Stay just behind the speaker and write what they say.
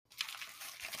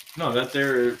No, that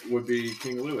there would be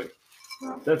King Louis.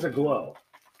 That's a glow.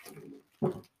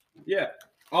 Yeah.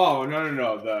 Oh,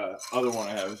 no. The other one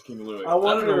I have is King Louis. I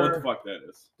wonder, I don't know what the fuck that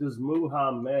is. Does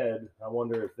Muhammad, I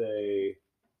wonder if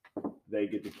they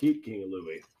get to keep King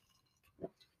Louis.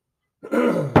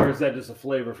 Or is that just a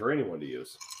flavor for anyone to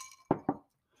use?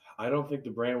 I don't think the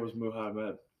brand was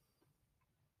Muhammad.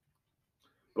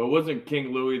 But it wasn't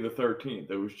King Louis the 13th.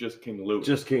 It was just King Louis.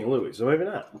 Just King Louis. So maybe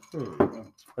not.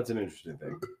 That's an interesting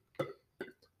thing.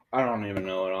 I don't even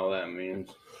know what all that means.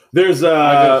 There's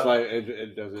I just like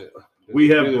it does it. We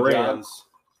have brands.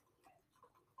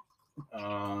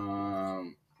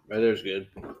 There's good.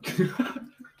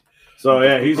 So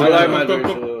yeah, he's. I like my drinks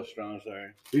a little strong.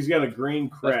 Sorry. He's got a green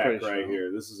crack right strong.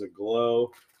 here. This is a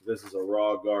glow. This is a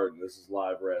raw garden. This is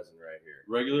live resin right here.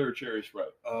 Regular or cherry Sprite?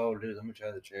 Oh, dude, let me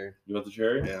try the cherry. You want the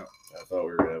cherry? Yeah. I thought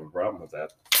we were gonna have a problem with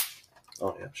that.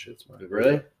 Oh yeah, shit's mine.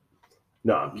 Really?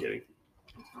 No, I'm kidding.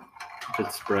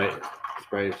 It's Sprite.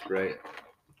 Sprite.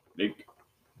 Big.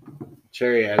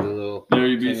 Cherry has a little. There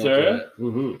you be, Sarah.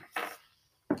 Mm-hmm.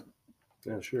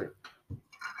 Yeah, sure.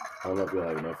 I don't know if you'll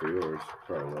have enough for yours.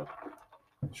 Probably not.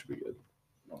 It should be good.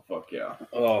 Oh fuck yeah.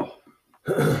 Oh.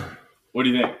 What do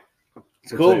you think?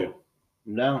 It's cool.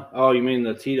 No. Oh, you mean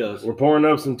the Tito's? We're pouring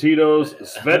up some Tito's,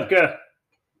 Svedka,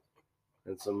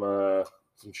 and some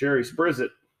cherry Sprizzit.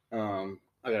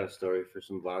 I got a story for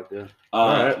some vodka.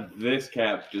 Alright. This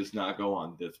cap does not go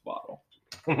on this bottle.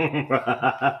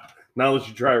 Now that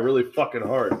you try really fucking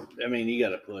hard. I mean, you got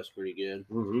to push pretty good.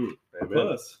 Mm-hmm.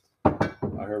 Plus.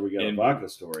 I heard we got a vodka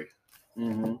story.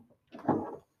 Mm-hmm.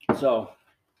 So.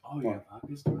 Oh yeah,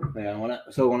 vodka story. Yeah. When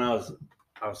I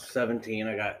was 17,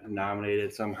 I got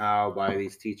nominated somehow by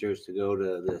these teachers to go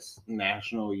to this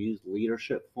National Youth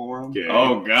Leadership Forum. Yeah.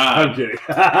 Oh God. I'm kidding.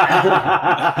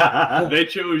 They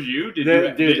chose you?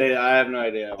 I have no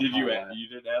idea. Did you? You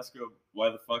didn't ask them why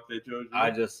the fuck they chose you? I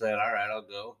just said, all right, I'll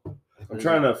go. I'm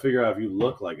trying to figure out if you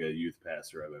look like a youth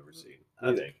pastor I've ever seen.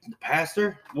 I think.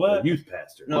 Pastor? What? A youth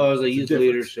pastor. No, it was a youth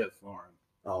leadership forum.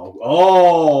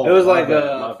 Oh. It was like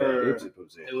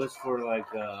it was for like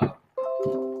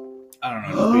I don't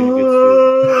know, just being a good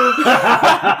student.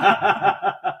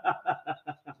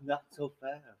 Not so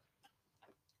fast.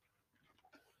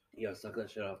 You gotta suck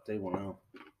that shit off the table now.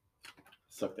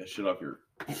 Suck that shit off your.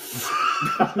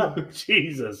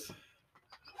 Jesus.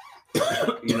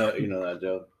 You know that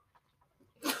joke.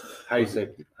 How you say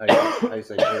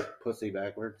pussy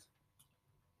backwards?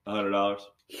 $100.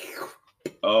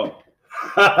 Oh.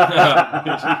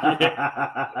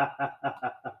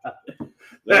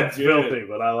 That's filthy,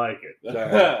 but I like it.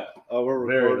 Oh, we're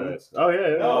very recording. nice. Oh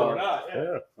yeah. No, we're not.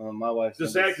 Yeah. My wife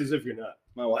Just act as if you're not.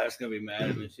 My wife's gonna be mad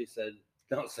at me. She said,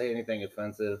 "Don't say anything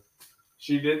offensive."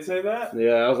 She did say that?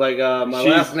 Yeah, I was like, my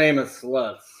last name is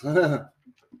Slutts.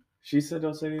 She said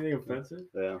don't say anything offensive?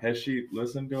 Yeah. Has she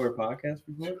listened to our podcast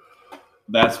before?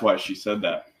 That's why she said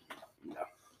that.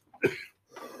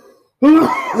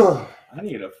 I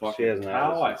need a fucking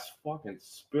towel. I fucking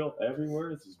spilt everywhere.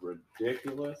 This is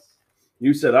ridiculous.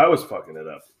 You said I was fucking it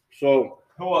up. So,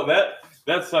 well, that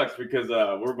sucks because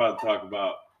we're about to talk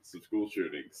about some school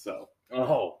shootings. So.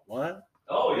 Oh, what?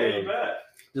 Oh yeah, you bet.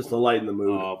 Just to lighten the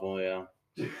mood. Awful, yeah.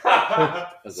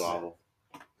 That's awful.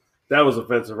 That was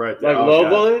offensive right there. Like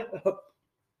locally?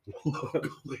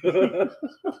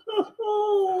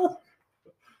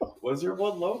 Was there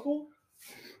one local?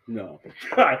 No.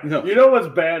 No. You know what's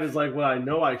bad is like when I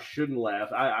know I shouldn't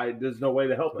laugh. I there's no way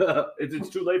to help it. It's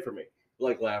too late for me.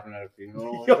 Like laughing at a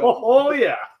funeral. Oh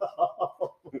yeah.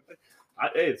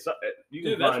 You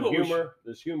can Dude, that's find what humor.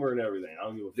 There's humor in everything. I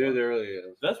don't give a fuck. Dude, there really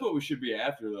is. That's what we should be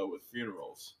after though with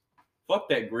funerals. Fuck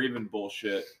that grieving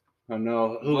bullshit. I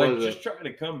know. Just try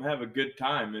to come have a good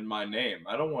time in my name.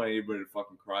 I don't want anybody to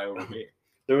fucking cry over me.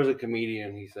 There was a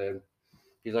comedian. He's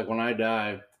like, when I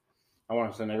die, I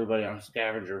want to send everybody on a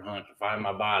scavenger hunt to find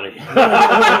my body.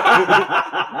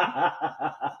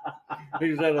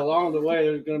 He said, along the way,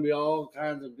 there's going to be all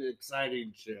kinds of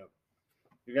exciting shit.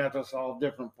 You're going to have to solve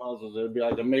different puzzles. It'll be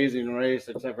like Amazing Race,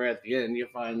 except for at the end, you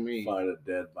find me. Find a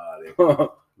dead body.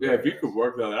 Yeah, if you could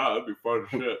work that out, that'd be fun as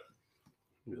shit. It'd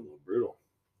be a little brutal.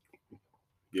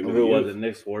 Who was it?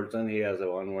 Nick Swartzen? He has a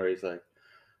one where he's like,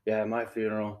 yeah, at my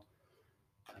funeral,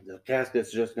 the casket's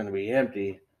just going to be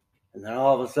empty. And then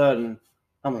all of a sudden,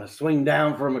 I'm going to swing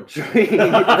down from a tree.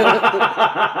 My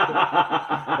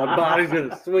body's going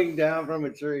to swing down from a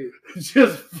tree.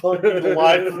 Just fucking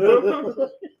life.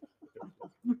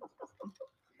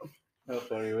 How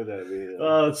funny would that be?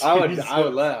 I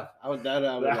would laugh.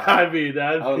 That'd be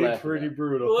pretty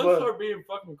brutal. Well, let's start being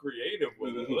fucking creative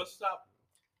with it. Let's stop.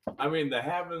 I mean,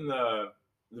 having the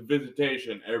the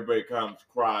visitation, everybody comes,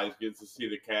 cries, gets to see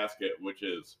the casket, which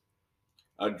is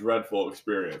a dreadful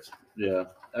experience. Yeah.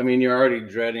 I mean, you're already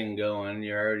dreading going.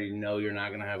 You already know you're not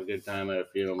going to have a good time at a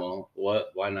funeral.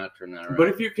 Why not turn that around? But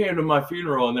if you came to my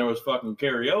funeral and there was fucking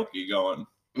karaoke going,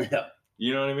 yeah.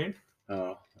 You know what I mean?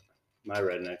 Oh, my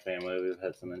redneck family, we've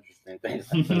had some interesting things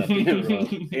happen at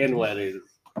funerals and weddings.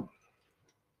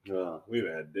 We've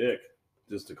had dick.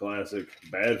 Just a classic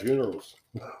bad funerals.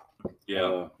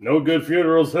 Yeah. No good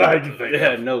funerals that I can think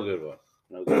of. No good one.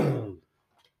 No good one.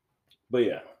 But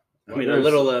yeah. I mean, a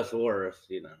little less worse,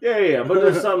 you know. Yeah. But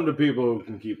there's something to people who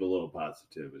can keep a little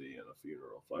positivity in a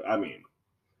funeral. I mean.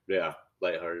 Yeah.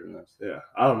 Lightheartedness. Yeah.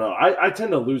 I don't know. I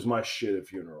tend to lose my shit at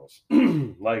funerals.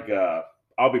 Like,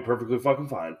 I'll be perfectly fucking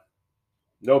fine.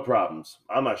 No problems.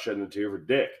 I'm not shedding a tear for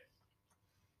dick.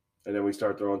 And then we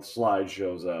start throwing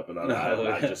slideshows up, and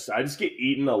I just get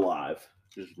eaten alive.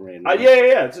 Just random.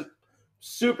 Yeah. It's just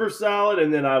super solid,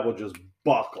 and then I will just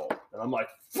buckle, and I'm like,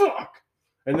 fuck.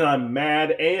 And then I'm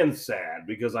mad and sad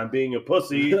because I'm being a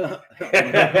pussy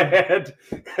and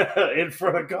in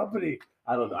front of company.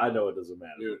 I don't know. I know it doesn't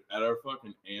matter. Dude, at our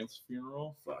fucking aunt's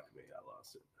funeral, Fuck me, I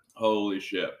lost it. Holy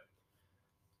shit.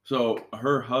 So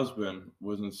her husband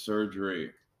was in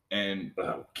surgery, and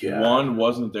one,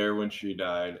 wasn't there when she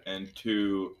died, and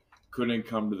two, couldn't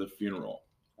come to the funeral.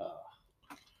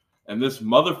 And this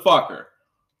motherfucker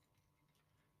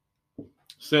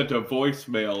sent a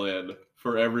voicemail in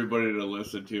for everybody to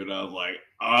listen to, and I was like,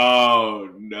 oh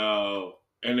no.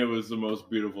 And it was the most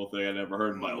beautiful thing I'd ever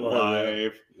heard in my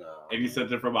life. No. And he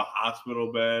sent it from a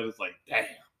hospital bed. It's like, damn.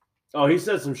 Oh, he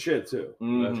said some shit too.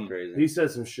 That's crazy. He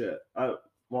said some shit. I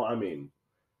mean,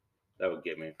 that would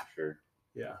get me for sure.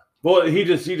 Yeah. Well, he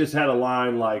just had a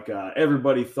line like,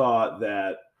 everybody thought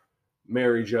that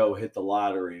Mary Jo hit the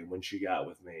lottery when she got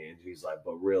with me, and he's like,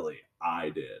 but really, I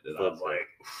did. And I was like,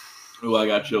 oh, I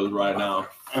got chills right now.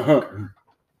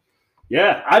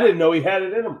 Yeah, I didn't know he had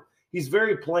it in him. He's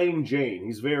very plain Jane.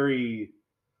 He's very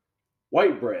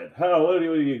white bread. What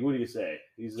do you say?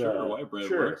 He's white bread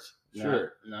works.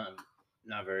 Sure.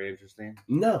 Not very interesting.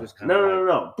 No.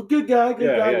 But good guy.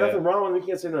 Nothing wrong with him. You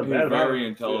can't say nothing bad about him. Very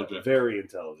intelligent. Yeah, very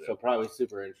intelligent. So probably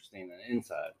super interesting on the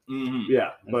inside. Mm-hmm.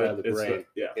 Yeah, inside but the brain,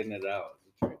 getting it out.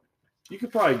 You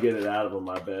could probably get it out of him,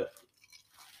 I bet.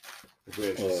 If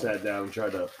we actually sat down and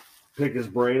tried to pick his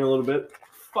brain a little bit.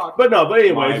 Fuck. But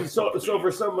anyways, so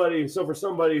for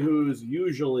somebody who's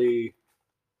usually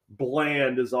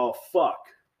bland as all fuck,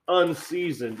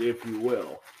 unseasoned, if you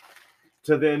will,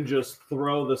 to then just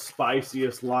throw the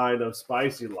spiciest line of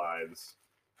spicy lines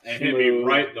and hit me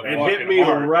right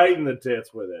in the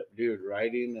tits with it, dude.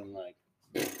 Writing and like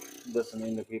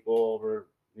listening to people over,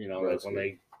 like when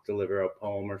they deliver a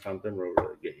poem or something, will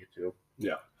really get you too.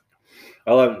 Yeah.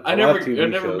 I never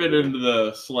been into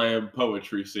the slam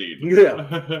poetry scene.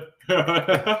 Yeah.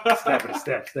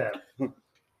 Step.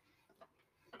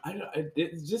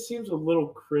 It just seems a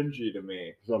little cringy to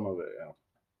me. Some of it, yeah.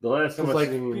 The last time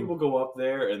people go up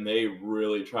there and they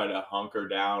really try to hunker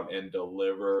down and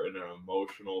deliver an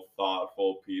emotional,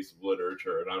 thoughtful piece of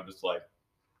literature, and I'm just like,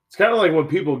 it's kind of like when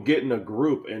people get in a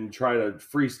group and try to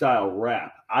freestyle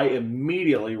rap. I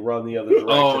immediately run the other direction.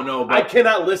 Oh no! I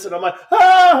cannot listen. I'm like,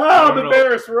 I'm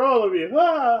embarrassed for all of you.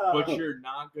 But you're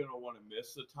not gonna want to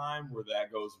miss the time where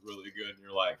that goes really good, and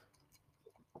you're like,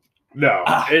 no,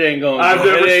 it ain't going. I've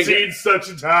never seen such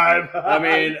a time. I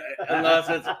mean, unless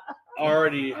it's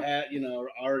already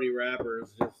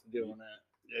rappers just doing that.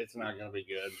 It's not gonna be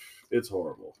good. It's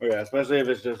horrible. Yeah, especially if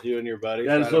it's just you and your buddy.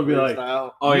 That's gonna be like,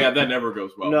 oh yeah, that never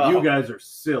goes well. No. You guys are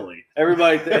silly.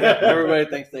 Everybody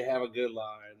thinks they have a good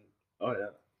line. Oh yeah.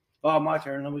 Oh, my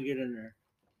turn. Let me get in there.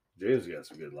 James got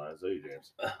some good lines. Hey,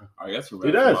 James. I guess he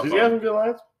does. He's got some good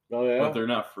lines. Oh yeah. But they're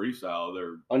not freestyle.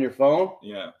 They're on your phone.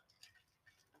 Yeah.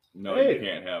 No, you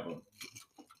can't have them.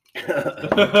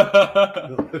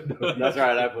 That's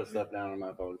right. I put stuff down on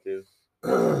my phone too.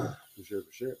 For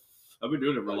sure. I've been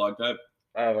doing it for a long time.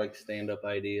 I have like stand-up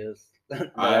ideas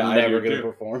that I'm never going to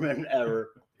perform in ever.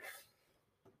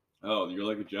 Oh, you're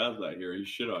like a jazz night here. He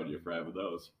shit on you for having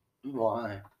those.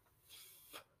 Why?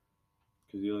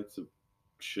 Because he likes to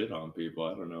shit on people.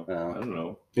 I don't know. Oh. I don't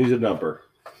know. He's a dumper.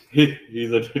 He's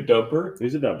a dumper?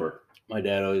 He's a dumper. My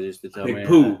dad always used to tell me.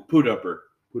 Poo dumper.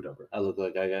 Poo dumper. I look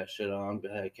like I got shit on by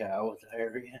a cow with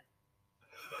diarrhea.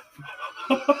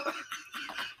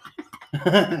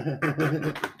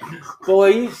 Boy,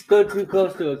 you stood too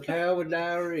close to a cow with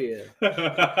diarrhea.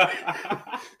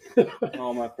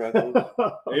 All my freckles.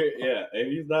 Yeah,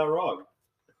 he's not wrong.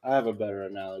 I have a better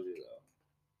analogy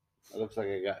though. It looks like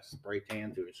I got spray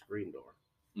tan through a screen door.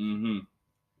 Mm-hmm.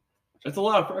 That's a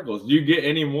lot of freckles. Do you get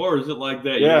any more? Or is it like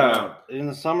that? Yeah. In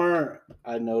the summer,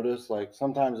 I notice like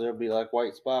sometimes there'll be like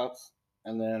white spots,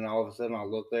 and then all of a sudden I'll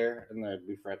look there and there'll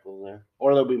be freckles there,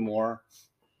 or there'll be more.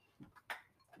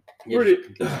 Pretty,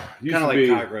 kind of like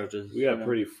cockroaches. We got a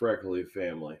pretty freckly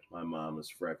family. My mom is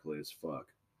freckly as fuck.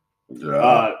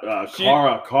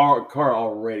 Cara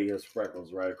already has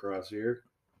freckles right across here,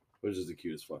 which is the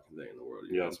cutest fucking thing in the world.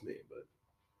 You ask me, but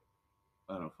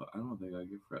I don't think I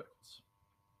get freckles.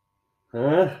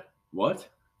 Huh? What?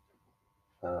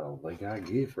 I don't think I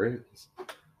get freckles.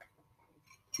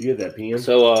 You get that, PM?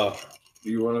 So,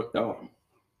 you want to?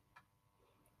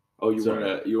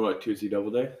 You want a Tootsie Double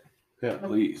Day? Yeah.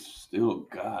 Please, still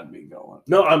God be going.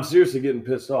 No, I'm seriously getting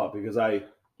pissed off because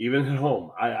even at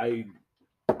home,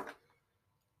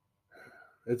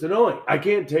 it's annoying. I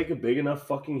can't take a big enough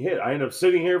fucking hit. I end up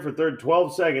sitting here for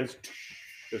 12 seconds.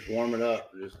 Just warm it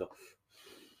up. Just go.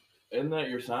 Isn't that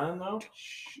your sign, though?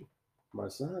 My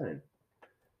sign.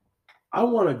 I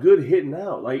want a good hitting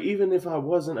out. Like, even if I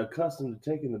wasn't accustomed to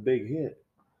taking the big hit.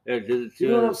 Yeah, did it you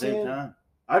know what I'm saying? Time.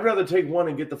 I'd rather take one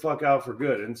and get the fuck out for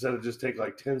good instead of just take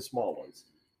like 10 small ones.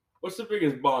 What's the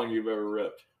biggest bong you've ever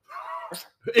ripped?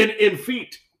 In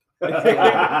feet. None of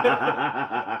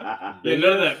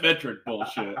that metric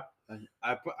bullshit.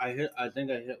 I think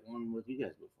I hit one with you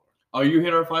guys before. Oh, you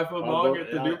hit our 5-foot bong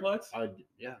at the duplex?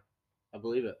 Yeah, I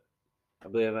believe it. I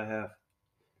believe I have.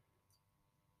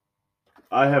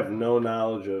 I have no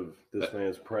knowledge of this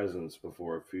man's presence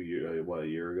before a year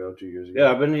ago, 2 years ago? Yeah,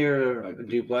 I've been here a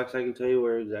duplex. I can tell you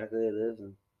where exactly it is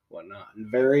and whatnot.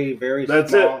 Very, very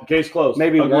That's small. It. Case closed.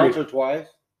 Maybe once or twice.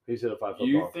 He's hit a 5-foot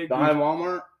bong. Behind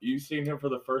Walmart? You seen him for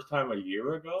the first time a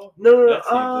year ago? No. That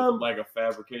seems like a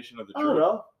fabrication of the truth. I don't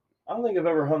know. I don't think I've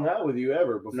ever hung out with you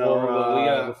ever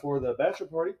before the bachelor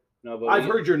party. No, but I've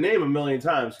heard your name a million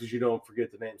times because you don't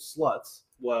forget the name Slutts.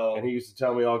 Well, and he used to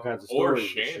tell me all kinds of stories. Or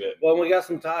Shannon. Well, we got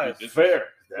some ties. It's fair.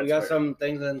 We got some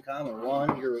things in common.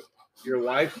 One, your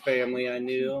wife's family, I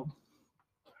knew.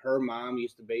 Her mom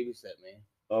used to babysit me.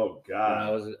 Oh God! I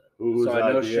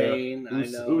know Shane.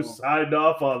 Who signed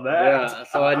off on that? Yeah,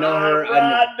 so I know her.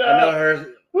 I know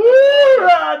her.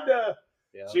 Rhonda.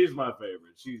 Yeah. She's my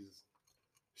favorite.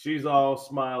 She's all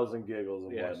smiles and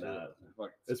giggles and whatnot.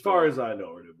 As far as I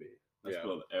know her to be. That's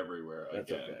spelled everywhere.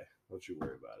 That's okay. Don't you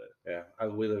worry about it. Yeah,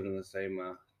 we lived in the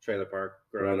same trailer park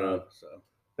growing up. So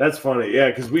that's funny. Yeah,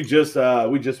 because we just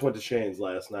went to Shane's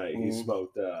last night. Mm-hmm. He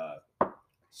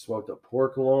smoked a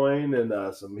pork loin and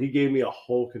he gave me a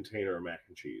whole container of mac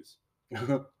and cheese.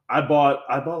 I bought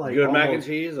like good mac and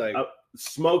cheese, like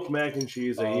smoked mac and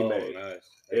cheese that he made. Nice.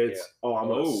 I'm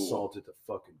gonna salt it to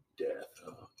fucking death.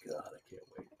 Oh God, I can't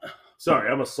wait.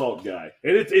 Sorry, I'm a salt guy,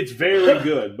 and it's very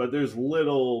good, but there's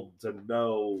little to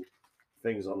no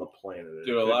things on the planet.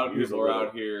 Dude, a lot of people are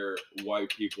out here, white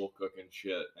people cooking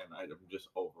shit, and I'm just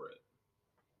over it.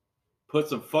 Put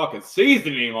some fucking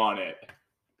seasoning on it.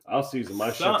 I'll season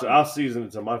my shit. I'll season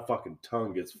it till my fucking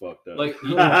tongue gets fucked up. Like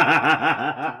you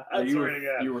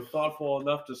were thoughtful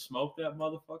enough to smoke that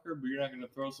motherfucker, but you're not gonna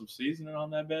throw some seasoning on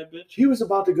that bad bitch. He was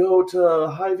about to go to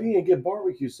Hy-Vee and get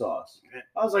barbecue sauce.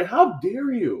 I was like, "How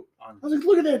dare you?" I was like,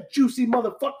 "Look at that juicy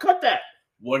motherfucker! Cut that."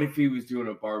 What if he was doing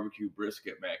a barbecue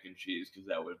brisket mac and cheese? Because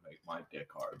that would make my dick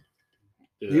hard.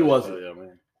 Dude, he wasn't.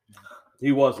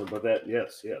 He wasn't. But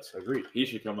yes, agreed. He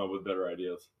should come up with better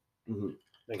ideas. Mm-hmm.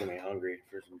 Making me hungry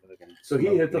for some fucking. So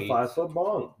he hit the 5-foot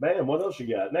bong. Man, what else you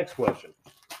got? Next question.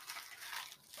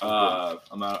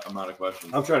 I'm out of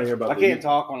questions. I'm trying to hear about. I can't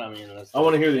talk when I'm eating this. I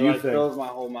want to hear the you thing. It fills my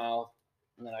whole mouth,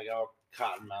 and then I go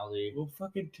cotton mouthy. Well,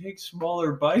 fucking take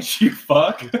smaller bites, you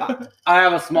fuck. I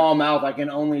have a small mouth. I can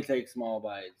only take small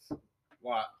bites.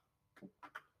 What?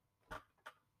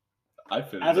 I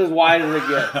fit. That's as wide as it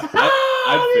gets.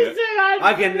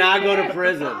 I cannot go to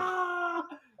prison.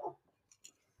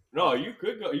 No, you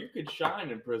could go. You could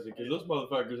shine in prison because those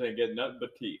motherfuckers ain't getting nothing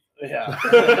but teeth. Yeah,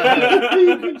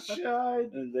 you can shine.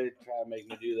 And they try to make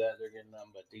me do that. They're getting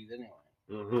nothing but teeth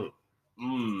anyway.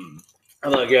 Mm-hmm.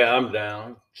 I'm like, yeah, I'm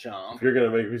down. Chomp. If you're gonna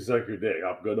make me suck your dick,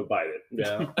 I'm gonna bite it.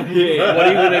 Yeah. Yeah. What are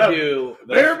you gonna do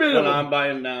when I'm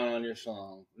biting down on your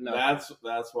song? No. That's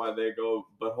why they go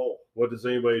butthole. What does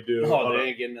anybody do? Oh, they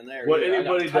ain't getting in there. What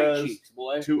anybody does cheeks,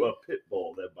 boy. to a pit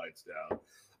bull that bites down.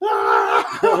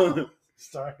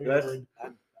 Sorry.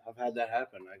 I've had that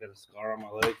happen. I got a scar on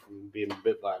my leg from being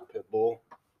bit by a pit bull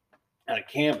at a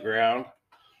campground.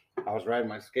 I was riding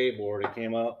my skateboard. It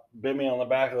came up, bit me on the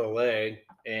back of the leg,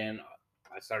 and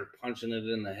I started punching it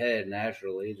in the head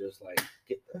naturally, just like.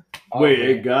 Wait,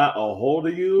 it got a hold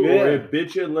of you, or it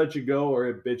bit you and let you go, or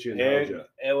it bit you and held you?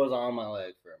 It was on my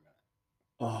leg for a minute.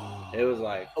 Oh. It was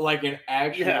like an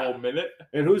actual minute.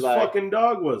 And whose like- fucking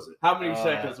dog was it? How many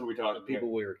seconds are we the talking?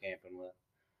 people we were camping with.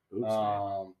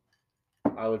 Oops.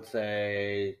 I would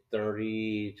say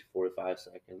 30 to 45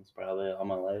 seconds, probably on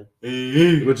my leg.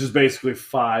 Which is basically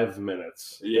 5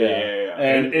 minutes. Yeah.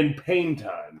 And in pain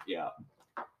time. Yeah.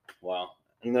 Wow.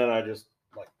 And then I just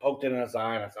like poked it in its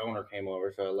eye, and its owner came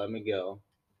over, so it let me go.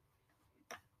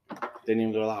 Didn't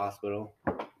even go to the hospital.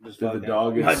 Just Did the fucking-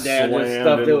 dog get my dad just slammed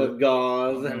stuffed it into with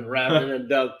gauze and wrapped it in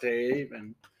duct tape,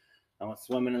 and I went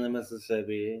swimming in the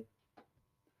Mississippi.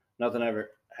 Nothing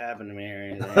ever happened to me or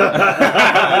anything.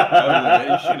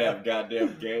 They should have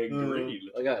goddamn gangrene.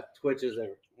 I got twitches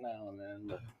every now and then,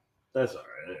 but That's all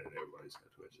right. Everybody's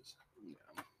got twitches.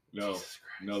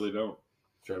 No, they don't.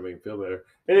 Try to make him feel better.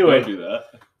 Anyway, Don't do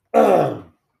that.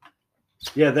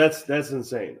 yeah, that's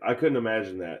insane. I couldn't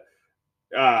imagine that.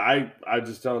 I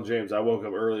just telling James, I woke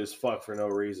up early as fuck for no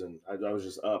reason. I was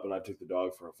just up and I took the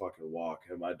dog for a fucking walk,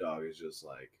 and my dog is just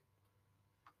like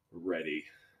ready.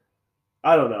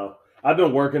 I don't know. I've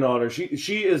been working on her.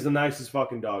 She is the nicest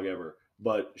fucking dog ever,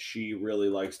 but she really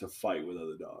likes to fight with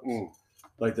other dogs.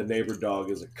 Like the neighbor dog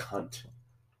is a cunt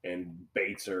and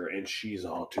baits her, and she's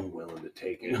all too willing to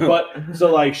take it. But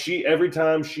so like every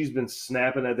time she's been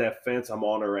snapping at that fence, I'm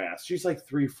on her ass. She's like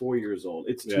 3-4 years old.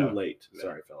 It's too late.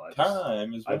 Sorry, fella.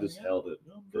 I just held it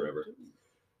forever.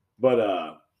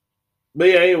 But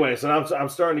yeah. Anyway, so I'm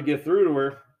starting to get through to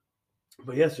her.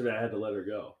 But yesterday I had to let her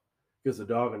go because the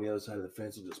dog on the other side of the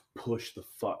fence will just push the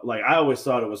fuck. Like I always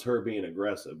thought it was her being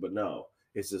aggressive, but no,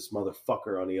 it's this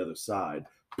motherfucker on the other side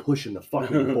pushing the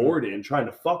fucking board in, trying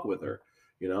to fuck with her.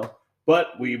 You know,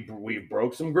 but we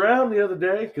broke some ground the other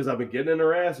day because I've been getting in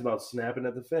her ass about snapping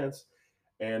at the fence,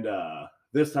 and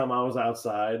this time I was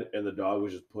outside and the dog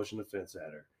was just pushing the fence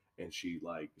at her, and she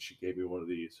gave me one of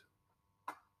these,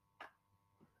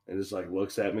 and just like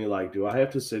looks at me like, do I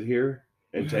have to sit here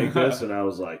and take this? And I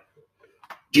was like,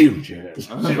 you Jen.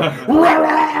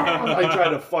 I tried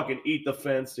to fucking eat the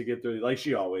fence to get through, like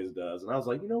she always does, and I was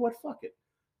like, you know what, fuck it,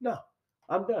 no.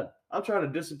 I'm done. I'm trying to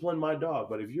discipline my dog,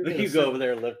 but if you're gonna go over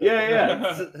there and lift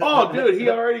yeah. Oh, dude, he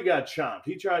already got chomped.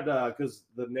 He tried to, because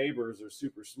the neighbors are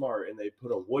super smart, and they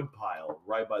put a wood pile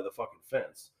right by the fucking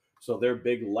fence. So their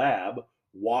big lab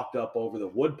walked up over the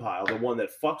wood pile, the one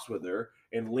that fucks with her,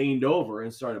 and leaned over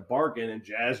and started barking, and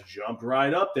Jazz jumped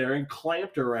right up there and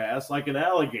clamped her ass like an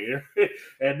alligator.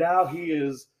 And now he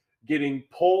is getting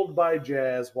pulled by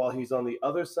Jazz while he's on the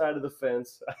other side of the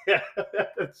fence.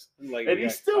 Like and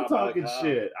he's still talking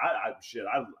shit. I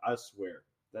swear.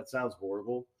 That sounds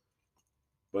horrible.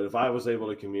 But if I was able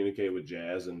to communicate with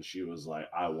Jazz and she was like,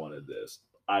 I wanted this,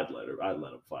 I'd let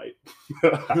him fight.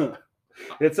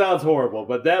 It sounds horrible,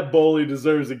 but that bully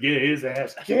deserves to get his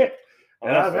ass kicked.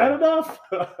 And I've had enough.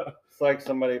 It's like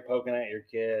somebody poking at your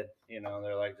kid. You know,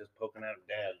 they're like just poking at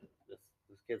Dad.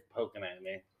 This kid's poking at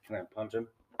me. Can I punch him?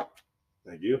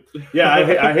 Thank you. Yeah,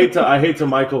 I hate to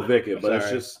Michael Vick it, but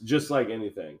it's just like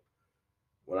anything.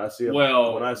 When I see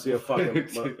a fucking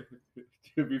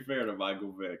to be fair to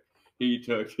Michael Vick, he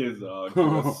took his dog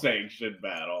to a sanctioned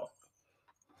battle.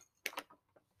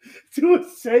 To a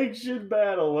sanctioned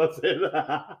battle, was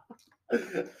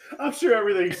it? I'm sure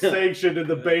everything's sanctioned in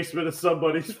the basement of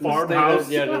somebody's farmhouse.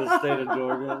 To the state of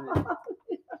Georgia.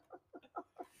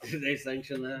 Did they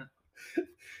sanction that?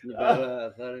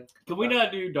 Can we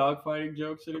not do dogfighting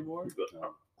jokes anymore?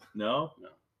 No.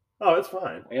 Oh, it's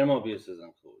fine. Animal abuse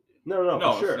isn't cool, dude. No,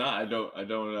 for sure. It's not. I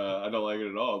don't like it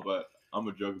at all. But I'm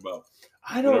a joke about.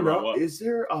 I don't know. Is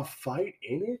there a fight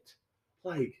in it?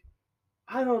 Like,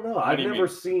 I don't know. I've never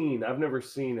seen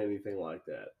anything like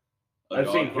that. I've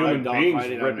seen human beings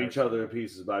rip each other to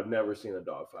pieces, but I've never seen a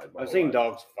dog fight. I've seen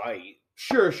dogs fight.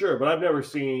 Sure, but I've never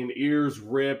seen ears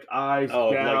ripped, eyes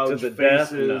gouged, like to the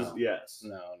faces. Death? No. Yes.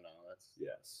 No,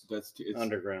 That's it's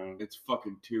underground. It's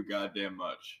fucking too goddamn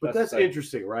much. But that's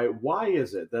interesting, right? Why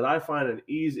is it that I find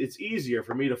it's easier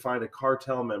for me to find a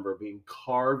cartel member being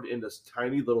carved into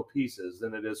tiny little pieces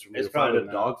than it is for me to find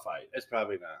a dog fight? It's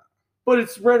probably not. But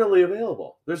it's readily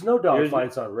available. There's no dog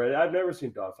fights on Reddit. I've never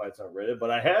seen dog fights on Reddit, but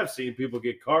I have seen people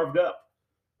get carved up.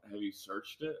 Have you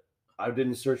searched it? I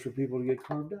didn't search for people to get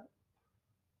carved up.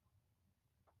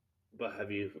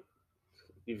 But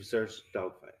you've searched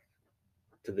dog fight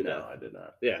to the death? No, I did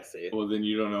not. Yeah, see. Well, then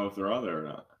you don't know if they're on there or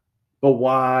not. But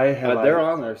why they're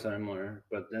on there somewhere.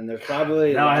 But then there's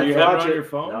probably now do you have it on your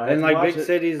phone? In like big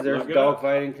cities, there's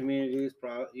dogfighting communities.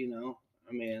 I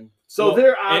mean, so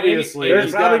there obviously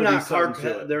there's probably not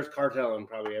cartel. There's cartel in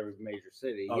probably every major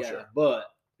city. Oh, sure. But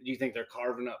do you think they're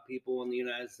carving up people in the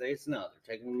United States? No,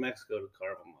 they're taking them to Mexico to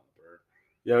carve them up.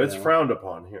 It's frowned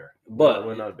upon here. But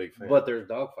we're not a big fan. But there's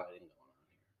dogfighting going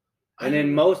on here. And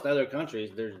in most other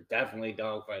countries, there's definitely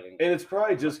dogfighting. And it's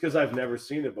probably just because I've never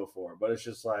seen it before, but it's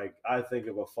just like I think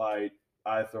of a fight,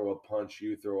 I throw a punch,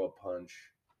 you throw a punch.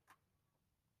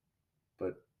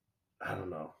 But I don't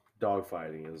know.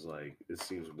 Dogfighting is like, it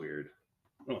seems weird.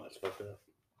 Oh, that's fucked up.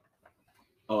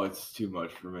 Oh, it's too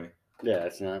much for me. Yeah,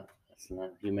 it's not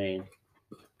humane.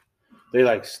 They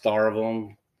like starve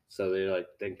them, so they like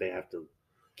think they have to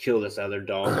kill this other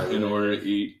dog in order to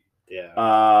eat.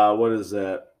 Yeah. What is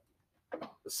that?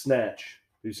 Snatch.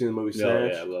 Have you seen the movie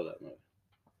Snatch? Yeah, I love that movie.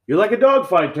 You're like a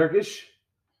dogfight, Turkish.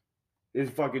 He's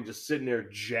fucking just sitting there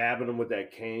jabbing him with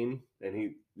that cane, and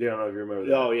I don't know if you remember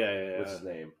that. Oh yeah. What's his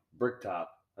name? Bricktop.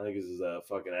 I think this is a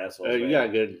fucking asshole. You got a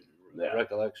good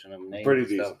recollection of names. Pretty and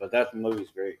stuff, decent. but that movie's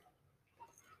great.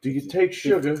 Do you take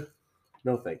sugar?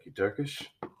 No, thank you, Turkish.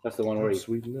 That's the one where he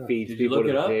sweet enough. feeds Did you people look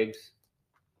to it the up? pigs.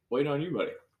 Waiting on you,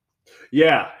 buddy.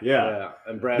 Yeah.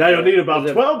 And Brad. Now you'll need about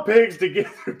 12 pigs to get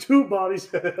their 2 bodies.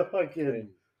 Fucking.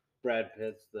 Brad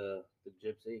Pitt's the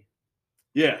gypsy.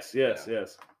 Yes.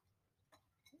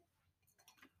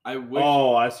 I wish.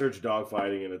 Oh, I searched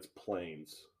dogfighting and it's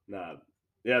planes.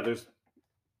 There's.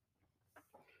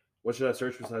 What should I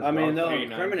search besides? I mean, they'll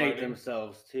Canine incriminate fighting.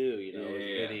 themselves too, with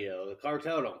Yeah. video. The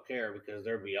cartel don't care because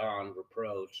they're beyond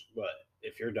reproach. But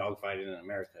if you're dogfighting in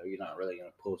America, you're not really going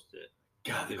to post it.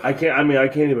 God, I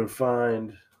can't even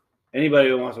find. Anybody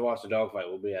who wants to watch a dogfight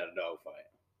will be at a dogfight.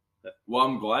 Well,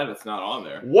 I'm glad it's not on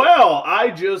there. Well, I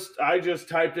just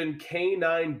typed in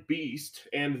canine beast,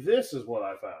 and this is what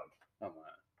I found. Oh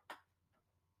my!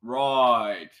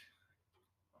 Right.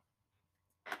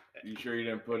 You sure you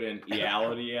didn't put in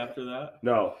reality after that?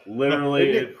 No,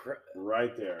 literally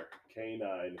right there.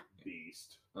 Canine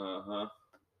beast. Uh-huh.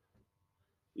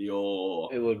 The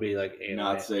old It would be like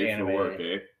not safe for work,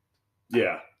 eh?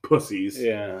 Yeah, pussies.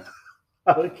 Yeah.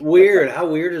 Weird. How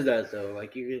weird is that though?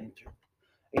 Like you're getting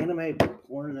anime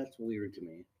porn. That's weird to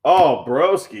me. Oh,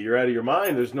 broski, you're out of your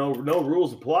mind. There's no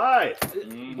rules apply.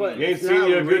 Mhm. But You ain't it's seen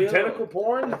not a good real. tentacle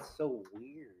porn? That's so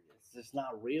weird. It's just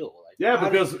not real. Like, Yeah, how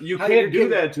because you how you're can't do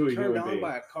getting that to a turned human on being.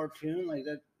 by a cartoon like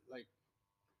that. Like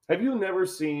Have you never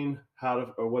seen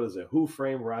Who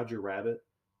Framed Roger Rabbit?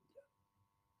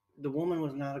 the woman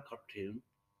was not a cartoon.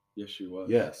 Yes, she was.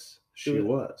 Yes, she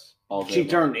was. All day She long.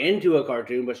 turned into a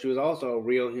cartoon, but she was also a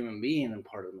real human being and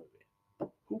part of the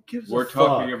movie. Who gives We're a fuck?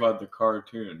 talking about the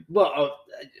cartoon. Well,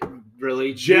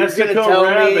 really, Jessica you're gonna tell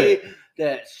Rabbit. me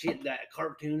that that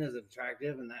cartoon is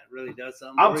attractive and that really does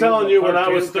something. I'm for telling The you, when I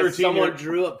cartoon, was 'cause 13 someone years-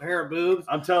 drew a pair of boobs.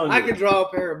 I'm telling you. I could draw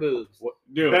a pair of boobs.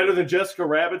 Dude. Better than Jessica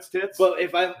Rabbit's tits? But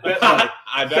if I Bet money.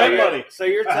 I Bet know. money. So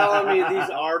you're telling me these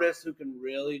artists who can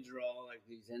really draw like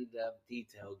these in-depth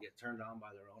detail get turned on by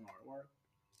their own artwork?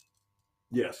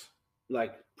 Yes.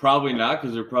 Like Probably not,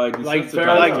 because they're probably they're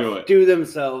desensitized like to it. do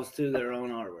themselves to their own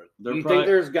artwork. They're You probably- think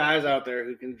there's guys out there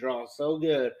who can draw so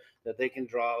good that they can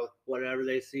draw whatever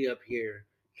they see up here,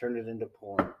 turn it into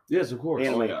porn? Yes, of course.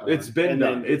 Anime yeah. porn. It's been And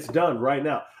done. then- It's done right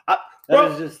now. That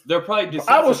Bro, is just. They're probably desensitized.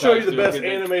 I will show you the to it, best 'cause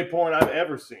they- anime porn I've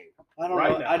ever seen. I don't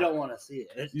right know. now. I don't want to see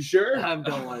it. You sure? I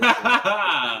don't want to see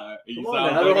it. You Come on,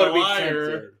 sound man. I don't like want a to be liar.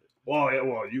 tempted.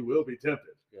 Well, you will be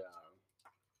tempted. Yeah.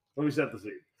 Let me set the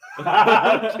scene.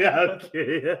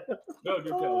 okay. No, do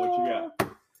tell what you got.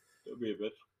 Don't be a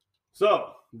bitch.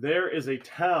 So there is a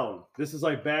town. This is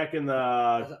like back in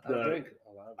I the drink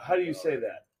a lot of how do you vodka say already.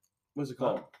 that? What's it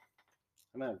called?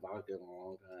 I haven't had vodka in a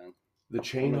long time. The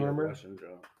chain I'm armor? Russian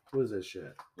drunk. What is this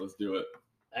shit? Let's do it.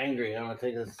 Angry. I'm gonna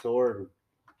take a sword.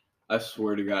 I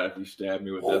swear to God, if you stab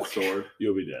me with that sword,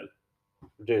 You'll be dead.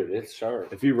 Dude, it's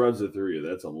sharp. If he runs it through you,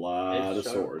 that's a lot It's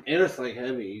of sharp. sword. And it's like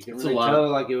heavy. You can It's a really lot. tell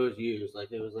like it was used.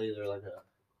 Like it was either like a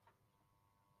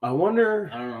I wonder.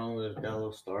 I don't know, there's got a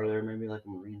little star there, maybe like a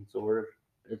marine sword.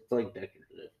 It's like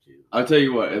decorative too. I'll tell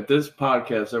you what, if this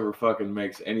podcast ever fucking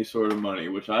makes any sort of money,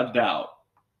 which I doubt,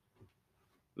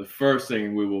 the first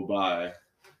thing we will buy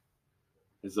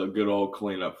is a good old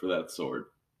cleanup for that sword.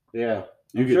 Yeah.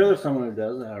 You I'm could- sure there's someone who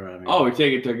does that around here. Oh, we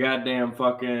take it to goddamn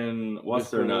fucking what's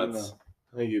Just their put it in nuts?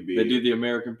 I think you'd be. They do the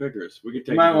American Pickers. We could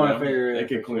take You might it to want to them. figure They it out.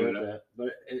 could clean it up. That. But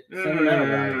it's No, sentimental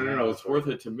value. it's worth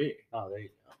it to me. Oh, there you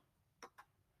go.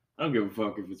 I don't give a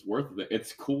fuck if it's worth it.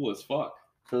 It's cool as fuck.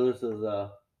 So this is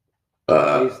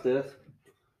ace disc.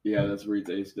 Yeah, that's Reed's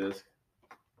ace disc.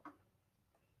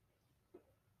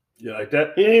 You like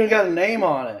that? He didn't even got a name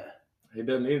on it. He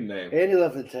doesn't need a name. And he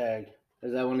left the tag.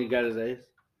 Is that when he got his ace?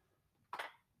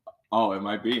 Oh, it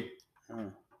might be.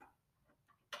 Oh.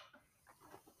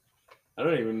 I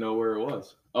don't even know where it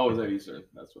was. Oh, it was at Eastern.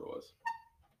 That's what it was.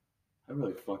 I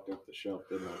really fucked up the shelf,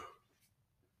 didn't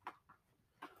I?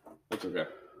 That's okay.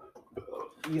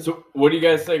 So, what do you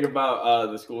guys think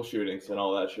about the school shootings and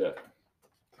all that shit?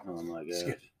 Oh my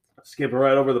god. Skipping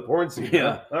right over the porn scene.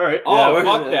 Yeah. Huh? All right. Oh, Yeah,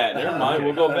 fuck we're- that. Never mind.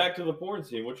 We'll go back to the porn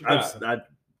scene. What you got? I'd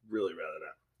really rather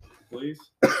Please.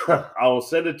 not. I will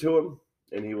send it to him,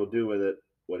 and he will do with it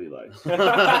what he likes.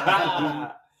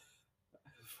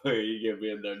 You get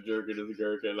me in there jerking his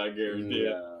gherkin, I guarantee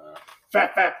it.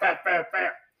 Fat.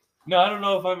 No, I don't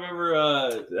know if I've ever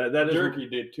That is jerky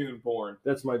did tune porn.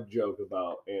 That's my joke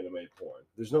about anime porn.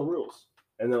 There's no rules.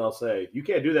 And then I'll say, you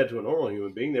can't do that to a normal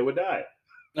human being. They would die.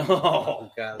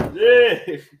 Oh god. Yeah.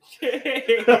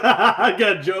 I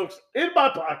got jokes in my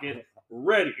pocket,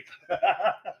 ready.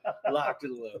 Locked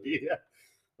and loaded. Yeah.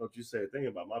 Don't you say a thing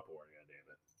about my porn,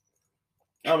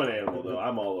 goddammit. I'm an animal, though.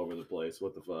 I'm all over the place.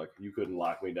 What the fuck? You couldn't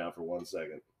lock me down for 1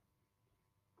 second.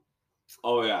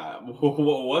 Oh yeah.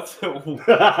 What's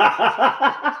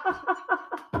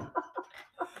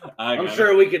I'm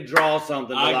sure we could draw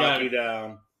something to I lock got you it.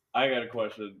 down. I got a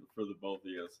question for the both of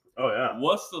you. Oh, yeah.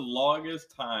 What's the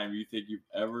longest time you think you've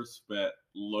ever spent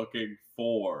looking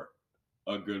for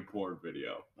a good porn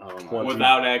video Oh my 20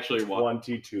 without actually watching?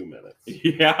 22 minutes.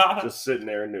 Yeah. Just sitting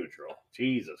there in neutral.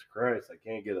 Jesus Christ, I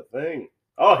can't get a thing.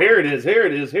 Oh, here it is. Here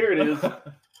it is. Here it is.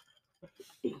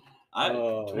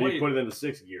 Oh. You put it into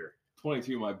 6th gear.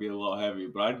 22 might be a little heavy,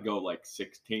 but I'd go like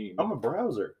 16. I'm a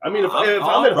browser. I mean, if I'll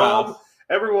I'm at browse. home,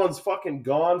 everyone's fucking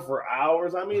gone for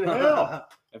hours. I mean, hell.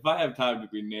 If I have time to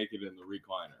be naked in the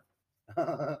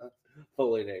recliner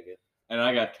Fully naked. and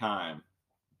I got time,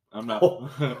 I'm not.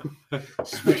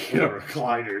 Speaking of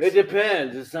recliners. It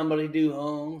depends. Does somebody do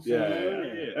home? Yeah,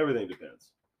 somewhere? yeah. Everything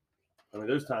depends. I mean,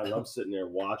 there's times I'm sitting there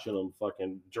watching them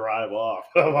fucking drive off.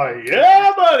 I'm like,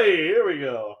 yeah, buddy, here we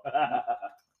go.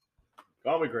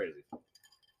 Call me crazy.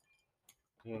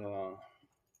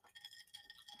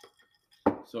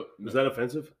 So Is that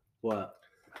offensive? What?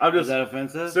 I'm Is just that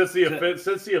offensive? since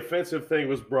the offensive thing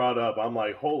was brought up, I'm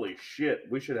like, holy shit,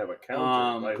 we should have a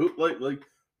counter. Like who like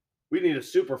we need a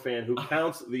super fan who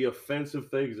counts the offensive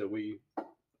things that we.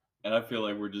 and I feel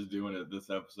like we're just doing it this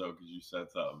episode because you said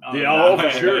something. Yeah, for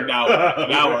sure. now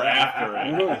we're after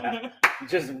it.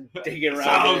 Just digging around.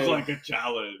 Sounds it. like a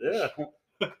challenge. Yeah.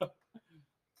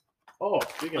 Oh,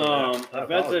 speaking of that, I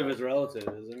offensive apologize. is relative,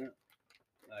 isn't it?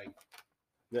 Like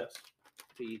Yes.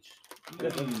 to each.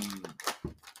 Mm.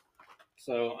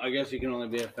 So I guess you can only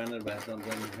be offended by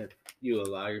something if you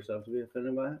allow yourself to be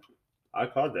offended by it. I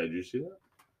caught that. Did you see that?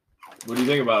 What do you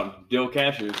think about them? Dill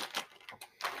cashews.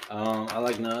 I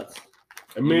like nuts.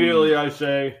 Immediately I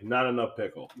say, not enough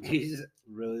pickle. These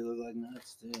really look like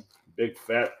nuts too. Big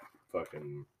fat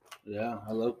fucking. Yeah,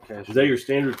 I love cashews. Is that your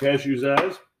standard cashew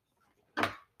size?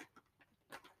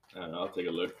 I don't know, I'll take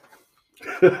a look.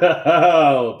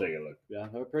 I'll take a look. Yeah,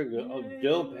 they're pretty good. Oh,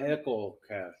 dill pickle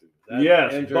cashews. That's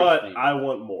Yes, but interesting. I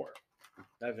want more.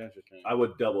 That's interesting. I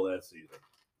would double that season.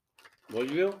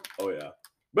 Would you? Oh, yeah.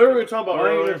 But we were talking about Or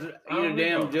earlier. just eat a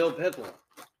damn dill pickle.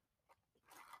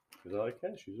 Because I like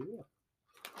cashews as well.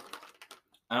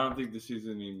 I don't think the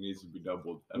seasoning needs to be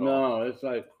doubled at all. No, it's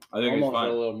like I think it's almost fine.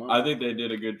 a little much. I think they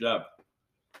did a good job.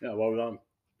 Yeah, well done.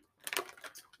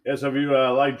 Yeah, so if you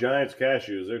like Giants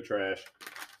cashews, they're trash.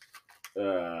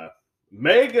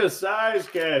 Mega size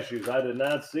cashews. I did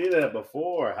not see that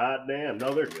before. Hot damn.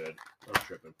 No, they're good. I'm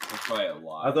tripping. That's probably a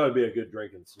lot. I thought it'd be a good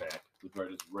drinking snack. It's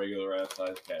probably just regular ass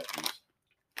size cashews.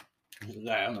 There's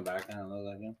that on the back. I don't know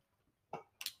that again.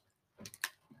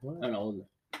 An old.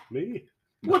 Me?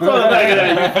 What's on the back of that,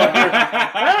 you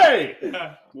fucker? Hey!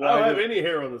 I don't have any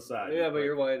hair on the side. Yeah, but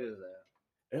you're white as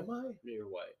that. Am I? You're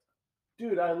white.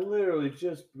 Dude, I literally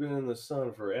just been in the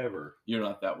sun forever. You're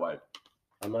not that white.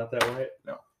 I'm not that white?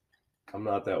 No. I'm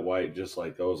not that white, just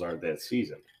like those aren't that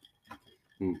seasoned.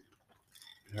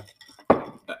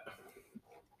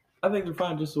 I think they're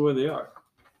fine just the way they are.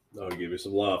 No, give you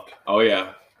some love. Oh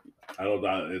yeah. I don't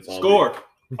know. It's on Score. me.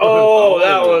 Oh,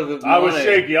 that was. I was money.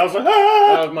 shaky. I was like, That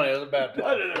ah! was money. It was a bad No,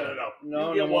 toss. no.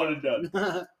 No, You no get one and done.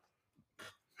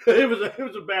 It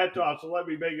was a bad toss, so let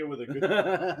me make it with a good.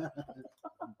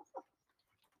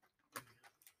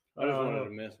 I just wanted to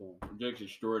miss one. Jake's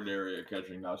extraordinary at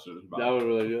catching nutters. That was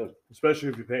really good. Especially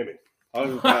if you pay me. I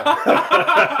was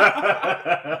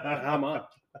How much?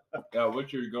 Yeah,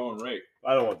 what's your going rate?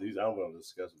 I don't want these. I don't want to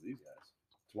discuss with these guys.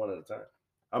 It's one at a time.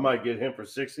 I might get him for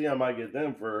 60. I might get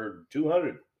them for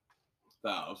 $200.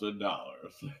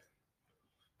 $1,000.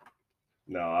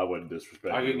 No, I wouldn't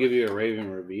disrespect. I could give you a raving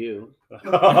review. And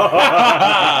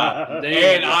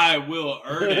I will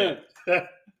earn it.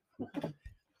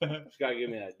 Just gotta give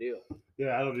me that deal.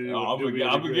 Yeah, I don't need. I'm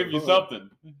gonna give you something.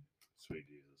 Sweet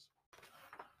Jesus.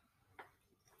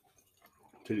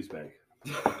 Titty spank.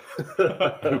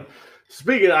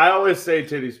 Speaking, I always say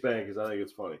titty spank because I think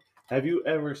it's funny. Have you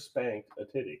ever spanked a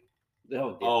titty?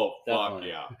 Oh, fuck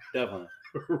yeah. Definitely.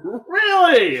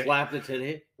 Really? Slap the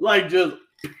titty. Like just.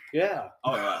 Yeah.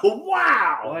 Oh yeah.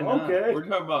 Wow. Why not? Okay. We're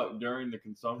talking about during the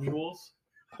consumptuals.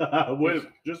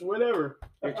 Just whatever.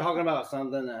 You're talking about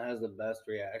something that has the best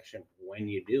reaction when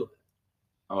you do it.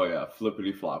 Oh yeah,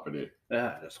 flippity floppity.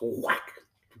 Yeah, just whack.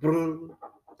 You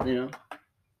know,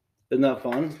 isn't that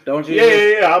fun? Don't you?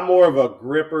 Yeah. I'm more of a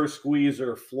gripper,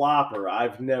 squeezer, flopper.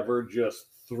 I've never just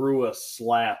threw a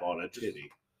slap on a titty.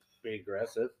 Be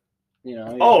aggressive. You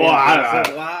know. Oh,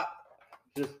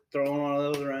 just throwing one of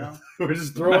those around. We're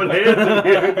just throwing hands in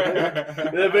here,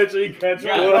 and eventually you catch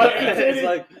one. It's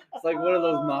like one of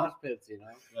those mosh pits, you know.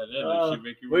 That should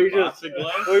make you where you're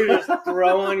just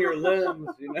throwing your limbs,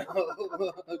 you know,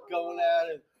 going at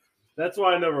it. That's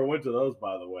why I never went to those,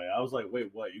 by the way. I was like, wait,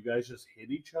 what? You guys just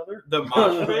hit each other? The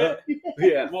mosh pit?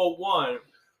 Yeah. Well, one,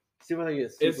 see when I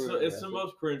get it's the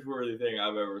most cringeworthy thing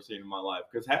I've ever seen in my life.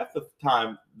 Because half the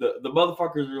time, the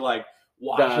motherfuckers are like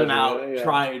washing out,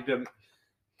 trying to.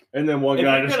 And then one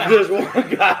guy just don't give a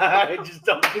fuck. I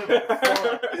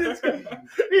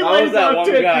was that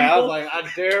one guy. People. I was like, I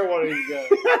dare one of you guys.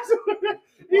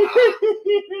 He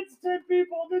hits 10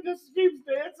 people and then just keeps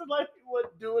dancing like he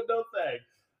wasn't doing no thing.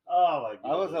 Oh my god.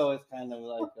 I was always kind of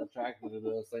like attracted to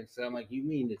those things. So I'm like, you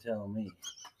mean to tell me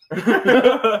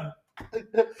that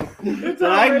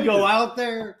I can go out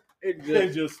there and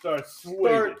just start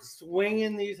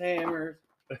swinging these hammers,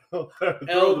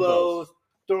 elbows,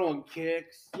 throwing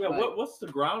kicks. Yeah, like, what's the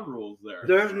ground rules there?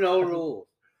 There's no rules.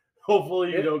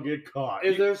 Hopefully you don't get caught.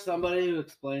 Is there somebody who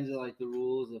explains it like the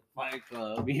rules of Fight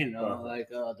Club, you know, like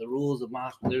the rules of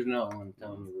Mosh? There's no one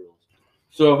telling the rules.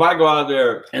 So if I go out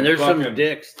there and there's some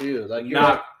dicks too, like you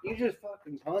just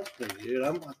fucking punched me, dude.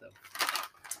 I'm not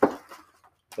that.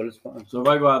 But it's fun. So if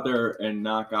I go out there and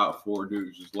knock out 4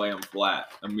 dudes, just lay them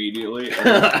flat immediately.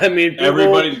 I mean,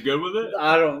 everybody's good with it.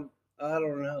 I don't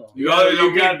know. You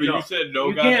said no.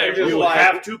 You can't just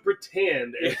have to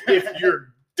pretend as if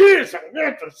you're dissing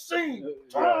at the same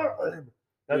time.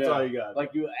 That's all you got.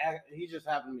 Like he just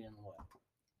happened to be in the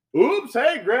way. Oops!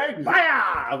 Hey, Greg!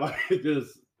 Bam!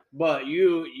 But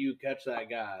you catch that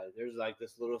guy. There's like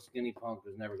this little skinny punk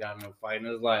who's never gotten in a fight in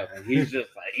his life, and he's just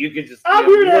like, you could just. I'm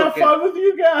here to have fun with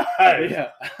you guys.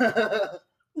 Yeah.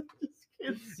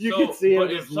 You can see him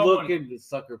just looking to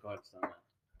sucker punch someone.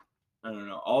 I don't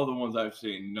know. All the ones I've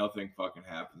seen, nothing fucking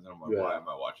happens. And I'm like, why am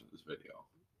I watching this video?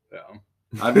 Yeah.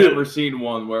 I've never seen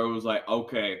one where it was like,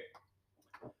 okay,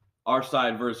 our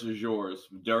side versus yours.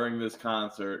 During this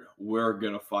concert, we're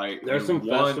going to fight. There's some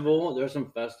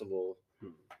festival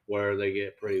where they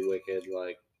get pretty wicked.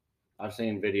 Like, I've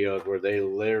seen videos where they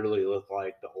literally look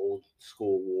like the old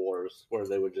school wars where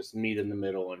they would just meet in the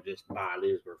middle and just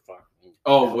bodies were fucking.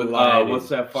 Oh, with what's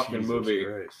that fucking movie?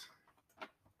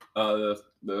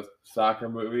 The soccer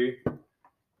movie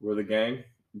where the gang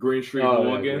Green Street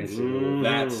Hooligans.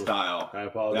 That style. I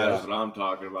apologize. That's what I'm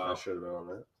talking about. I should have been on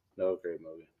that. That was a great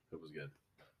movie. It was good.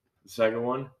 The second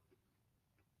one,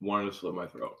 wanted to slit my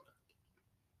throat.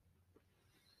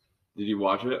 Did you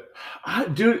watch it?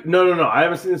 Dude, no. I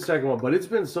haven't seen the second one, but it's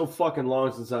been so fucking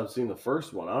long since I've seen the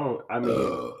first one.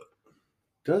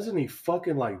 Doesn't he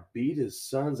fucking like beat his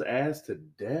son's ass to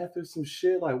death or some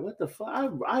shit? Like, what the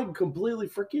fuck? I completely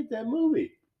forget that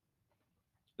movie.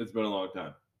 It's been a long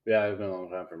time. Yeah, it's been a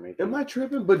long time for me too. Am I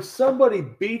tripping? But somebody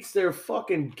beats their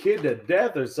fucking kid to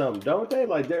death or something, don't they?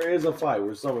 Like, there is a fight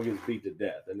where someone gets beat to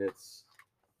death, and it's...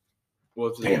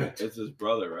 Well, it's his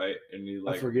brother, right? And he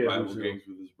like rival gangs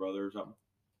with his brother or something.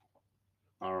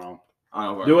 I don't know.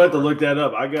 You'll have to look that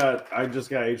up. I just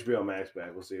got HBO Max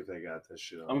back. We'll see if they got this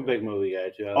shit on. I'm a big movie guy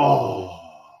too. I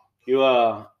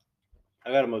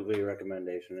got a movie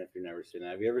recommendation if you've never seen it.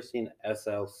 Have you ever seen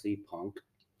SLC Punk?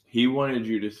 He wanted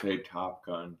you to say Top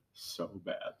Gun so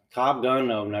bad. Top Gun?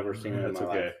 No, I've never seen it. That's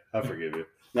okay. I forgive you.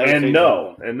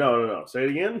 No. Say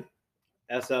it again.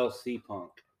 SLC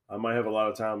Punk. I might have a lot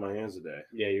of time on my hands today.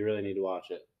 Yeah, you really need to watch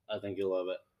it. I think you'll love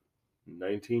it.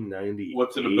 1990.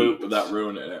 What's in a boot without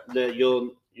ruining it? That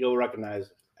you'll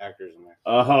recognize actors in there.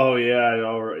 Oh yeah,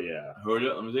 yeah. Who is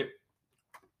it? Let me see.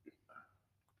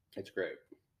 It's great.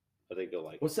 I think you'll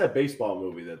like it. What's that baseball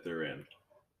movie that they're in?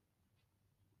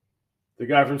 The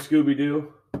guy from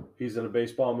Scooby-Doo. He's in a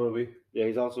baseball movie. Yeah,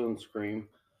 he's also in Scream.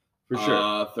 For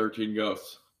sure. 13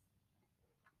 Ghosts.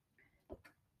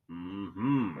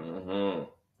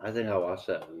 I think I watched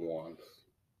that once.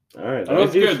 All right. I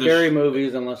don't do scary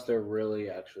movies unless they're really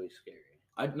actually scary.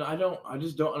 I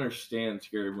just don't understand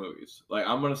scary movies. Like,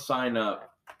 I'm going to sign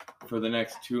up for the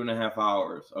next 2.5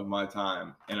 hours of my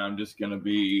time, and I'm just going to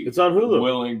be it's on Hulu.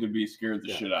 Willing to be scared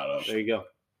the shit out of. There you go.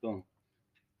 Boom.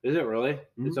 Is it really?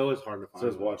 Mm-hmm. It's always hard to It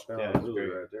find. says watch now. Yeah, It's it's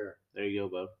great. right there. There you go,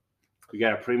 bud. You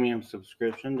got a premium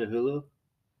subscription to Hulu?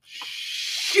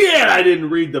 Shit, I didn't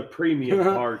read the premium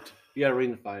part. You got to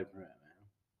read the fine print,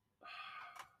 man.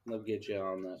 They'll get you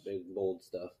on that big, bold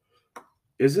stuff.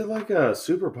 Is it like a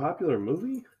super popular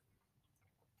movie?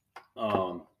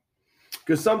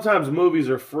 Because sometimes movies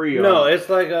are free. No, it's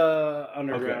like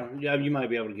underground. Okay. Yeah, you might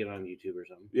be able to get it on YouTube or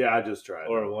something. Yeah, I just tried.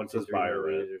 Or once it's buy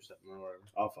movies or something or whatever.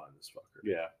 I'll find this fucker.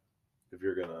 Yeah. If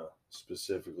you're gonna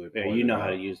specifically. Yeah, you know how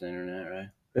to use the internet, right?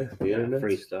 Yeah, the internet.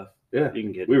 Free stuff. Yeah, you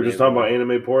can get. We were just talking about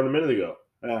anime porn a minute ago.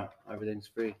 Yeah, everything's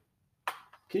free.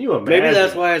 Can you imagine? Maybe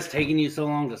that's why it's taking you so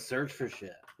long to search for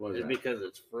shit. What is it's that? Because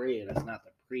it's free and it's not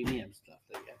the premium stuff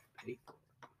that you have to pay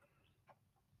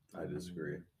for. I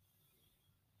disagree.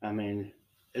 I mean,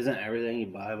 isn't everything you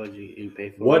buy what you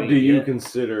pay for? What do you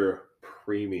consider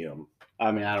premium?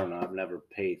 I mean, I don't know. I've never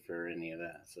paid for any of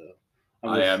that, so.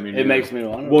 I mean, it makes me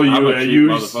wonder. Well,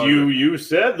 you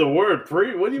said the word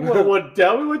premium. What do you want?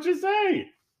 Tell me what you say.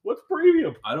 What's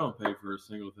premium? I don't pay for a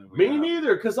single thing. Me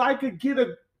neither, because I could get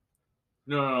a.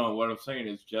 No. What I'm saying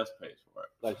is Jess pays for it.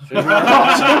 Like sugar mama.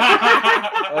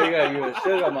 Oh, you got you a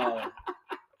sugar mama.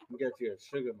 You got you a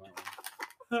sugar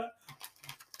mama.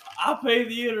 I'll pay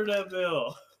the internet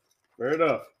bill. Fair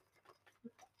enough.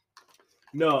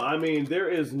 No, I mean there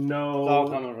is no. It's all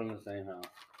coming from the same house,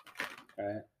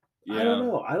 right? Yeah. I don't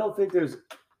know. I don't think there's.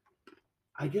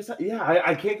 I guess.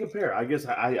 I can't compare. I guess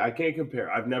I can't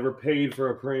compare. I've never paid for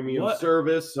a premium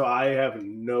service, so I have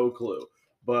no clue.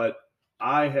 But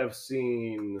I have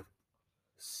seen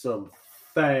some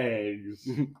things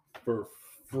for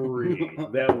free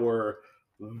that were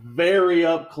very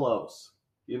up close.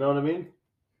 You know what I mean?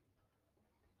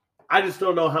 I just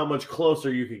don't know how much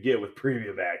closer you could get with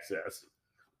premium access.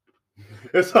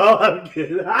 That's all I'm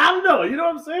getting. I don't know. You know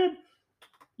what I'm saying?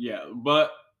 Yeah,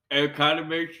 but it kind of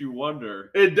makes you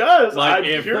wonder. It does. Like,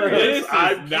 if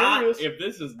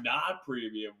this is not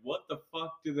premium, what the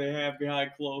fuck do they have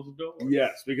behind closed doors?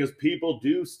 Yes, because people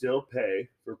do still pay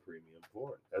for premium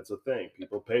porn. That's a thing.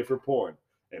 People pay for porn.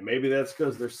 And maybe that's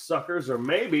because they're suckers, or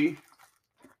maybe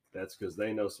that's because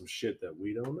they know some shit that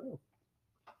we don't know.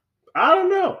 I don't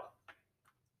know.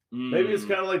 Maybe it's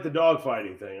kind of like the dog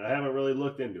fighting thing. I haven't really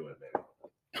looked into it,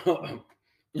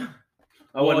 maybe.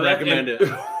 I wouldn't recommend it.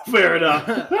 Fair enough.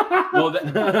 Well,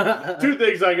 two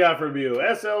things I got from you: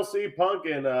 SLC Punk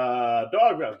and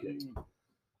Dog Round King. What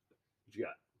you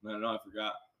got? No, I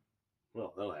forgot.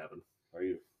 Well, that'll happen. Are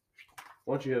you?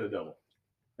 Why don't you hit a double?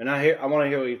 And I want to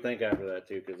hear what you think after that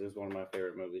too, because it's one of my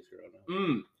favorite movies growing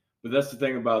up. But that's the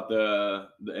thing about the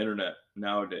internet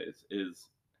nowadays is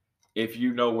if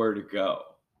you know where to go,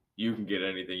 you can get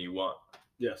anything you want.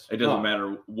 Yes. It doesn't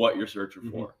matter what you're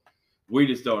searching for. We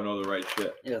just don't know the right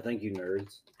shit. Yeah, thank you,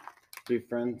 nerds.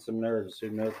 Befriend some nerds who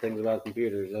know things about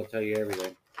computers. They'll tell you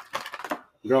everything.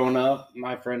 Growing up,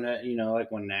 my friend had,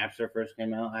 like when Napster first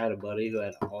came out, I had a buddy who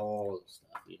had all the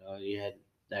stuff. You had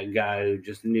that guy who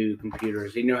just knew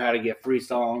computers. He knew how to get free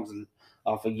songs and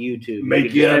off of YouTube.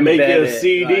 Make you a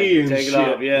CD and take shit. It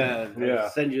off, yeah.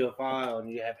 Send you a file and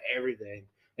you have everything.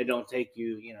 It don't take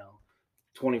you,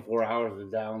 24 hours to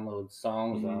download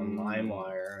songs on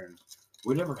LimeWire. And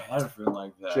we never had a friend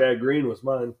like that. Chad Green was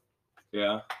mine.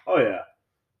 Yeah. Oh yeah.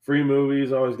 Free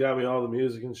movies always got me all the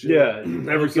music and shit. Yeah.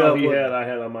 Every song he had, I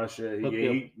had on my shit.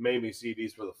 He made me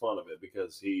CDs for the fun of it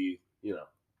because he,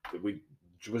 we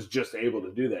was just able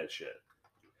to do that shit.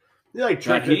 I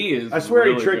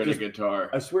swear he tricked his guitar.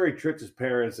 I swear he tricked his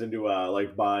parents into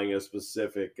buying a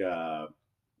specific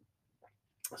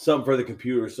something for the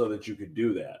computer so that you could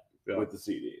do that with the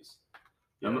CDs.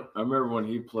 Yeah. I remember when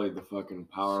he played the fucking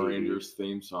Power Rangers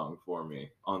theme song for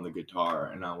me on the guitar,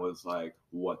 and I was like,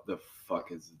 what the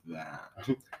fuck is that?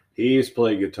 He's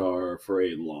played guitar for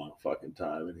a long fucking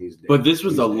time, and he's dead. But this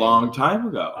was a long time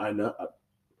ago. I know.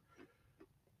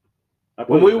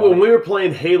 When we were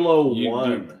playing Halo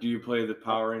 1. Do you play the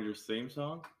Power Rangers theme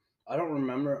song? I don't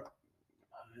remember.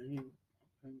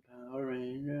 Power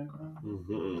Ranger.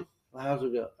 How's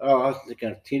it go? Oh, I was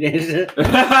thinking of Teenage.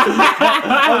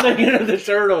 I was thinking of the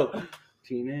Turtles.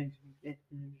 Teenage.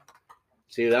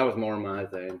 See, that was more my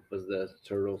thing. Was the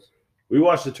Turtles? We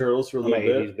watched the Turtles for a little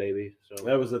bit. 80s baby. So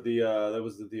that was at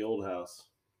the old house.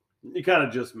 You kind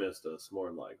of just missed us, more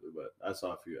than likely, but I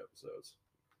saw a few episodes.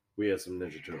 We had some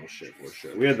Ninja Turtle shit for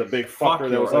sure. We had the big fucker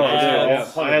that was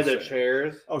I had the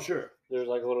chairs. Oh, sure. There's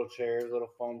like little chairs,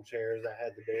 little foam chairs that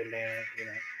had the bandana,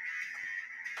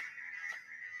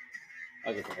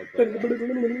 I guess I play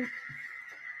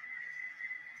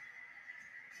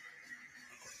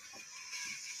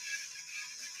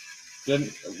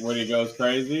that. When he goes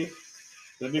crazy?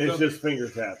 It's just finger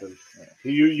tapping.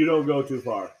 You don't go too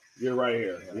far. You're right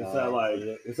here.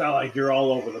 It's not like you're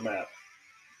all over the map.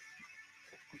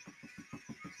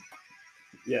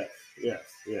 Yes.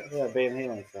 Yeah, Van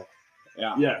Halen stuff.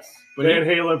 Yeah. Yes. But Van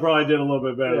Halen probably did a little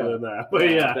bit better than that. But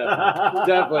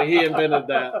definitely. He invented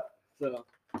that. So.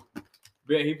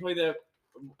 Yeah, he played that.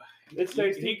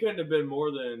 He couldn't have been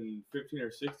more than 15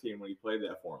 or 16 when he played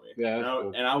that for me. Yeah,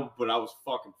 but I was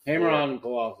fucking Hammer on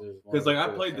Colossus. Because I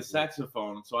played the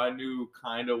saxophone, so I knew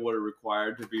kind of what it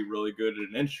required to be really good at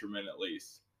an instrument at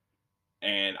least.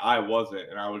 And I wasn't,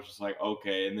 and I was just like,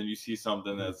 okay. And then you see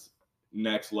something that's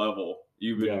next level.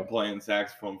 You've been playing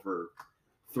saxophone for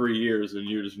 3 years, and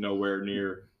you're just nowhere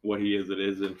near what he is at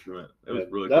his instrument. It was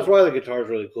really. That's cool. why the guitar's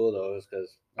really cool, though, is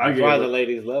because that's why the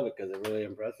ladies love it, because it really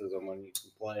impresses them when you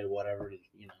can play whatever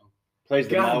plays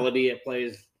the melody, it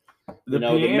plays the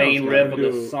main riff of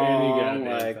the song,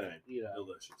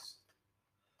 delicious.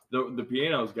 The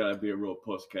piano's got to be a real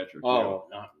puss catcher too. Oh,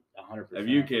 100%. If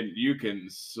you can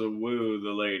swoo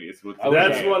the ladies with.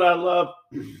 That's what I love.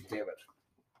 Damn it!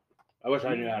 I wish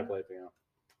I knew how to play piano.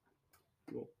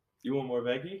 Cool. You want more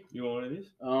veggie? You want one of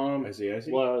these? I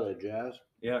see. What are they, jazz?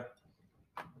 Yeah.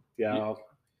 Yeah.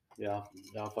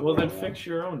 Well, then fix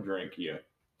your own drink, you.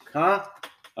 Huh?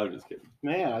 I'm just kidding.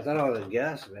 Man, I thought I was a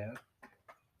guest, man.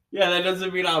 Yeah, that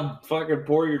doesn't mean I'll fucking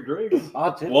pour your drinks.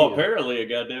 I'll tip you. Well, apparently it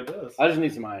goddamn does. I just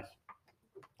need some ice.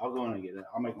 I'll go in and get it.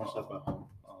 I'll make my stuff at home.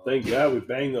 Thank God we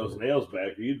banged those nails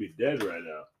back, or you'd be dead right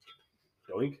now.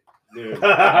 Doink. Dude,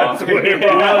 I swear, you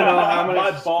don't know how many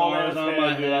my ball scars on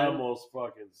my head. I almost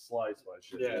fucking sliced my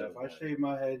shit. Yeah, if I shave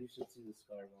my head, you should see the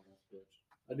scars on this bitch.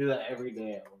 I do that every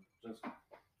day, just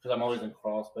because I'm always in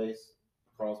crawl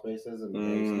spaces and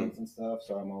basements and stuff.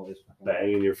 So I'm always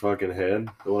banging your fucking head.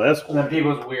 Well, that's cool. And then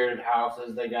people's weird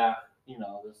houses, they got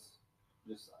this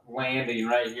landing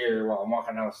right here while I'm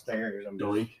walking down the stairs. I'm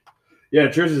Doink. Yeah,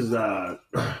 Trish's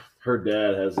her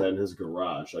dad has that in his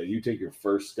garage. Like, you take your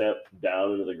first step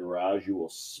down into the garage, you will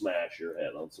smash your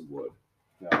head on some wood.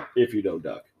 Yeah. If you don't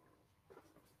duck.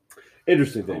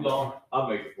 Interesting thing. Hold on. I'll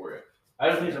make it for you.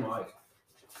 I just need some ice.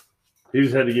 He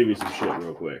just had to give you some shit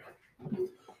real quick.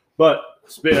 But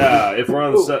if we're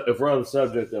on the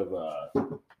subject of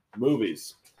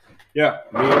movies, me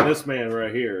and this man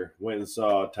right here went and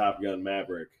saw Top Gun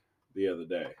Maverick the other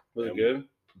day. Was it good?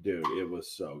 Dude, it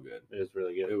was so good. It was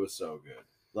really good. It was so good.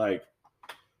 Like,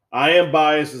 I am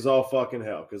biased as all fucking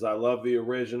hell because I love the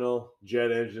original.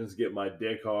 Jet engines get my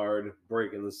dick hard,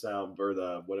 breaking the sound or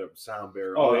the whatever sound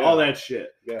barrier, all that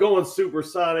shit. Yeah. Going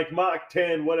supersonic, Mach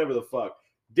 10, whatever the fuck.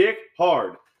 Dick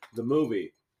hard. The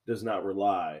movie does not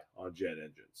rely on jet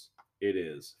engines. It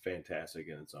is fantastic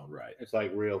in its own right. It's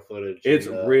like real footage. It's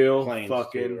real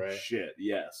fucking shit.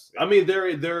 Yes. I mean,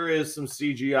 there is some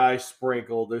CGI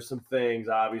sprinkled. There's some things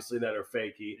obviously that are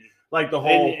fakey. Like the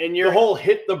whole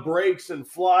hit the brakes and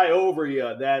fly over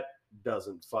you. That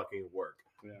doesn't fucking work.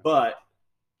 Yeah. But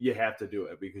you have to do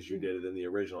it because you did it in the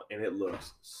original, and it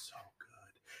looks so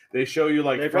good. They show you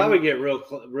like they probably get real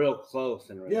close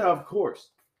in real life. Of course.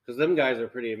 Because them guys are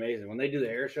pretty amazing. When they do the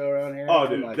air show around here, oh,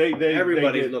 dude, like,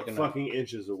 everybody's looking fucking up.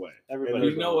 Inches away.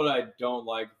 You know what I don't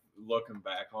like looking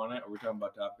back on it? Are we talking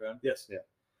about Top Gun? Yes. Yeah.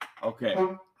 Okay.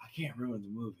 I can't ruin the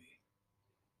movie.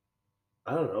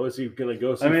 I don't know. Is he gonna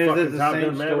go see fucking is it the Top same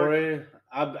Gun story?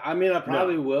 I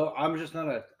probably will. I'm not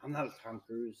a Tom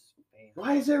Cruise fan.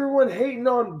 Why is everyone hating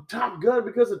on Top Gun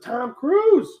because of Tom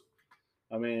Cruise?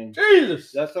 I mean,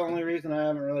 Jesus. That's the only reason I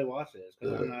haven't really watched it. Is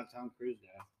because I'm not a Tom Cruise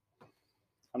guy.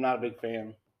 I'm not a big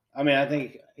fan. I mean, I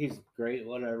think he's great,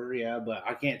 whatever, yeah, but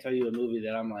I can't tell you a movie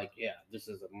that I'm like, yeah, this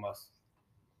is a must.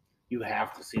 You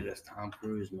have to see this Tom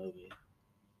Cruise movie.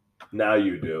 Now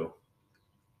you do.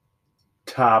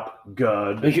 Top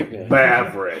Gun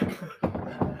Maverick.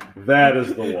 That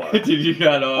is the one. Did you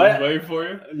got on wait for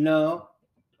you? No.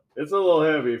 It's a little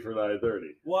heavy for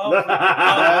 9:30. Well,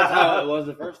 that's how it was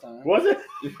the first time. Was it?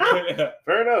 Yeah.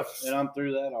 Fair enough. And I'm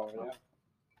through that already. Yeah.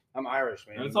 I'm Irish,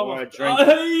 man. It's the more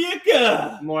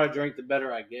I drink, the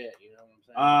better I get. You know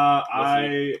what I'm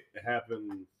saying?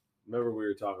 Remember we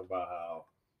were talking about how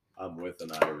I'm with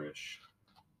an Irish.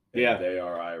 Yeah. They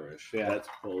are Irish. Yeah. That's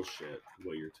bullshit,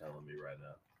 what you're telling me right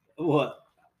now. What?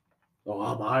 Oh,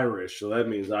 I'm Irish, so that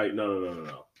means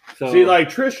No. So, see, like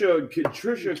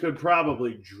Trisha could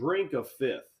probably drink a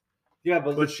fifth. Yeah,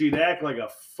 but she'd act like a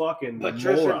fucking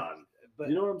moron.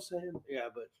 You know what I'm saying? Yeah,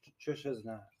 but Trisha's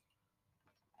not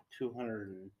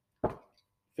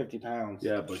 250 pounds.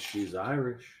 Yeah, but she's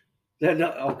Irish.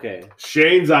 Okay.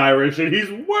 Shane's Irish, and he's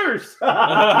worse.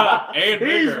 And he's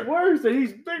bigger. worse, and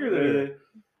he's bigger than her.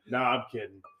 No, I'm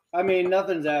kidding. I mean,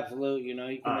 nothing's absolute. You know,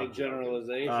 you can make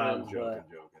generalizations. I'm joking.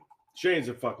 Shane's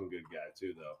a fucking good guy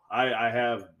too, though.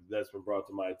 That's been brought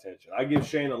to my attention. I give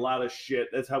Shane a lot of shit.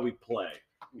 That's how we play.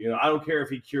 You know, I don't care if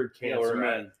he cured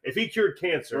cancer. If he cured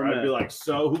cancer, I'd be like,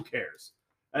 so who cares?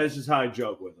 That's just how I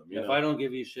joke with him. If I don't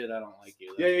give you shit, I don't like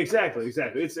you. Yeah, exactly. It's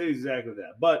exactly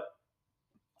that. But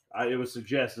it was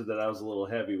suggested that I was a little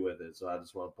heavy with it, so I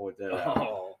just want to point that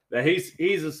out. That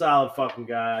he's a solid fucking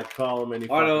guy. I'd call him any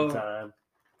fucking time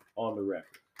on the record.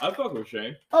 I fuck with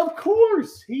Shane. Of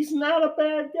course, he's not a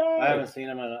bad guy. I haven't seen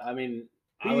him.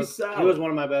 He was one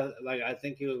of my best. Like, I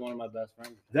think he was one of my best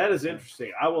friends. That is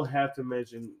interesting. I will have to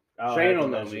mention. Shane will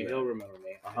know me. He'll remember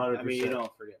me. 100%. I mean, you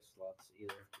don't forget Slutts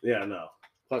either. Yeah, no.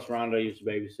 Plus, Rhonda used to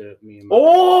babysit me. And I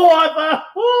thought,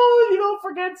 you don't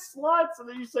forget Slutts, and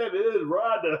then you said it is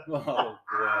Rhonda. Oh, God.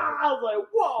 I was like,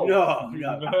 whoa.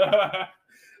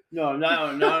 No,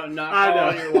 not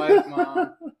calling your wife,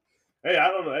 Mom. Hey, I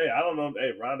don't know.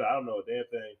 Hey, Rhonda, I don't know a damn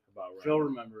thing about Rhonda. She'll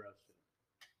remember us.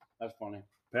 That's funny.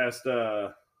 Past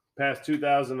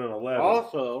 2011.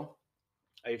 Also,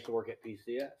 I used to work at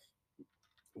PCS.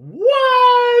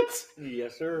 What?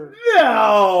 Yes, sir.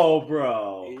 No,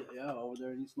 bro. Yeah, over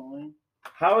there in East Moline.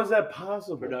 How is that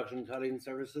possible? Production cutting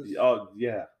services. Oh,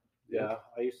 yeah. Yeah,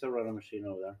 I used to run a machine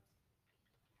over there.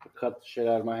 I cut the shit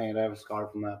out of my hand. I have a scar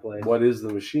from that place. What is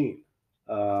the machine?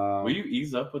 Will you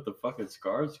ease up with the fucking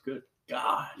scars? Good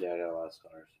God. Yeah, I got a lot of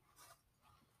scars.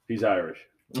 He's Irish.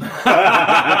 Dude,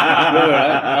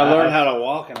 I learned how to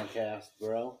walk in a cast,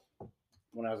 bro.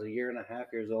 When I was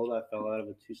 1.5 years old, I fell out of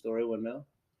a 2-story window,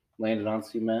 landed on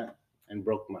cement, and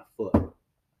broke my foot.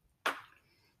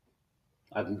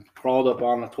 I crawled up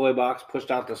on the toy box,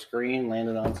 pushed out the screen,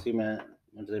 landed on cement,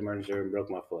 went to the emergency room, and broke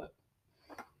my foot.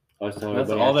 That's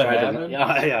all that happened?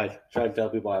 I tried to tell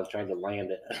people I was trying to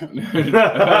land it.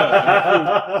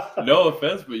 No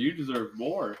offense, but you deserve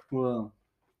more. Well,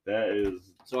 that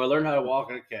is. So I learned how to walk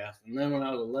in a cast. And then when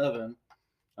I was 11,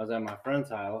 I was at my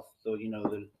friend's house. So, you know,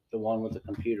 the one with the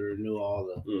computer knew all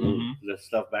the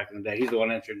stuff back in the day. He's the one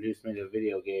that introduced me to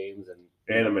video games and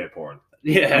anime porn.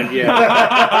 Yeah.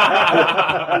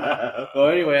 So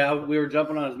anyway, we were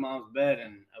jumping on his mom's bed,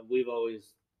 and we've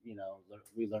always, you know,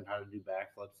 we learned how to do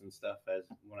backflips and stuff as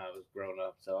when I was growing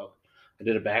up. So I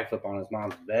did a backflip on his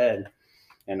mom's bed,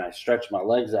 and I stretched my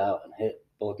legs out and hit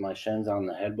both my shins on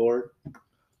the headboard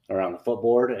or on the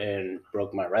footboard and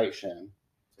broke my right shin.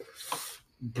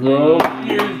 Bro,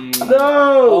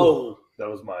 no! That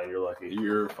was mine. You're lucky.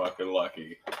 You're fucking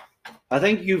lucky. I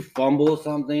think you fumble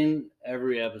something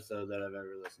every episode that I've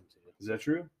ever listened to. Is that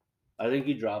true? I think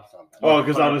you drop something. Oh,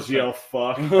 because I'll just yell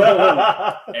fuck.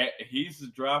 He's the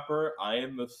dropper. I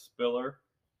am the spiller.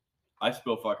 I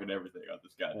spill fucking everything on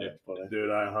this goddamn place.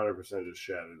 Dude, I 100% just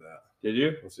shattered that. Did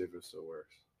you? Let's see if it still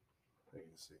works. I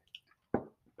can see.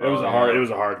 It was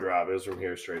a hard drop. It was from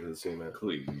here straight to the cement.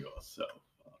 Clean yourself.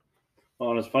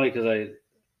 Oh, and it's funny because I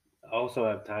also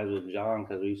have ties with John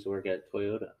because we used to work at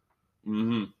Toyota.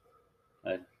 Mm-hmm.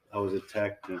 I was a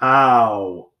tech.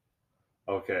 How?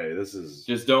 Okay, this is...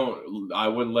 Just don't... I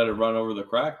wouldn't let it run over the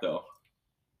crack, though.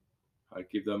 I'd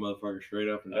keep that motherfucker straight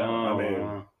up and down. I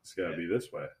mean, it's got to be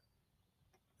this way.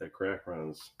 That crack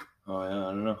runs. Oh, yeah,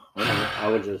 I don't know. I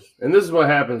would just... And this is what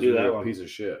happens when you're one. a piece of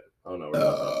shit. Oh, no.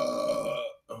 Oh,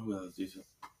 that's decent.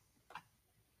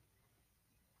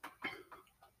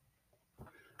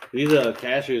 These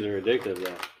cashews are addictive,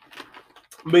 though.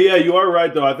 But yeah, you are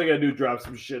right, though. I think I do drop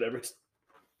some shit every time.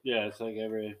 Yeah, it's like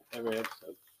every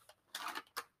episode.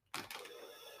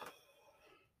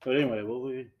 But anyway, what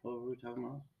were we talking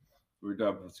about? We were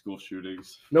talking about school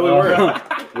shootings. No, we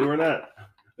weren't. We were not.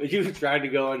 You tried to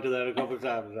go into that a couple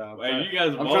times. And you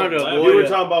guys I'm trying to avoid You were it.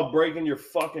 talking about breaking your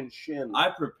fucking shin.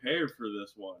 I prepared for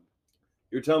this one.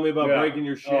 You're telling me about breaking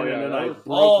your shin, and then I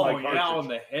broke my cartridge. On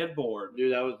the headboard.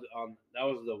 Dude, that was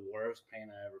the worst pain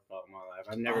I ever felt in my life.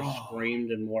 I've never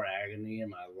screamed in more agony in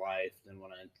my life than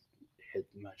when I hit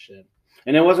my shin.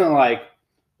 And it wasn't like,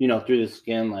 you know, through the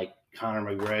skin like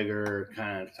Conor McGregor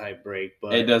kind of type break,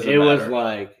 but it doesn't matter. Was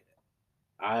like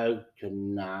I could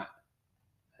not.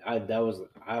 I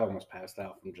almost passed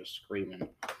out from just screaming.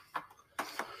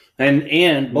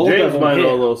 And both James of them might hit.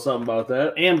 know a little something about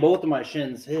that. And both of my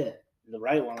shins hit. The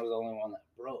right one was the only one that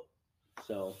broke.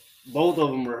 So both of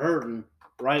them were hurting.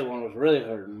 The right one was really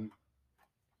hurting.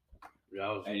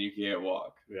 And you can't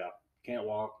walk. Yeah, can't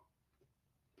walk.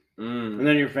 And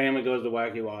then your family goes to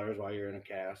Wacky Waters while you're in a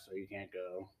cast, so you can't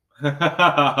go.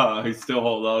 He's still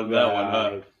holding on to that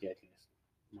one,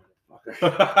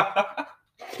 huh?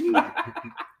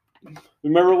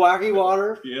 Remember Wacky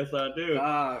Waters? Yes, I do.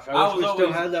 Gosh, I wish we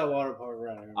still had that water park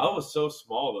around here. I was so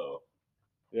small, though.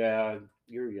 Yeah,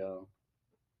 you're young.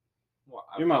 Well,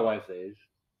 you're my wife's age.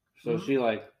 So she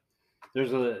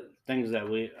there's a things that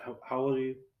how old are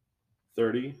you?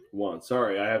 31.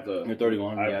 Sorry, I have to. You're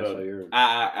 31. I Yeah, have to, so you're.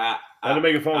 I had to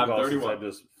make a phone I'm call 31. since I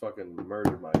just fucking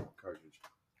murdered my cartridge.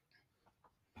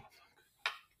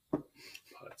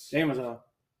 Amazon.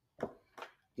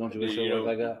 Don't you wish it worked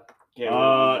like that?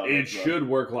 It should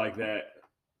work like that.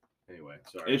 Anyway,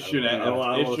 sorry. It should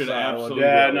absolutely.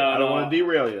 Yeah, I don't want to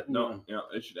derail you. No,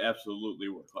 it should absolutely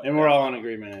work like that. And we're all in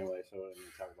agreement anyway, so we're going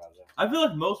to talk about that. I feel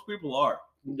like most people are.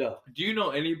 No. Do you know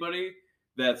anybody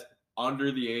that's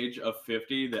under the age of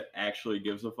 50 that actually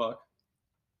gives a fuck?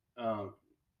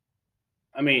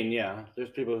 I mean, yeah,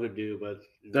 there's people who do, but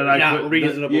That not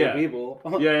reasonable people.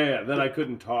 Yeah. That I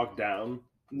couldn't talk down.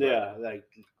 Yeah, like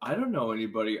I don't know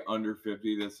anybody under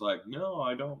 50 that's like, no,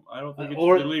 I don't think it's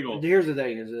or illegal. Here's the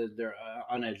thing: is that they're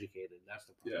uneducated. That's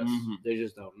the point. Yes. Mm-hmm. They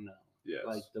just don't know. Yes.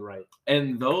 Like the right.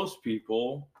 And those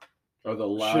people are the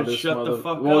loudest. Shut the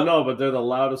fuck up. Well, no, but they're the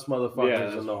loudest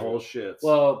motherfuckers in the whole shit.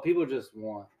 Well, people just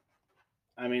want.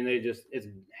 I mean, it's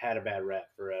had a bad rap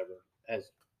forever as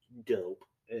dope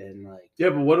and like.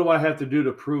 Yeah, but what do I have to do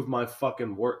to prove my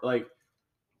fucking work? Like.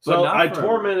 But So I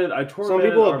tormented. Some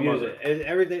people our abuse mother. it.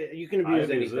 Everything you can abuse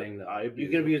anything though. You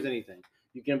can abuse it. anything.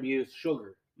 You can abuse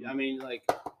sugar. I mean, like.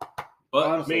 But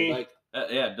honestly, like.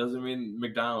 Yeah, it doesn't mean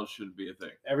McDonald's should be a thing.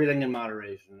 Everything in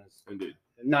moderation is indeed.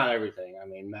 Not everything. I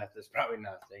mean, meth is probably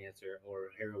not the answer,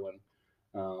 or heroin.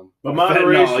 But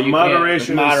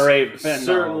moderation is fentanyl,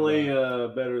 certainly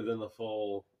better than the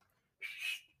full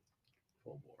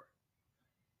bore.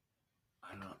 I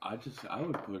don't know.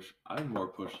 I would more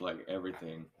push like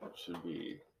everything should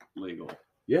be legal.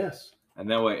 Yes. And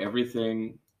that way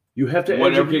everything you have to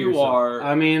whatever you yourself. are.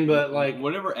 I mean, but like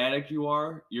whatever addict you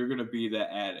are, you're gonna be that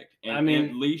addict. And I mean,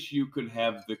 at least you could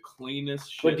have the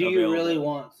cleanest shit. But do you available. really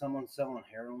want someone selling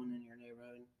heroin in your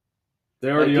neighborhood?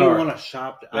 They already are. Do you want to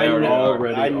shop? They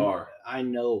already are. I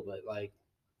know, but like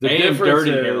the difference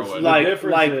dirty is, heroin. The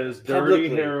difference is dirty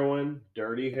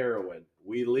heroin.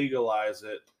 We legalize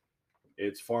it.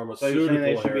 It's pharmaceutical. So you're saying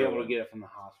they should heroin. be able to get it from the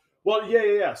hospital? Well,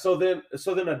 yeah. So then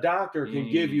a doctor can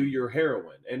give you your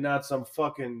heroin and not some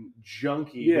fucking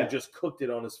junkie who just cooked it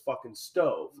on his fucking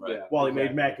stove while he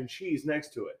made mac and cheese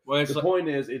next to it. Well, the point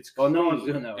is, it's clean. No one's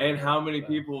doing that. And how many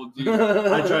people do?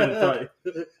 I tried to tell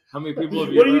you. How many people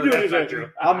have you? What are you doing?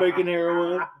 I'm making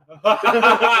heroin.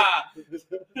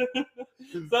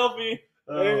 Selfie.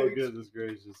 Oh goodness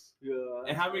gracious! Yeah.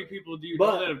 And how many people do you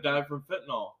know that have died from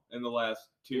fentanyl in the last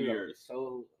 2 years?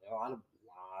 So a lot.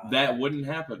 That wouldn't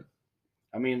happen.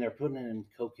 I mean, they're putting it in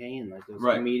cocaine, like those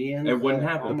right. comedians. It wouldn't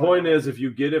happen. The point is, if you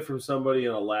get it from somebody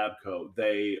in a lab coat,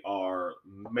 they are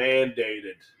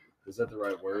mandated. Is that the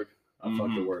right word? I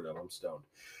fucked the word up. I'm stoned.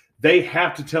 They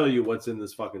have to tell you what's in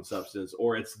this fucking substance,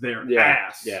 or it's their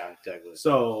ass. Yeah, exactly.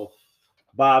 So,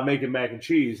 Bob making mac and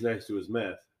cheese next to his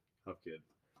meth, kid,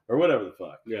 or whatever the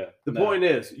fuck. Yeah. The point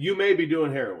is, you may be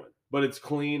doing heroin, but it's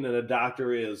clean, and a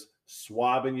doctor is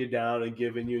swabbing you down and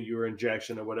giving you your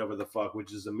injection or whatever the fuck,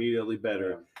 which is immediately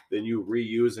better than you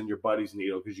reusing your buddy's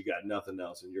needle because you got nothing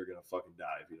else and you're gonna fucking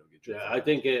die if you don't get your. Yeah, I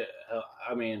think it.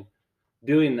 I mean,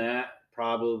 doing that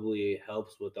probably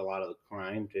helps with a lot of the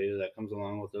crime too that comes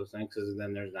along with those things, because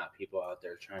then there's not people out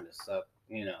there trying to suck,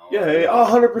 you know. Yeah,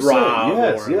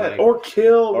 100%. Yes, or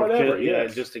kill, whatever.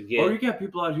 Just to get. Or you got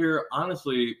people out here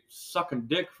honestly sucking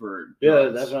dick for. Yeah,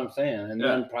 that's what I'm saying. And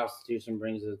then prostitution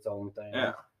brings its own thing.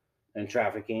 Yeah. And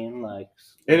trafficking, like.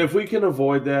 And if we can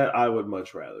avoid that, I would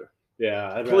much rather.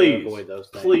 Yeah, I'd rather avoid those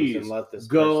things. Please, and let this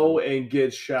go and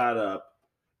get shot up.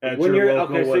 When you're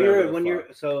okay,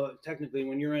 so technically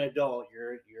when you're an adult,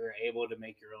 you're able to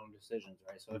make your own decisions,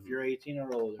 right? So if you're 18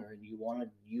 or older and you want to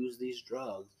use these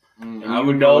drugs, and I you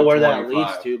would know go where 25. that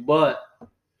leads to, but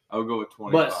I would go with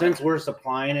 25. But since we're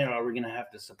supplying it, are we going to have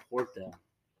to support them?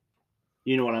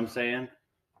 You know what I'm saying?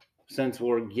 Since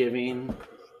we're giving,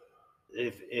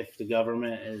 if the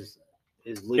government is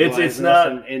legalizing it's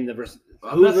not this in the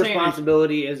whose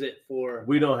responsibility is it for?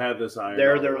 We don't have this iron.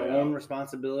 They're their own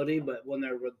responsibility, but when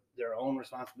they're with their own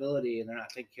responsibility and they're not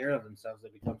taking care of themselves, they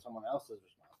become someone else's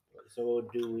responsibility. So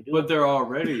what do we do? But they're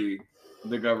already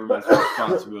the government's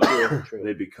responsibility. True.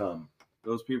 They become.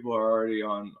 Those people are already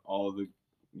on all the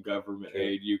government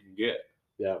aid you can get.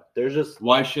 Yeah, there's just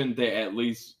why shouldn't they at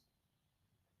least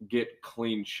get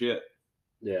clean shit?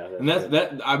 Yeah, and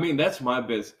that. I mean, that's my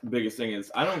biggest thing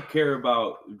is I don't care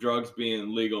about drugs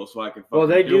being legal, so I can. Well,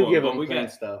 they do them, give them clean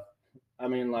stuff. I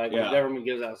mean, like the government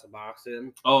gives out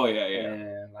Suboxone. Oh yeah,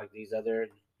 and like these other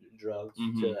drugs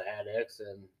to addicts,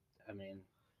 and I mean,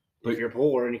 if you're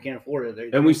poor and you can't afford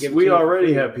it, and we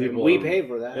already have people. We pay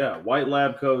for that. Yeah, white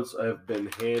lab coats have been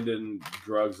handing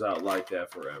drugs out like that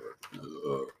forever.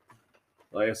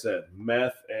 like I said,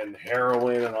 meth and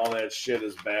heroin and all that shit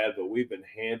is bad, but we've been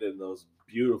handing those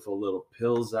beautiful little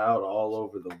pills out all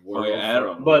over the world. Oh, yeah, for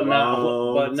a but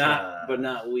long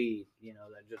not weed. You know,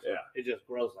 that just it just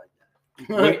grows like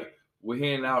that. we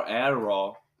hand out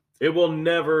Adderall. It will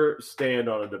never stand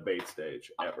on a debate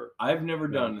stage ever. I've never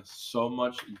done so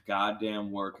much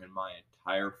goddamn work in my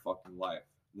entire fucking life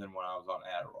than when I was on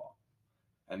Adderall,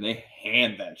 and they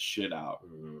hand that shit out.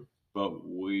 Mm-hmm. But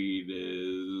weed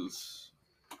is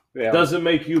doesn't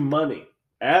make you money.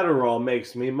 Adderall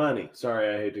makes me money.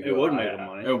 Sorry, I hate to go. It would make them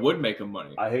money. It would make them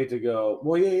money. I hate to go.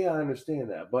 Well, yeah, I understand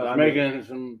that, but I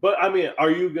mean,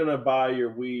 are you gonna buy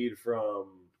your weed from?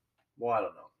 Well, I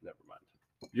don't know. Never mind.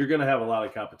 You're gonna have a lot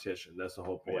of competition. That's the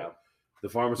whole point. Yeah. The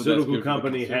pharmaceutical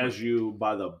company has you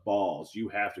by the balls. You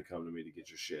have to come to me to get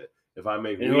your shit. If I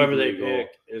make and whoever they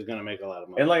pick is going to make a lot of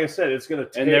money. And like I said, it's going to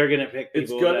take. And they're going to pick.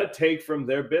 It's going to take from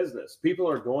their business. People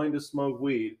are going to smoke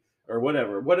weed or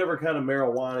whatever kind of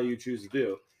marijuana you choose to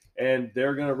do, and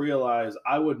they're going to realize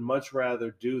I would much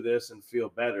rather do this and feel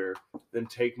better than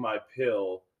take my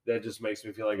pill that just makes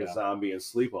me feel like a zombie and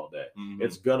sleep all day. Mm-hmm.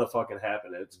 It's gonna fucking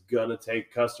happen. It's gonna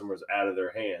take customers out of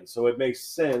their hands. So it makes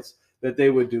sense that they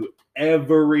would do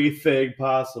everything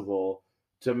possible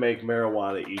to make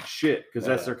marijuana eat shit because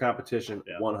that's their competition.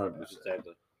 100%.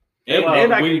 Exactly. And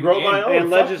I can grow my own. And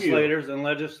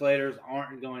legislators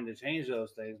aren't going to change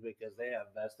those things because they have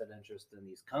vested interest in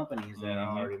these companies that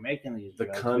are already making these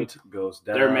drugs. The cunt goes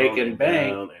down. They're making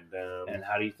bank. Down and down. And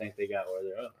how do you think they got where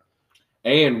they're at?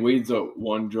 And weed's a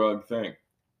one drug thing.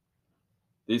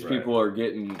 These people are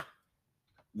getting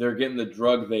the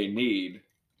drug they need,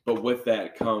 but with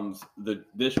that comes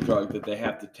this drug that they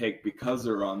have to take because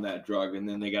they're on that drug, and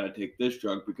then they got to take this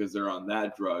drug because they're on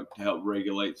that drug to help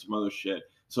regulate some other shit.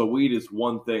 So weed is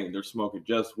one thing. They're smoking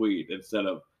just weed instead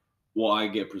of, well, I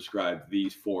get prescribed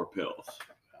these 4 pills.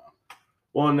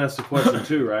 Well, and that's the question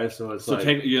too, right? So it's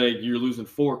you're losing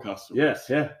 4 customers. Yes,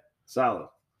 yeah, solid.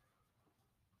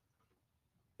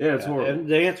 Yeah, it's horrible. And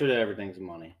the answer to everything's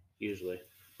money, usually.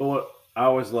 But what I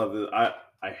always love this,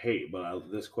 I hate, but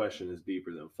this question is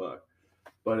deeper than fuck.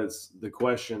 But the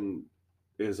question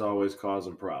is always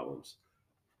causing problems.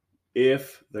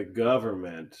 If the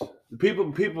government,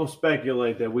 people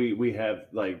speculate that we have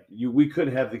we could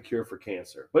have the cure for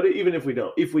cancer, but even if we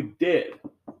don't, if we did,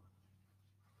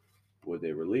 would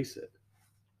they release it?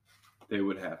 They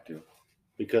would have to,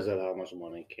 because of how much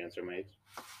money cancer makes.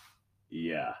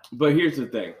 Yeah, but here's the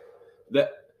thing: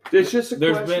 that it's just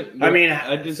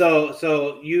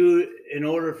so you, in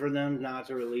order for them not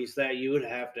to release that, you would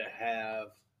have to have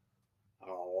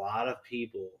a lot of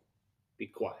people be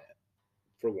quiet,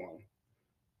 for one,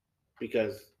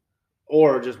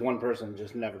 or just one person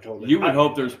just never told it. You would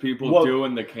hope there's people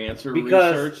doing the cancer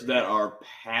research that are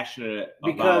passionate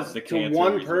about the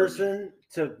cancer research.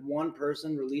 To one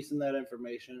person releasing that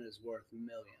information is worth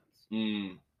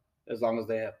millions, as long as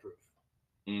they have proof.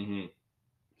 Mm-hmm.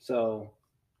 So,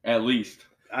 at least,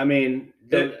 I mean,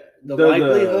 the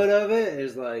likelihood of it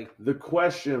is like, the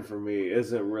question for me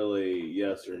isn't really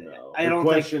yes or no. The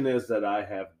question is that I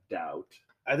have doubt.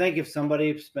 I think if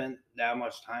somebody spent that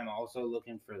much time also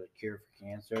looking for the cure for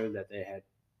cancer, that they had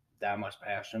that much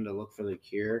passion to look for the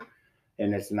cure,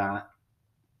 and it's not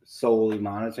solely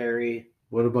monetary.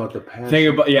 What about the passion? Think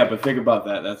about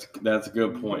that. That's a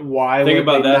good point. Why think would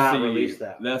about they that's not the release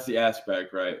that? That's the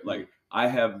aspect, right? Like, I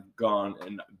have gone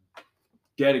and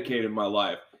dedicated my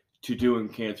life to doing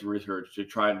cancer research to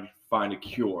try to find a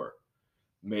cure.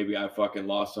 Maybe I fucking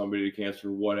lost somebody to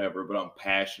cancer, whatever, but I'm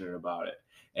passionate about it.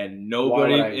 And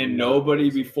nobody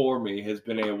before me has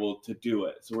been able to do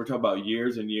it. So we're talking about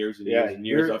years and years and years and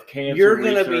years of cancer You're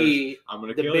research. Gonna be I'm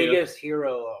gonna the kill biggest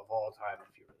hero of all time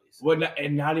if you release it. Well,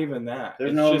 and not even that.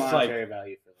 There's no monetary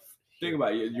value for that. Think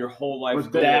about it. Your whole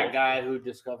life. That guy who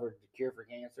discovered the cure for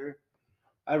cancer.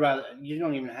 You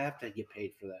don't even have to get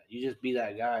paid for that. You just be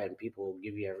that guy and people will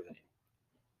give you everything.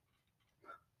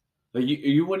 Like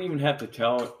you wouldn't even have to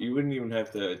tell. You wouldn't even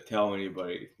have to tell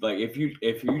anybody. Like if you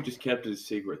just kept it a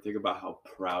secret, think about how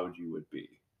proud you would be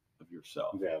of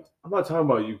yourself. Yeah, I'm not talking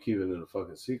about you keeping it a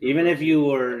fucking secret. Even if you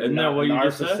were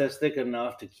narcissistic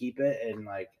enough to keep it and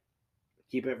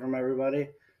keep it from everybody,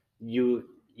 you'd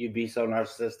be so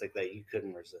narcissistic that you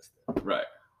couldn't resist it. Right.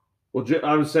 Well,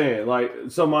 I'm saying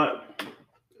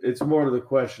it's more to the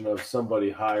question of somebody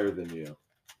higher than you.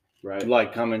 Right,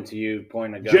 like coming to you,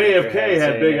 pointing a gun. JFK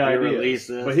had big ideas,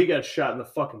 but he got shot in the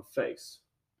fucking face,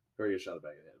 or he got shot in the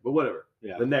back of the head. But whatever,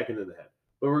 the neck and then the head.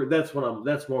 But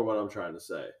that's more what I'm trying to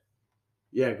say.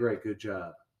 Yeah, great, good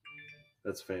job.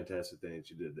 That's a fantastic thing that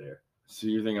you did there. So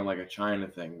you're thinking like a China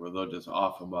thing where they'll just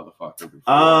off a motherfucker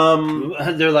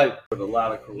before. They're like, with a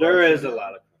lot of corruption. there is a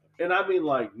lot of, and I mean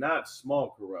like not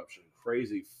small corruption,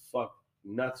 crazy fuck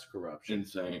nuts corruption.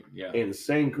 Insane, yeah.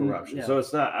 Insane corruption. Yeah. So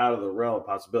it's not out of the realm of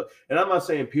possibility. And I'm not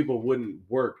saying people wouldn't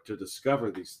work to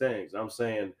discover these things. I'm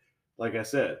saying, like I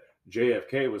said,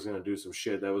 JFK was going to do some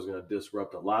shit that was going to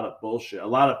disrupt a lot of bullshit. A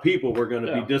lot of people were going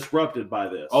to be disrupted by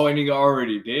this. Oh, and he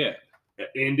already did.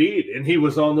 Indeed. And he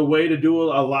was on the way to do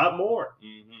a lot more.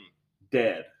 Mm-hmm.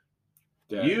 Dead.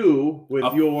 Dead. You,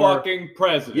 with your fucking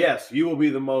president. Yes, you will be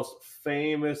the most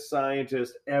famous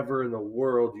scientist ever in the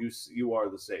world. You are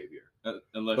the savior.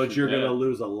 But you're going to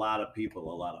lose a lot of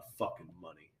people, a lot of fucking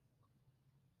money.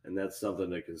 And that's something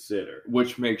to consider.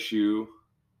 Which makes you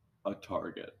a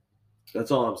target. That's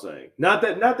all I'm saying. Not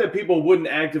that people wouldn't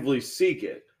actively seek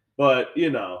it, but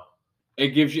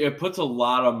it puts a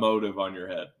lot of motive on your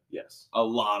head. Yes. A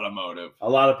lot of motive. A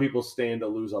lot of people stand to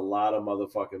lose a lot of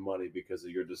motherfucking money because of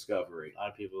your discovery. A lot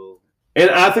of people. And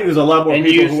I think there's a lot more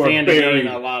people who are buried.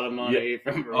 A lot of money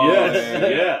from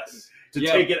yes. To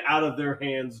take it out of their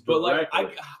hands directly.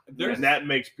 But and that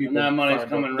makes people. And that money's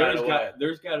coming right away.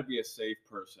 There's got to be a safe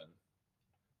person.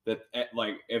 That,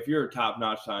 like, if you're a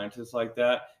top-notch scientist like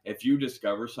that, if you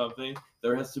discover something,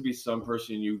 there has to be some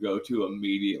person you go to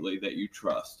immediately that you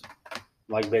trust.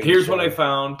 Like, here's what I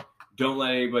found. Don't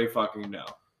let anybody fucking know.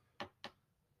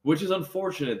 Which is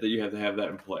unfortunate that you have to have that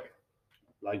in play.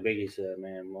 Like Biggie said,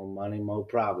 man, more money, more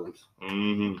problems.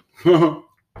 Mm-hmm.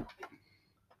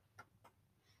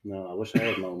 No, I wish I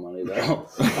had more money, though.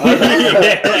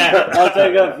 I'll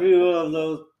take a few of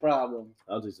those problems.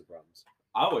 I'll do some problems.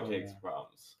 I would take some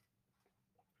problems.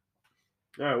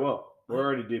 All right, well, we're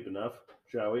already deep enough,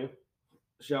 shall we?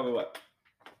 Shall we what?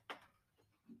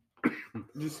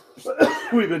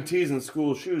 We've been teasing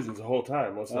school shootings the whole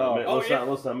time. Let's not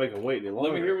make them wait any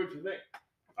longer. Let me hear what you think.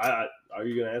 Are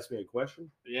you going to ask me a question?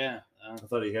 Yeah. I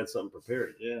thought he had something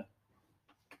prepared. Yeah.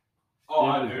 Oh,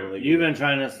 I do. You've been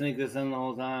trying to sneak this in the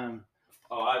whole time.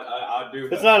 Oh, I do.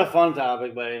 It's not a fun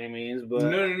topic by any means, but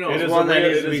no. It is one that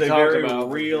needs it to be is a talked very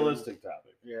about. realistic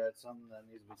topic. Yeah, it's something that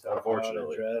needs to be talked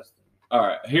Unfortunately. about and addressed. All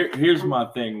right, here's my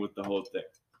thing with the whole thing.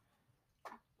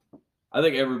 I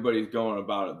think everybody's going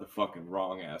about it the fucking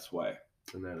wrong ass way.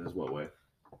 And that is what way?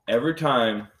 Every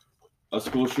time a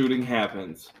school shooting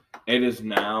happens, it is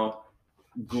now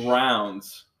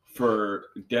grounds for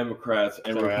Democrats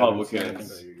and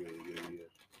Republicans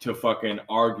to fucking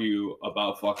argue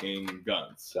about fucking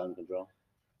guns. Gun control.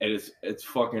 It's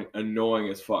fucking annoying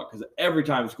as fuck because every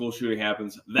time a school shooting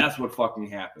happens, that's what fucking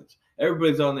happens.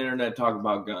 Everybody's on the internet talking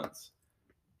about guns.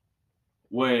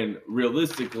 When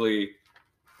realistically,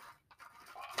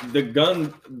 the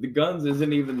guns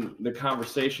isn't even the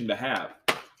conversation to have.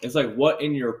 It's like, what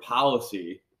in your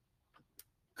policy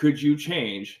could you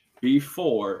change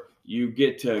before you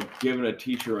get to giving a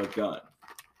teacher a gun?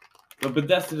 But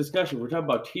that's the discussion. We're talking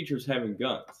about teachers having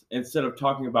guns instead of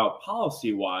talking about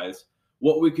policy-wise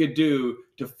what we could do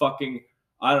to fucking,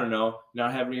 I don't know,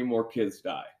 not have any more kids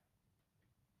die.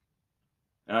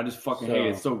 And I just fucking hate it.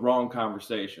 It's the wrong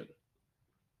conversation.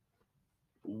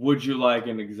 Would you like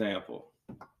an example?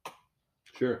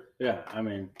 Sure. Yeah, I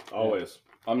mean, always.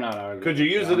 I'm not arguing. Could you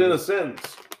use it in a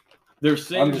sentence? There's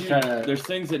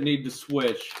things that need to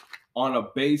switch on a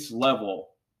base level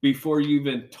before you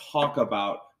even talk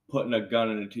about putting a gun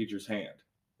in a teacher's hand.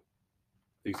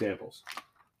 Examples.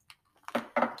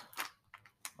 I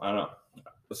don't know.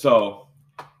 So,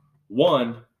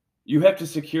 one, you have to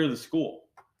secure the school.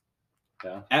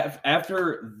 Yeah.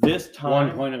 After this time,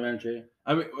 one point of entry.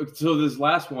 I mean, so this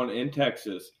last one in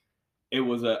Texas, it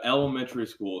was an elementary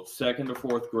school, 2nd to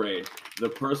 4th grade. The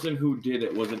person who did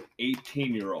it was an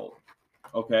 18-year-old.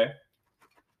 Okay?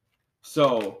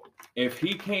 So, if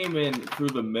he came in through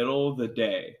the middle of the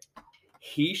day,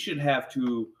 he should have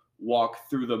to walk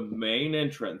through the main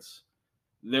entrance.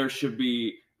 There should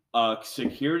be a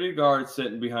security guard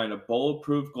sitting behind a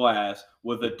bulletproof glass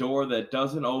with a door that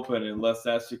doesn't open unless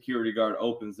that security guard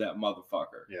opens that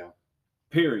motherfucker. Yeah.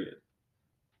 Period.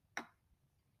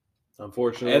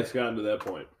 Unfortunately, it's gotten to that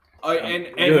point.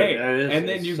 And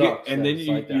then you get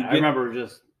remember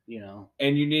just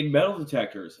and you need metal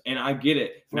detectors, and I get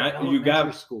it. Now you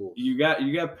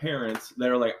got parents that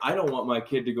are like, I don't want my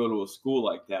kid to go to a school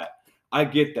like that. I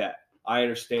get that. I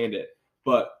understand it.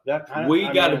 But we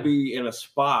got to be in a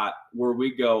spot where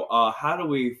we go, how do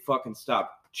we fucking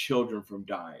stop children from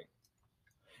dying?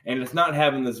 And it's not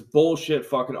having this bullshit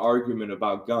fucking argument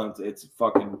about guns. It's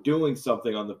fucking doing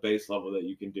something on the base level that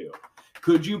you can do.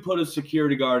 Could you put a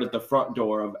security guard at the front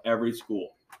door of every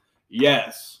school?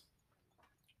 Yes.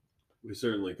 We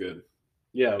certainly could.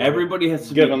 Yeah, everybody has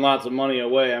to giving lots of money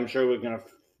away. I'm sure we can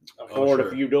afford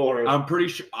a few doors. I'm pretty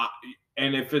sure.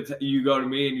 And if it's you go to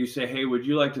me and you say, "Hey, would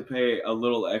you like to pay a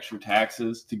little extra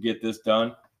taxes to get this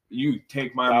done?" You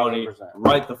take my 1,000%. money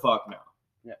right the fuck now.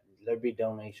 Yeah, there'd be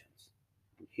donations,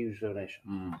 huge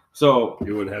donations. So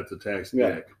you wouldn't have to tax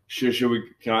Yeah. Dick. Should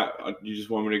we? Can I? You just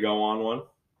want me to go on one?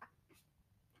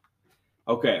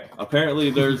 Okay. Apparently,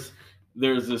 there's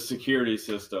a security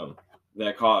system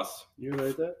that costs. You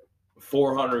write that?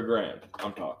 $400,000.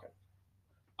 I'm talking.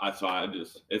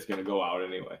 It's gonna go out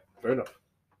anyway. Fair enough.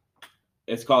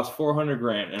 It's cost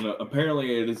 $400,000, and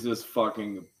apparently it is this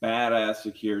fucking badass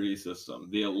security system.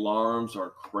 The alarms are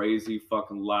crazy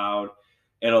fucking loud.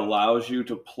 It allows you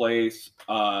to place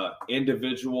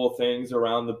individual things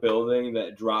around the building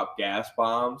that drop gas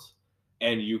bombs,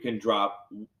 and you can drop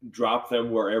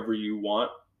them wherever you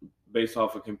want based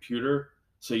off a computer,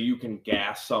 so you can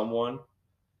gas someone.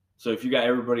 So if you got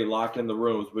everybody locked in the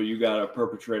rooms, but you got a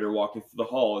perpetrator walking through the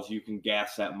halls, you can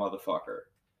gas that motherfucker.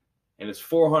 And it's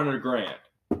 $400,000.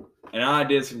 And I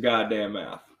did some goddamn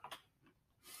math.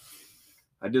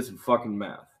 I did some fucking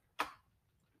math.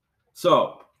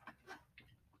 So,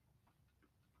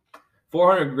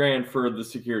 $400,000 for the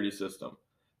security system.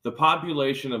 The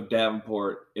population of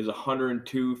Davenport is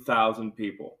 102,000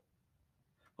 people.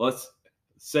 Let's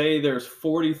say there's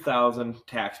 40,000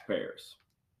 taxpayers.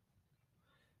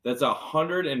 That's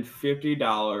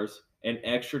 $150 in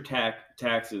extra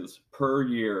taxes per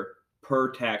year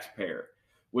per taxpayer,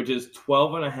 which is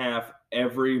 $12.50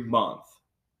 every month.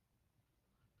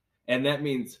 And that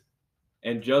means,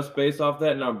 and just based off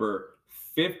that number,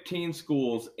 15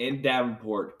 schools in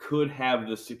Davenport could have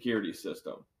the security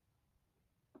system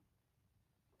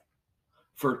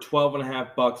for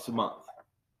 $12.50 a month.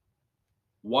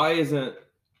 Why isn't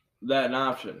that an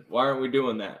option? Why aren't we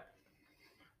doing that?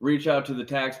 Reach out to the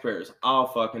taxpayers. I'll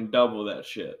fucking double that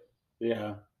shit.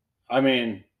 Yeah. I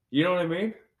mean, you know what I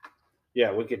mean?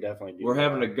 Yeah, we could definitely do We're more.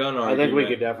 having a gun argument. I think we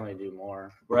could definitely do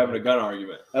more. We're having a gun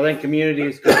argument. I think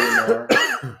communities could do more.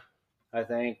 I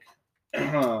think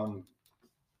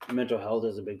mental health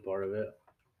is a big part of it.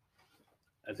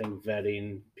 I think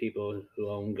vetting people who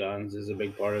own guns is a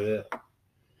big part of it.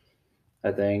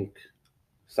 I think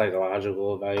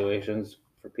psychological evaluations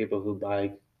for people who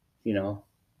buy,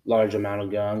 large amount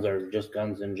of guns or just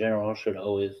guns in general should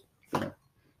always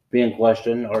be in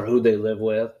question, or who they live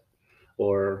with,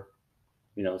 or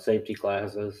safety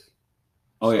classes,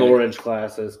 storage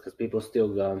classes, because people steal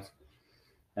guns.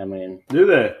 I mean, do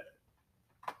they?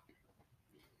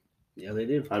 Yeah, they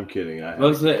do. I'm kidding.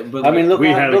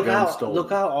 Look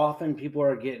how often people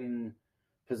are getting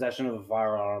possession of a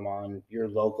firearm on your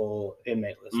local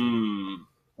inmate list.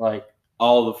 Like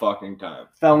all the fucking time.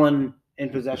 Felon in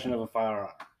possession of a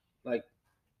firearm. Like,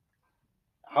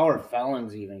 how are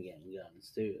felons even getting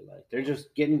guns too? Like, they're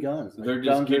just getting guns. Like, they're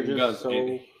just getting guns.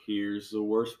 And here's the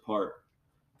worst part.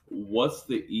 What's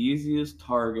the easiest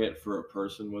target for a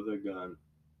person with a gun?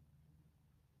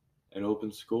 An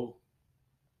open school.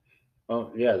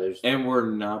 Oh yeah, and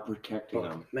we're not protecting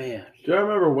them. Man, do I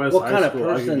remember West what High kind of School,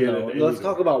 person though? Let's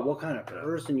talk about what kind of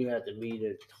person you have to be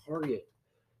to target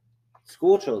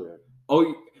school children.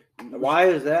 Oh, why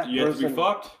is that you person? Have to be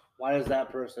fucked? Why does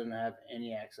that person have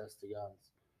any access to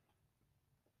guns?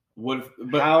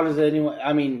 But how does anyone?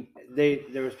 I mean,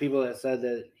 there was people that said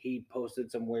that he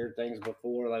posted some weird things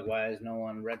before. Like, why is no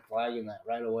one red flagging that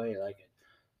right away? Like,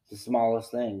 the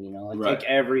smallest thing, take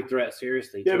every threat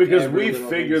seriously. Yeah, because we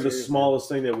figure the smallest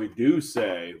thing that we do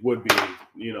say would be,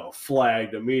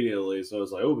 flagged immediately. So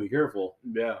it's like, oh, be careful.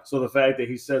 Yeah. So the fact that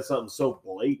he said something so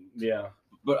blatant. Yeah.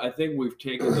 But I think we've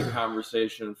taken the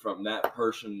conversation from that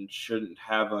person shouldn't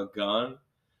have a gun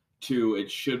to it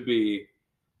should be,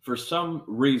 for some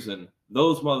reason,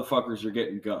 those motherfuckers are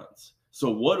getting guns. So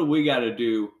what do we got to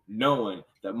do knowing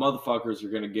that motherfuckers are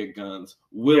going to get guns?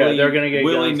 They're going to get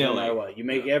guns no matter what. You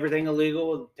make everything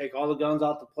illegal, take all the guns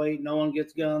off the plate, no one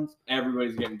gets guns.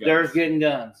 Everybody's getting guns. They're getting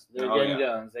guns. They're getting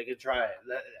guns. They could try it.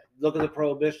 Look at the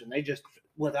prohibition.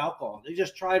 With alcohol. They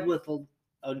just tried with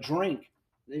a drink.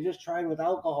 They just tried with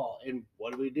alcohol. And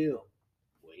what do?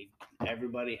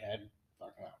 Everybody had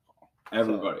fucking alcohol.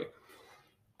 Everybody.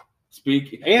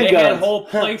 Speaking, and they guns. Had whole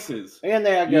places, and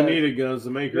they had guns. You needed guns to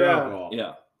make your alcohol.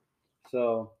 Yeah.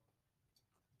 So,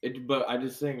 but I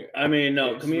just think. I mean,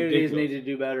 no. Communities need to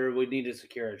do better. We need to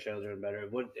secure our children better.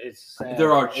 It's sad.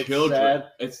 There are children.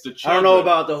 It's the children. I don't know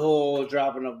about the whole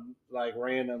dropping of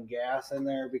random gas in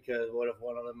there, because what if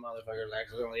one of them motherfuckers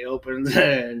accidentally opens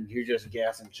and you're just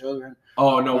gassing children?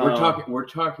 Oh no, we're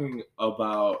talking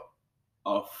about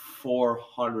a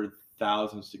 $400,000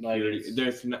 1,000 security. Like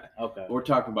There's not. Okay. We're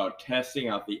talking about testing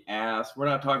out the ass. We're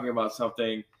not talking about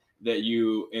something that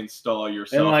you install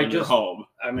yourself like, in your home.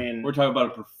 I mean, we're talking about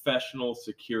a professional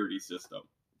security system.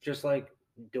 Just like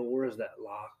doors that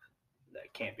lock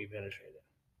that can't be penetrated.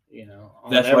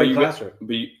 That's why you classroom.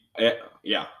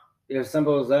 Yeah. As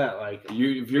simple as that. Like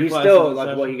if your he's class still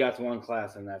like what he got to one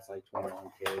class and that's like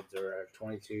 21 kids or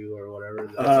 22 or whatever.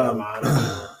 That's a lot of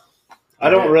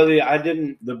people. I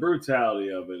didn't. The brutality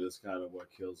of it is kind of what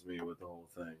kills me with the whole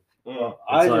thing. Well,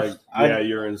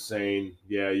 you're insane.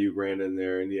 Yeah, you ran in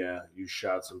there and yeah, you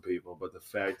shot some people. But the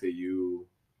fact that you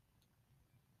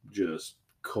just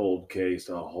cold cased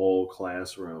a whole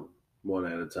classroom one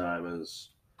at a time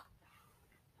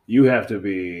you have to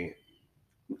be,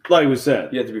 like we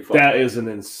said, you have to be fucked that up. is an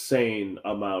insane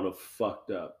amount of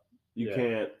fucked up. You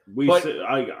can't. But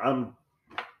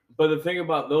the thing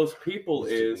about those people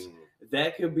is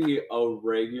that could be a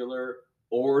regular,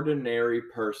 ordinary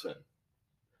person.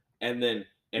 And then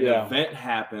an event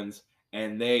happens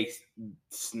and they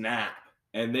snap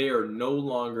and they are no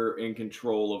longer in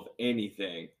control of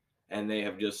anything. And they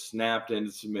have just snapped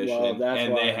into submission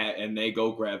and they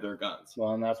go grab their guns.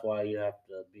 Well, and that's why you have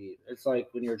to be. It's like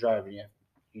when you're driving,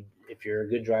 if you're a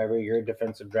good driver, you're a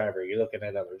defensive driver. You're looking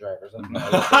at other drivers.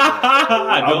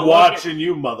 I'm watching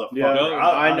you, motherfucker. Yeah,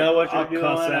 I know what you're doing.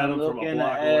 I'm looking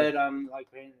ahead. I'm like,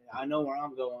 I know where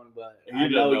I'm going, but I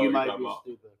know you might be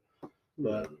stupid.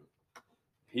 But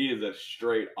he is a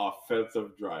straight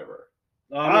offensive driver.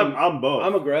 I'm both.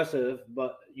 I'm aggressive,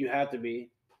 but you have to be,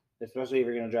 especially if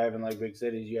you're going to drive in like big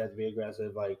cities. You have to be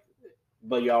aggressive,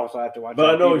 but you also have to watch.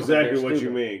 But I know exactly what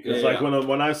you mean. Because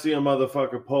when I see a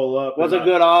motherfucker pull up. What's a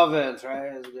good offense,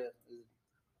 right? It's good.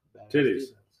 Titties.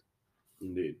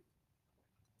 Indeed.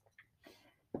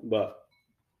 But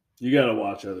you got to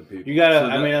watch other people. You got to,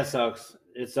 that sucks.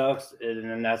 It sucks.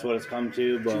 And that's what it's come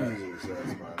to.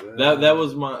 But that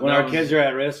was my. When our kids are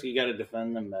at risk, you got to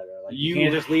defend them better. Like, you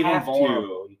can't just leave them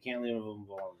vulnerable. You can't leave them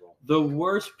vulnerable. The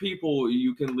worst people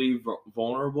you can leave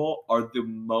vulnerable are the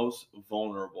most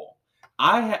vulnerable.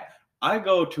 I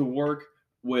go to work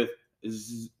with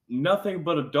nothing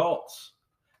but adults,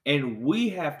 and we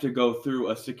have to go through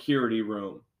a security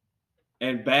room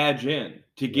and badge in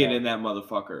to get in that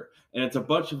motherfucker, and it's a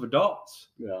bunch of adults.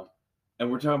 Yeah,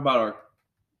 and we're talking about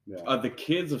the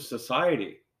kids of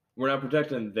society. We're not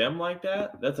protecting them like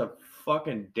that. That's a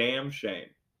fucking damn shame.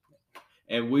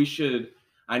 And we should.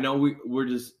 I know we're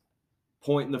just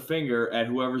pointing the finger at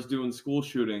whoever's doing school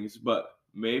shootings, but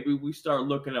maybe we start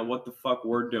looking at what the fuck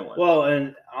we're doing. Well,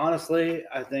 and honestly,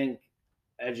 I think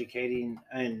educating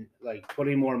and like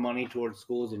putting more money towards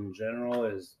schools in general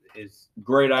is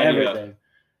great idea. Everything.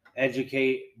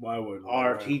 Educate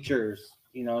our teachers,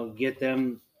 get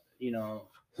them,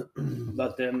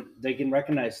 let them, they can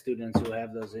recognize students who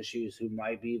have those issues, who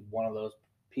might be one of those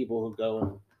people who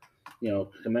go and,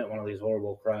 commit one of these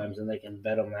horrible crimes, and they can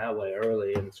vet them that way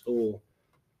early in school.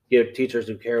 Give teachers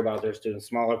who care about their students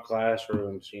smaller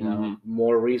classrooms,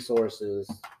 more resources,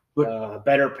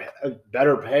 better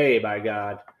pay. By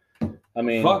God, I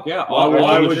mean, fuck yeah! Why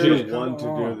would you want to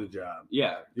do the job?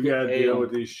 Yeah, you gotta deal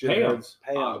with these shitheads.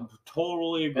 Pay them.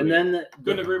 Totally agree. And then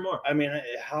couldn't agree more. I mean,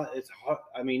 it's hard.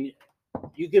 I mean,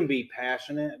 you can be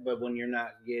passionate, but when you're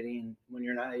not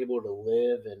able to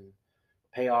live and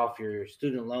pay off your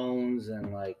student loans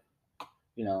and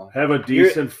have a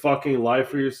decent fucking life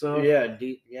for yourself. Yeah,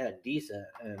 decent.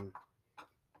 And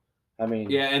I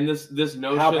mean, and this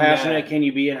notion. How passionate can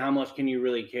you be, and how much can you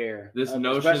really care? This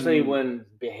notion, especially when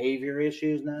behavior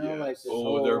issues now, like this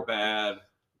they're bad.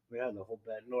 Yeah, the whole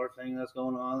Bednor thing that's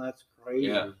going on, that's crazy.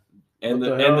 Yeah, and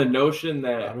the notion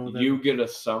that you get a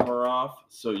summer off,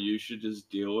 so you should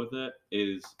just deal with it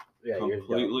is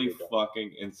completely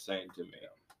fucking insane to me.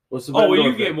 What's the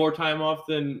you get more time off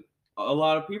than a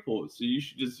lot of people, so you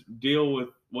should just deal with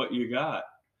what you got.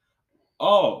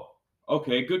 Oh,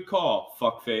 okay, good call,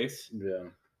 fuckface. Yeah.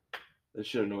 That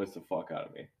should annoy the fuck out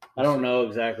of me. I don't know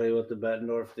exactly what the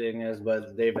Bettendorf thing is,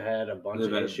 but they've had a bunch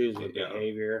of issues with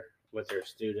behavior with their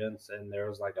students, and there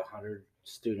was like 100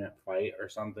 student fight or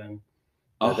something.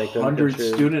 100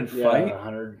 student fight?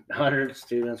 100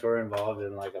 students were involved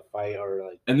in like a fight or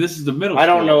like. And this is the middle school. I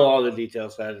don't know all the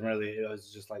details, so it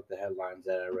was just like the headlines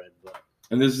that I read. But.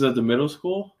 And this is at the middle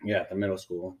school? Yeah, at the middle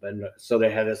school. So they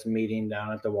had this meeting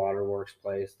down at the Waterworks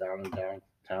place down in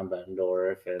downtown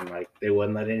Bettendorf, and like they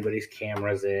wouldn't let anybody's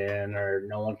cameras in, or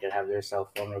no one could have their cell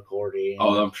phone recording.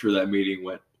 Oh, I'm sure that meeting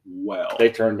went well.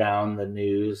 They turned down the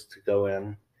news to go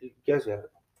in. You guys got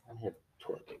it. I had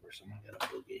toilet paper, so I got a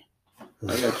boogie.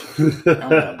 I got you.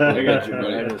 I got you,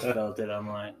 buddy. I just felt it. I'm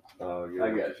like, oh,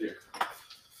 I got you.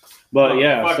 But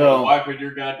yeah, fucking so wiping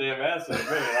your goddamn ass in a minute,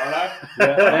 aren't I?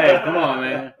 hey, come on,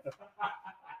 man.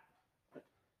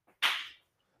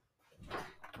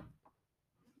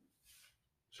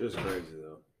 It's just crazy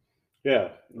though. Yeah,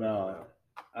 no.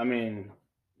 I mean,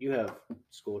 you have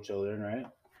school children, right?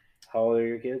 How old are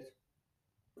your kids?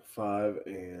 5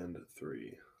 and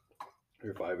 3.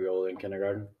 Your 5-year-old in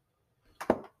kindergarten.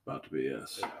 About to be,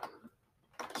 yes.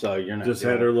 So you're not Just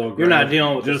dealing, had her little. You're not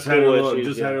dealing with just the had her school little. issues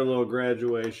Just yet. had her little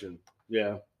graduation.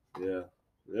 Yeah. Yeah.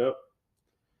 Yep.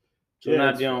 So we're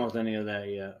not dealing with any of that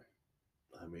yet.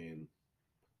 I mean,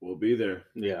 we'll be there.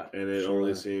 Yeah. And it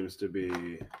only seems to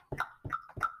be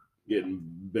getting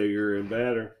bigger and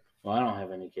badder. Well, I don't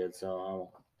have any kids, so I won't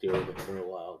deal with it for a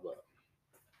while. But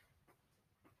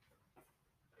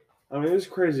I mean, there's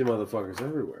crazy motherfuckers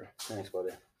everywhere. thanks, buddy.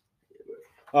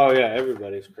 Oh yeah,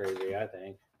 everybody's crazy. I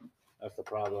think that's the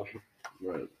problem.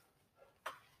 Right.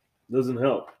 Doesn't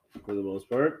help for the most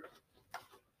part.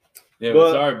 Yeah,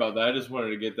 but sorry about that. I just wanted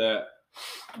to get that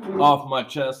off my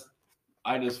chest.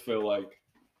 I just feel like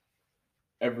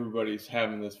everybody's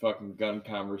having this fucking gun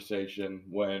conversation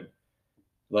when,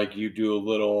 like, you do a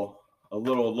little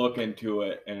look into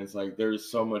it, and it's like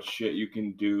there's so much shit you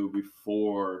can do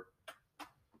before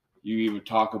you even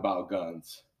talk about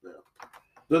guns. Yeah.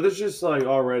 So there's just like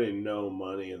already no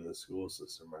money in the school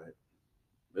system, right?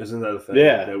 Isn't that a thing?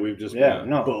 Yeah. That we've just Yeah, been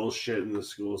no. bullshit in the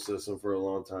school system for a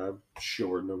long time.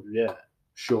 Shorting them. Yeah.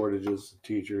 Shortages,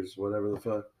 teachers, whatever the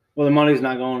fuck. Well, the money's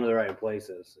not going to the right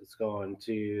places. It's going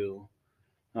to,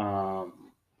 the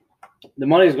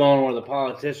money's going where the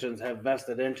politicians have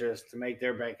vested interest to make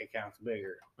their bank accounts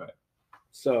bigger. Right.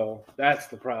 So that's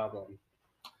the problem.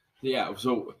 Yeah.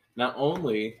 So not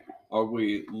only are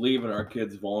we leaving our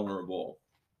kids vulnerable,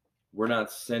 we're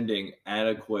not sending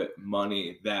adequate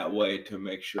money that way to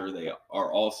make sure they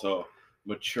are also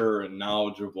mature and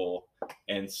knowledgeable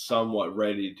and somewhat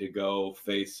ready to go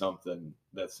face something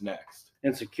that's next.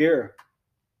 Insecure,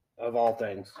 of all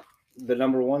things. The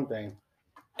number one thing.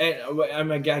 And I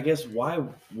mean, I guess why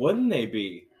wouldn't they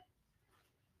be?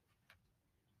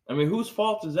 I mean, whose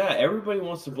fault is that? Everybody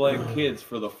wants to blame kids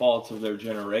for the faults of their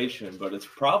generation, but it's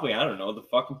probably, I don't know, the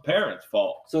fucking parents'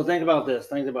 fault. So think about this.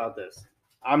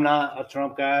 I'm not a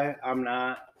Trump guy. I'm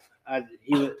not. I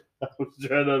was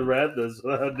trying to unwrap this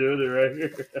without doing it right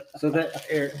here.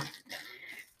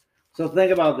 So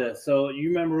think about this. So you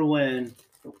remember when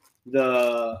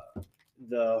the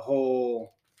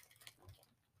whole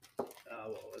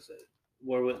what was it?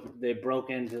 Where they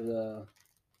broke into the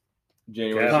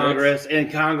January Congress 6th?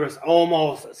 And Congress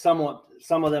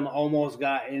some of them almost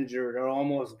got injured or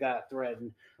almost got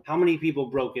threatened. How many people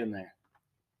broke in there?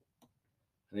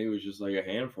 I think it was just like a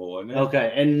handful, wasn't it?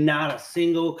 Okay, and not a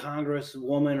single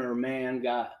congresswoman or man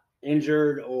got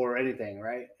injured or anything,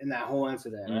 right? In that whole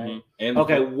incident, right? And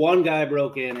okay, one guy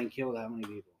broke in and killed how many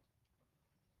people?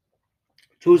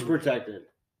 Who's protected?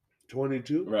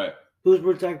 22. Right. Who's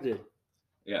protected?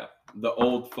 Yeah, the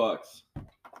old fucks.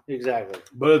 Exactly.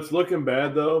 But it's looking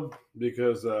bad though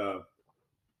because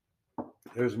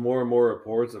there's more and more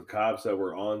reports of cops that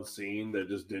were on scene that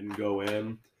just didn't go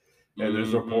in, and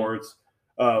there's reports.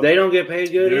 They don't get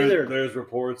paid good either. There's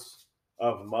reports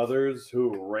of mothers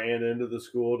who ran into the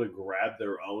school to grab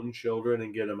their own children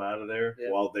and get them out of there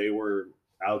while they were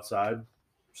outside.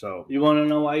 So you want to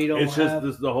know why you don't? It's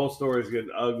just the whole story is getting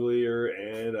uglier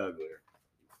and uglier.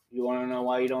 You want to know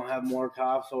why you don't have more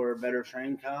cops or better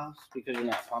trained cops? Because you're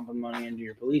not pumping money into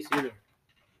your police either.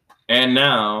 And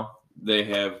now they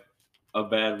have a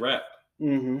bad rep.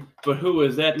 Mm-hmm. But who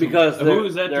is that? Because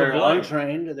they're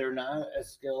untrained. They're not as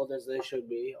skilled as they should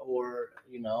be, or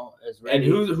as ready. And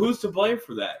who's to blame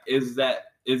for that? Is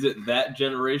it that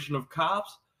generation of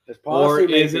cops, or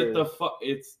is it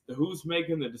it's who's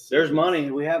making the decision? There's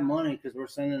money. We have money because we're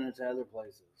sending it to other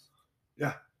places.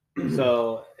 Yeah.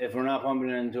 So if we're not pumping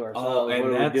it into ourselves, what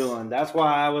are we doing? That's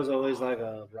why I was always like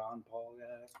a Ron Paul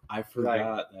guy. I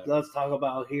forgot that. Let's talk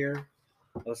about here.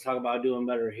 Let's talk about doing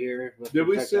better here. Did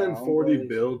we send 40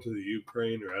 bill to the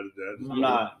Ukraine, or how did that? I'm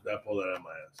not. That pulled that out of my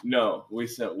ass. No, we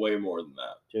sent way more than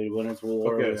that. Dude, when it's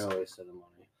war, we always send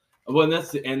money. Well, and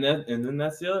then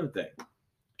that's the other thing.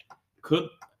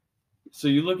 So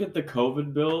you look at the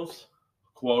COVID bills,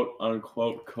 quote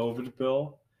unquote COVID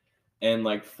bill, and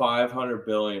like 500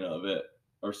 billion of it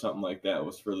or something like that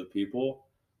was for the people,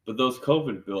 but those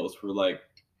COVID bills were like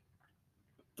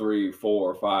 $3,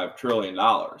 $4, $5 trillion.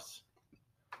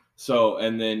 So,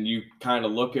 and then you kind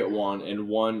of look at one, and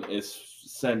one is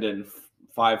sending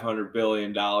 $500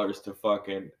 billion to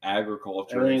fucking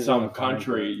agriculture in some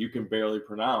country you can barely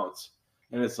pronounce.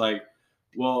 And it's like,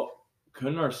 well,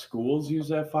 couldn't our schools use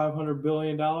that $500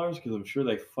 billion? Because I'm sure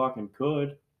they fucking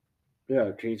could.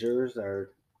 Yeah, teachers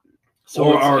are.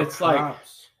 So or it's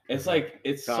cops. It's so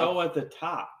Cops. at the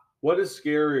top. What is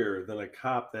scarier than a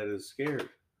cop that is scared?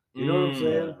 You know what I'm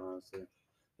saying? Yeah, honestly.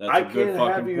 That's I a good can't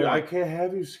fucking have you. point. I can't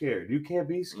have you scared. You can't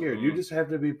be scared. You just have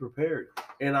to be prepared.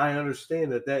 And I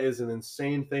understand that is an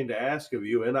insane thing to ask of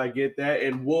you, and I get that,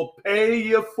 and we'll pay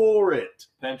you for it.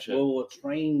 Pension. Well, we'll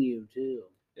train you too.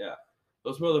 Yeah,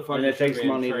 those motherfuckers. And it takes should be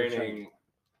in money to training. train.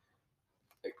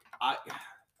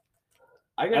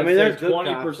 I gotta there's say good 20%.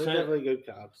 cops. There's definitely good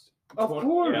cops. Of 20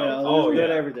 course. yeah. There's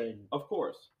good everything. Of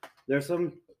course. There's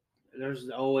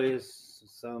always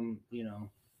some,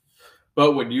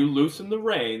 But when you loosen the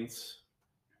reins,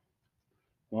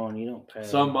 well, and you don't pay.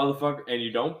 some motherfucker, and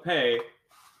you don't pay,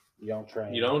 you don't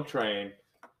train. you don't train.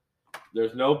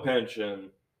 There's no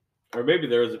pension, or maybe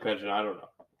there is a pension. I don't know.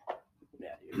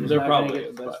 Yeah, there probably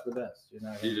is. The best. You're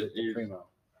not going to get the primo.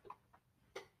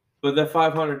 But that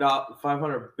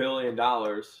 $500 billion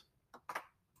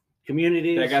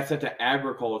communities that got sent to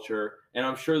agriculture, and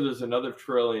I'm sure there's another $1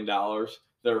 trillion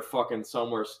that are fucking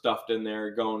somewhere stuffed in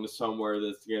there, going to somewhere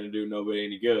that's going to do nobody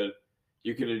any good.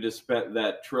 You could have just spent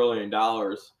that $1 trillion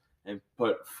and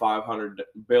put $500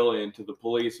 billion to the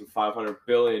police and $500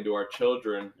 billion to our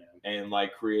children, and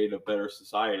like create a better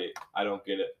society. I don't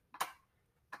get it.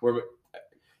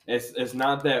 It's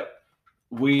not that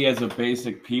we as a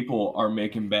basic people are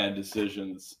making bad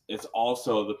decisions. It's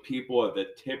also the people at the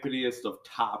tippitiest of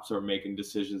tops are making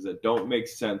decisions that don't make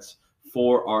sense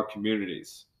for our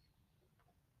communities.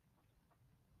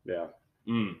 Yeah.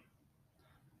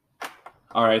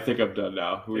 All right, I think I'm done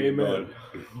now. Amen.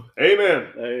 Amen.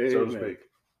 So to speak.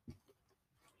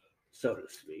 So to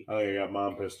speak. I think I got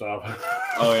Mom pissed off.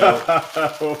 Oh, yeah?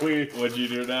 What'd you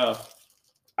do now?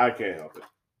 I can't help it.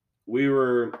 We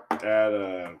were at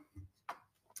a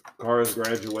Cara's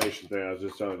graduation thing I was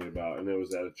just telling you about, and it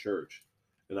was at a church.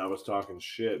 And I was talking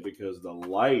shit because the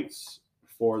lights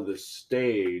for the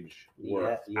stage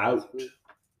were out.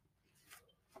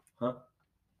 Huh?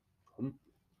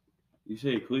 You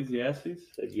say Ecclesiastes?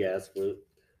 Yes, flute.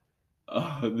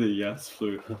 Oh, the yes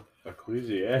flute.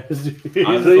 Ecclesiastes.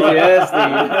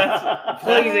 Ecclesiastes.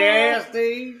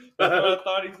 That's what I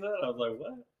thought he said. I was like,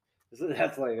 what?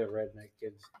 That's like a redneck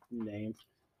kid's name.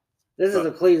 This is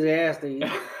Ecclesiastes.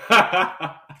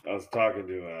 I was talking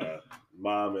to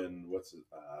Mom and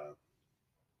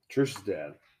Trish's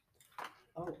dad.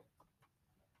 Oh.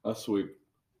 I sweep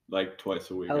like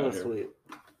twice a week. Hell of a sweep.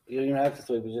 You don't even have to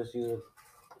sweep. You just use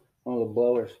one of the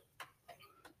blowers.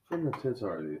 From the tits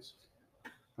are these?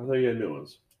 I thought you had new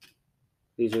ones.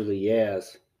 These are the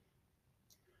Yaz.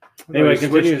 Anyway,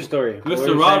 continue your story.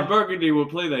 Mr. Rod Burgundy will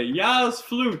play the Yaz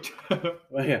flute.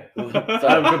 Well, yeah.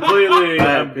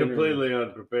 I'm completely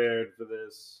unprepared for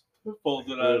this. Pulls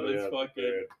it out of his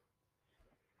fucking.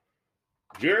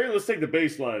 Jerry, let's take the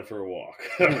bass line for a walk.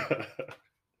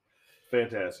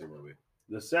 Fantastic movie.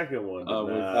 The second one did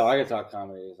not. Oh, I could talk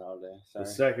comedies all day. Sorry.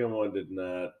 The second one did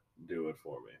not do it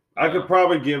for me. I could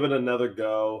probably give it another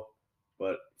go,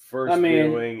 but first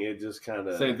viewing, it just kind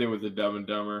of... Same thing with the Dumb and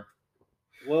Dumber.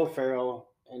 Will Ferrell,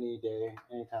 any day,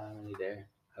 anytime, any day.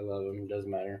 I love him. It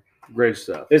doesn't matter. Great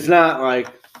stuff. It's not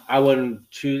like I wouldn't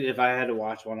choose. If I had to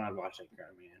watch one, I'd watch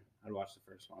Anchorman. I'd watch the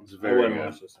first one. It's very good.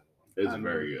 Watch the second one. It's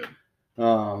very good.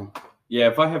 Yeah,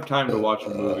 if I have time to watch a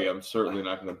movie, I'm certainly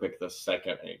not going to pick the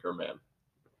second Anchorman.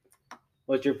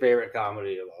 What's your favorite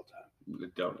comedy of all time? I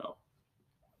don't know.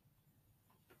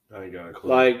 I ain't got a clue.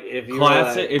 Like if you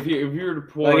classic, like, if you were to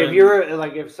pour like in, if you're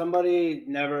like if somebody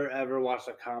never ever watched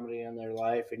a comedy in their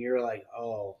life and you're like,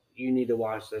 oh, you need to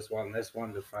watch this one. This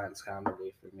one defines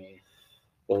comedy for me.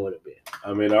 What would it be?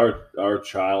 I mean, our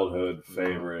childhood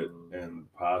favorite and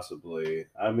possibly.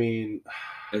 I mean,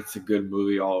 it's a good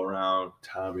movie all around.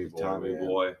 Tommy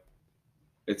Boy.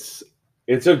 Man.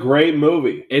 It's a great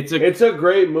movie. It's a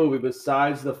great movie.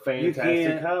 Besides the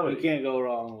fantastic comedy, you can't go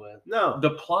wrong with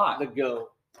the plot. The goat.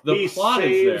 The plot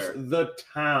is there. The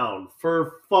town,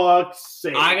 for fuck's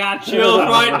sake. I got chills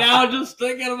right now just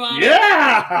thinking about it.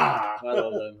 Yeah! I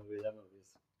love that movie. That movie's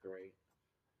great.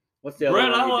 What's the other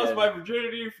Brent, one I you lost did? my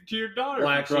virginity to your daughter.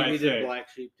 Black Sheep. He did Black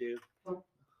Sheep too.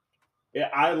 Yeah,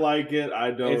 I like it.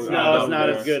 I don't. It's not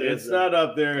as good as It's not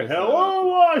up there. Hello,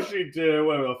 Washington.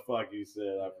 Whatever the fuck he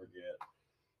said, I forget.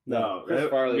 No, Chris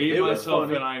Farley. Me, it was myself,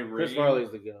 funny. and Irene. Chris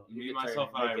Farley's the goat. Me, myself,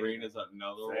 and Irene is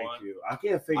another one. Thank you. I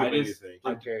can't think of anything.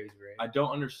 Jim Carrey's great. I don't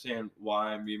understand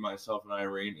why Me, Myself, and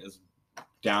Irene is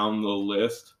down the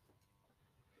list.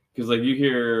 Because, like, you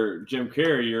hear Jim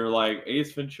Carrey, you're like,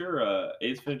 Ace Ventura,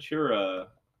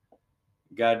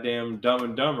 goddamn Dumb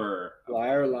and Dumber.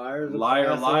 Liar.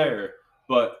 Liar.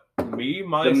 But Me,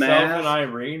 myself, Mask. and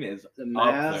Irene is The up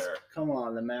Mask. there. Come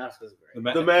on, The Mask is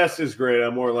great. The Mask is great.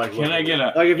 I'm more like. Can I get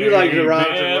a Like if you like the Roger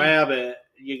amen? Rabbit,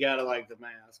 you gotta like The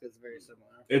Mask. It's very similar.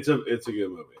 It's a good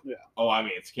movie. Yeah. Oh, I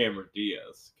mean, it's Cameron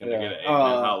Diaz. Can I get an Yeah.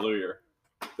 amen? Hallelujah.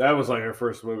 That was like her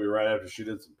first movie right after she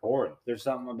did some porn. There's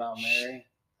something about Mary.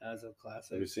 That's a Have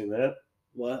classic. you seen that?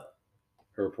 What?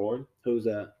 Her porn? Who's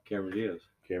that? Cameron Diaz.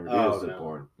 Cameron Diaz did no.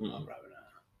 porn. Oh, probably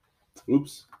not.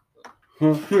 Oops.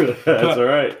 That's all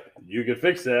right. You can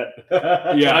fix that.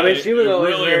 Yeah, I mean, she was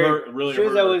always really very, hurt. Really, she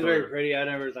was hurt always her very career. pretty. I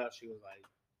never thought she was like.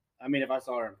 I mean, if I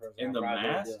saw her in person, In I'd The probably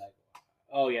Mask? be like,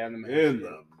 oh yeah, in The Mask. In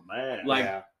the Mask. Like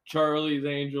yeah. Charlie's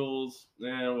Angels,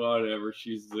 whatever.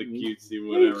 She's the cutesy,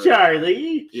 whatever.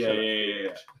 Charlie. Yeah.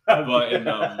 But in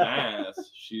The Mask,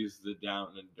 she's the down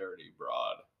and dirty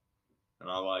broad, and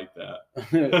I like that.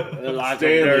 Like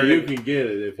Stanley, you can get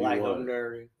it if you like want. them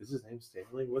dirty. Is his name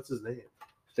Stanley? What's his name?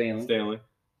 Stanley.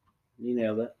 You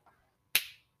nailed it.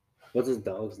 What's his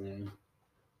dog's name?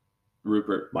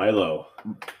 Rupert. Milo.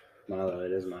 Milo.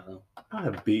 It is Milo.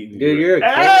 I'm beating Dude, you're a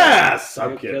killer. ass. You're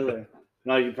I'm a kidding. killer.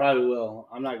 No, you probably will.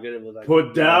 I'm not good at with like.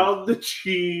 Put down the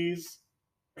cheese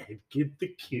and get the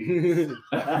keys.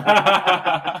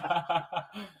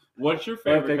 What's your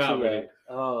favorite comedy? That.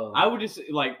 Oh, I would just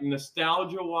like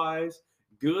nostalgia wise,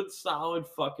 good solid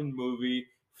fucking movie,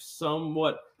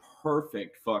 somewhat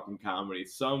perfect fucking comedy.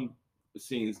 Some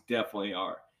scenes definitely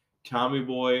are. Tommy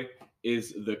Boy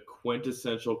is the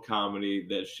quintessential comedy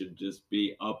that should just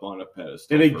be up on a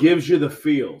pedestal. And it gives you the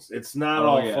feels. It's not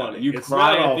all yeah. funny. You it's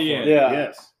cry not at all the funny. end. Yeah.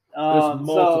 Yes. There's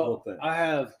multiple things. I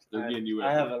have. They're getting you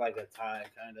I have everywhere. like a tie,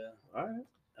 kind of.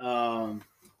 All right.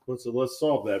 Let's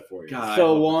solve that for you. God, So I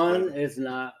hope one, it's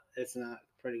it's not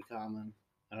pretty common.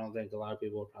 I don't think a lot of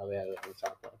people probably have it on the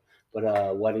top one.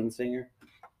 But Wedding Singer,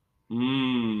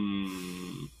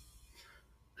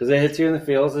 because it hits you in the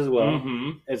feels as well.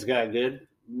 Mm-hmm. It's got good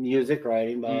music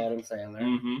writing by Mm. Adam Sandler.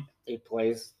 Mm-hmm. He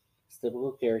plays his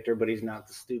typical character, but he's not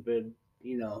the stupid,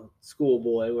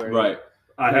 schoolboy where Right.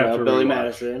 I have to Billy rewatch.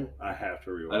 Madison. I have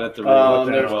to rewatch. I'd have to rewatch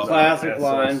that There's well. classic That's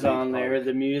lines so on sick. there.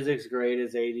 The music's great.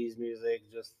 It's 80s music.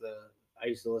 I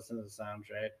used to listen to the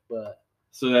soundtrack, but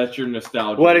So that's your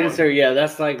nostalgia. Wedding one. Singer, yeah,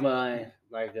 that's like my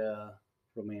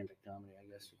romantic comedy,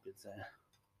 I guess you could say.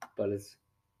 But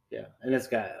and it's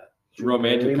got Drew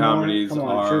Romantic Barrymore. comedies Come on,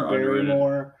 are Drew underrated.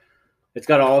 Barrymore. It's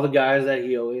got all the guys that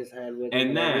he always had with him And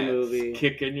in every that's movie.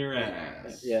 kicking your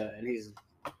ass. Yeah, and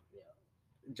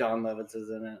John Lovitz is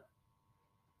in it.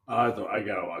 I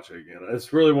gotta watch it again.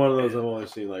 It's really one of those I've only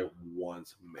seen like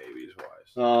once, maybe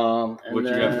twice. And What you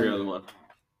got for your other one?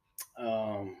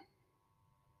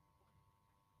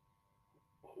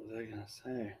 What was I gonna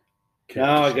say?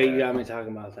 No, you got me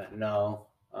talking about that. No,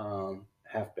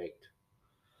 Half Baked.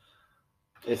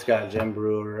 It's got Jim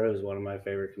Brewer, who's one of my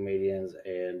favorite comedians,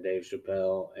 and Dave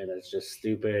Chappelle, and it's just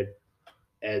stupid.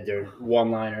 And there are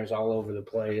one-liners all over the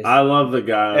place. I love the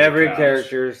guy. On Every the couch.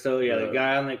 character. So the Yeah,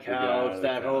 guy on the guy couch, on the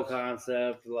that whole couch.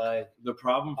 concept, like The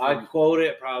problem for I quote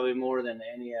it probably more than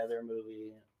any other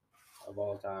movie of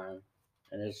all time,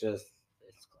 and it's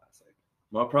classic.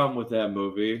 my problem with that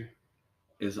movie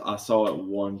is I saw it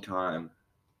one time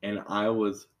and I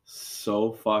was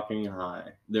so fucking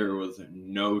high. There was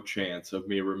no chance of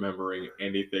me remembering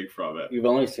anything from it. You've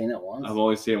only seen it once. I've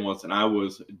only seen it once and I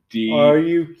was deep. Are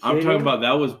you kidding? I'm talking about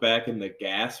that was back in the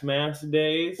gas mask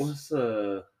days. What's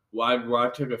Where I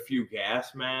took a few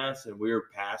gas masks and we were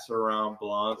passing around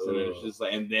blunts and it was just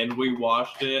like, and then we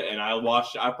watched it and I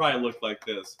probably looked like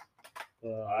this.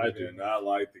 I do not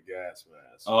like the gas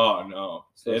mask. Oh no.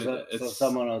 So, It's- so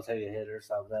someone will take a hit or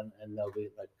something, and they'll be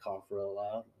like cough real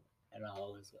loud, and I'll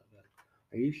always go,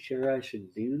 "Are you sure I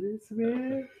should do this,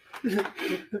 man?"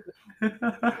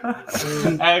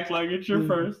 Act like it's your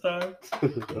first time.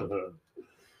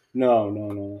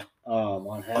 No.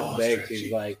 On Half Baked, stretchy.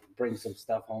 he's like brings some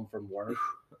stuff home from work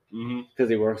Mm-hmm. because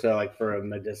he works at like for a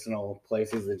medicinal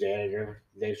place. He's the janitor,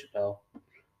 Dave Chappelle,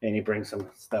 and he brings some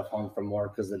stuff home from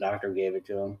work because the doctor gave it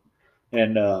to him,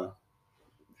 and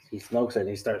he smokes it and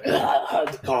he starts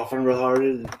coughing real hard.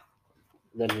 And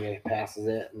then he passes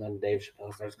it, and then Dave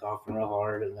Chappelle starts coughing real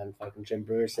hard, and then fucking Jim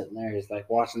Brewer's sitting there. He's like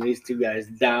watching these two guys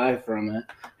die from it.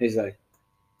 He's like,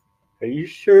 "Are you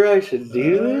sure I should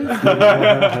do this?"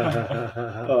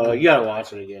 Oh, you gotta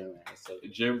watch it again, man. So,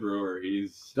 Jim Brewer,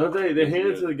 Don't they hand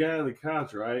it to the guy on the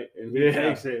couch, right? And he Yeah.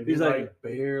 takes it and He's he's like- like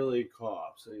barely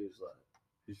coughs. And he's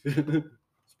like,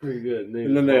 it's pretty good. And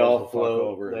and then they all falls the fuck float.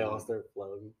 over They and all start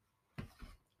floating.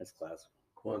 That's classic.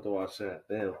 We'll have to watch that.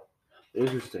 Damn.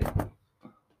 Interesting.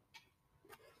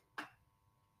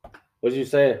 What did you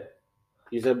say?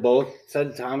 You said both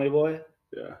said Tommy Boy?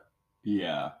 Yeah.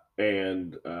 yeah.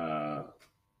 And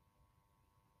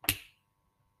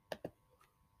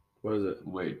What is it?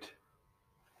 Wait.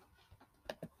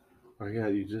 Oh yeah,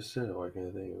 you just said it. Why can't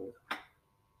I think of it?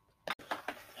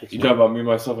 You talking about Me,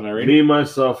 Myself, and Irene? Me,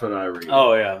 Myself, and Irene.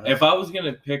 Oh yeah. If I was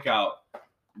gonna pick out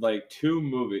like 2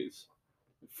 movies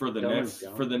for the Dumb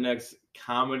and next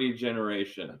comedy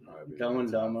generation, Dumb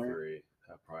and Dumber.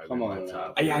 Come on,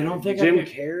 top I don't think Jim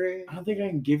Carrey. I don't think I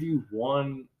can give you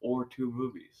 1 or 2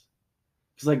 movies.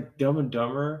 Because like Dumb and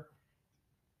Dumber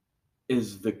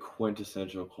is the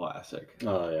quintessential classic.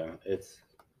 Oh yeah,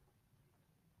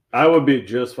 I would be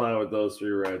just fine with those 3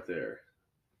 right there.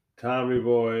 Tommy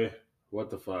Boy. What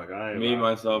the fuck? Me,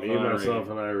 Myself, and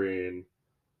Irene.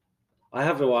 I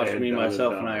have to watch And Me, Dumb and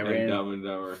Myself, and Dumber. Irene. And Dumb and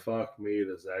Dumber. Fuck me,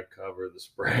 does that cover the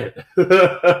spread?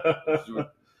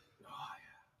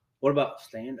 What about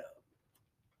stand-up?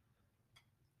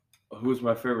 Who's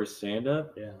my favorite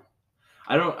stand-up? Yeah.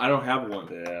 I don't have one.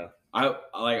 Yeah.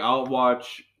 I'll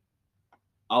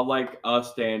like a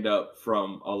stand-up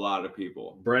from a lot of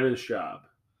people. Brennan Schaub.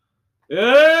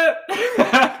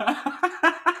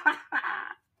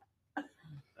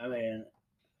 I mean,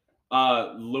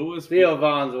 Louis. Theo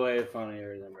Vaughn's way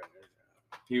funnier than Brendan.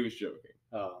 He was joking.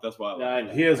 Oh, That's why I like I him.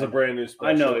 know. He has a brand new special.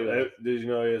 I know he was. Did you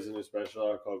know he has a new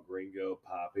special out called Gringo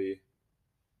Poppy?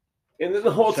 And then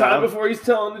the whole Shut time up. before he's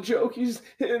telling the joke, he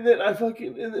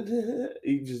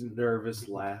just nervous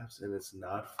laughs, and it's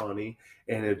not funny,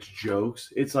 and it's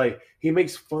jokes. It's like he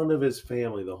makes fun of his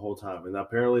family the whole time, and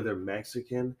apparently they're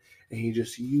Mexican, and he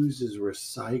just uses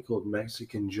recycled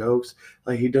Mexican jokes.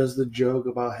 Like he does the joke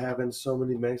about having so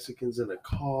many Mexicans in a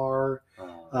car,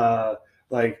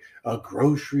 like a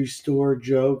grocery store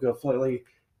joke. Like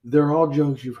they're all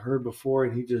jokes you've heard before,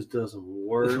 and he just does them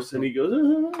worse. And he goes,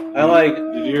 I like.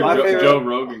 Did you My hear favorite- Joe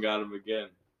Rogan got him again?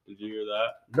 Did you hear that?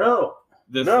 No.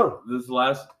 This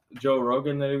last Joe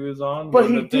Rogan that he was on, But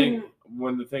when he the thing didn't.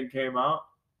 when the thing came out,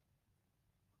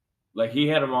 like he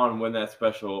had him on when that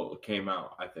special came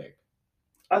out. I think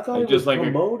I thought Like, he was just like a-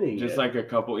 promoting just it. like a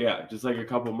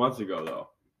couple months ago though,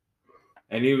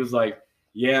 and he was like,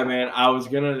 "Yeah, man, I was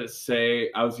gonna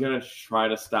try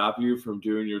to stop you from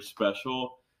doing your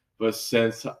special, but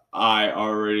since I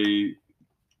already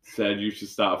said you should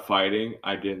stop fighting,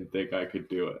 I didn't think I could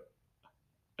do it."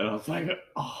 And I was like,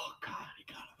 "Oh God, he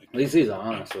got him." At least he's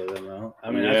honest with him, though. I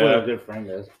mean, that's what a good friend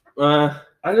is.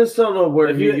 I just don't know where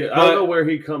If you- I don't know where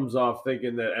he comes off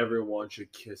thinking that everyone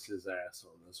should kiss his ass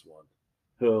on this one.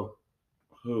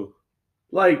 Who?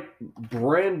 Like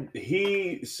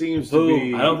he seems to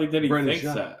be. I don't think that he Brendan thinks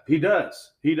Schaub. that. He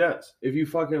does. If you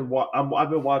fucking I've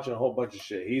been watching a whole bunch of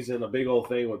shit. He's in a big old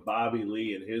thing with Bobby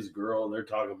Lee and his girl, and they're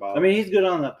talking about. I mean, he's good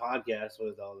on the podcast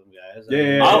with all them guys.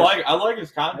 Yeah. I like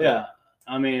his content. Yeah.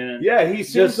 I mean, yeah, he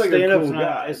seems just like a stand-up's cool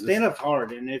guy. Stand-up's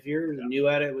hard, and if you're new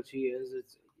at it, which he is,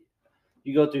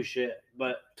 you go through shit.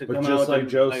 But to But come just out like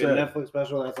with Joe a said. Netflix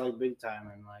special, that's like big time,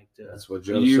 and like That's what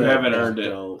Joe You said. haven't Just earned it.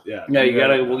 don't- Yeah. yeah, you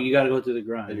gotta go through the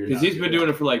grind. You're Because he's been doing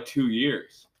it for like 2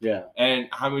 years. Yeah, And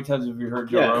how many times have you heard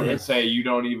Joe Yeah, Rogan it's- say you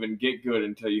don't even get good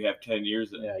until you have 10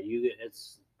 years in? yeah,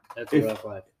 that's If- a rough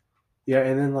life. Yeah,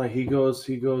 and then like he goes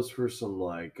for some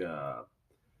like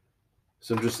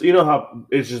some just how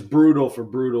it's just brutal for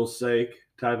brutal's sake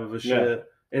type of a shit,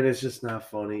 and it's just not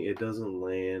funny. It doesn't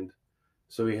land.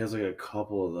 So he has like a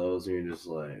couple of those, and you're just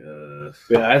like,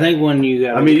 Yeah, I think when you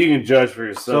got. I mean, you can judge for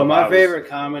yourself. So my obviously. favorite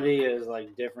comedy is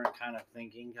like different kind of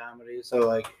thinking comedy. So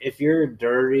like if you're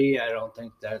dirty, I don't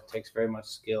think that takes very much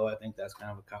skill. I think that's kind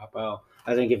of a cop out.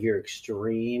 I think if you're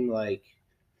extreme, like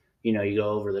you go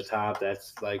over the top,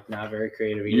 that's like not very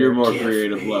creative. either. You're more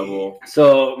creative level.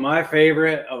 So my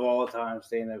favorite of all time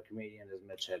stand-up comedian is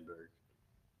Mitch Hedberg.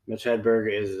 Mitch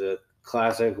Hedberg is a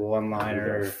classic Who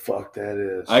one-liner. the fuck that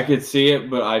is. I could see it,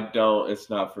 but I don't. It's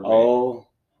not for me. Oh,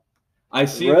 I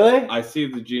see. really? I see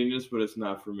the genius, but it's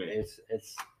not for me. It's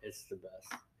the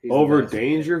best. He's the Over best.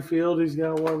 Dangerfield, he's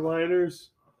got one-liners.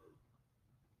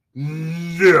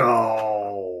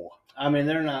 No, I mean,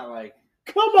 they're not like.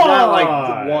 come on, Not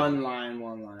like one line.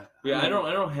 Yeah, I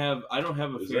don't have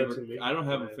a Is that to favorite. me? I don't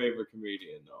have a favorite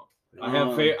comedian though. I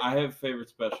Um, have favorite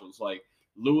specials like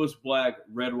Lewis Black,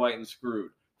 Red, White, and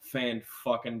Screwed.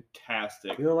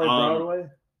 Fan-fucking-tastic. You don't like Broadway?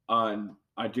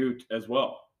 I do as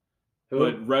well. Who?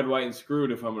 But Red, White, and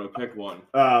Screwed, if I'm gonna pick one.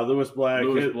 Lewis Black.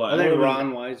 Lewis Black. I think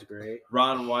Ron White's great.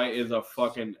 Ron White is a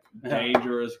fucking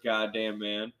dangerous goddamn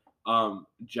man.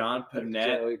 John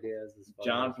Panette. Joey Diaz is funny.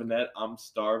 John Panette, I'm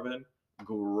starving.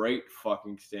 Great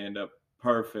fucking stand-up.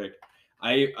 Perfect.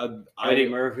 Eddie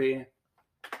Murphy.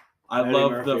 I Eddie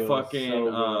love Murphy the was fucking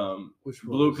so good. Which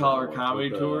one blue was that collar one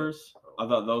comedy with the- tours. I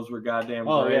thought those were goddamn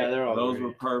Oh, great. yeah, they're all those great.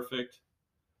 were perfect.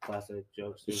 Classic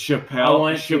jokes. Dude. Chappelle, I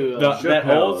went to, that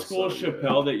Chappelle old is school so good.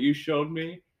 Chappelle that you showed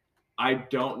me. I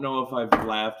don't know if I've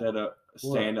laughed at a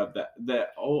stand-up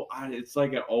it's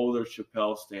like an older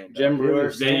Chappelle stand-up. Jim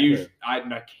Brewer. I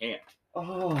can't.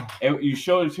 Oh, and you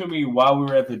showed it to me while we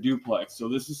were at the duplex. So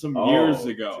this is some years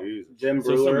ago. Jesus. Jim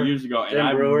Brewer. Some years ago, and Jim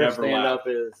I've Brewer never stand-up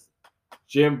is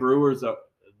Jim Brewer's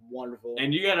wonderful.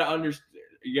 And you gotta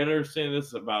understand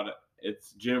this about it.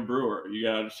 It's Jim Brewer. You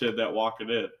gotta understand that walking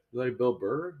in. Like Bill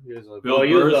Burr? Bill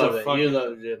Burr's love it. You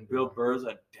love Jim Brewer. Bill Burr's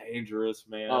a dangerous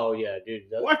man. Oh yeah, dude.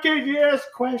 Why can't you ask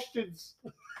questions?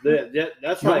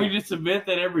 That's Can we just admit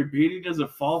that every beating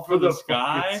doesn't fall from the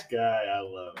sky? Sky, I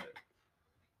love it.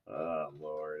 Oh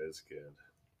Lord, it's good.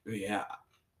 Yeah,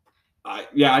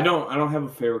 I don't have a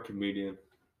favorite comedian,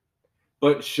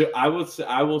 but I will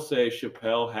say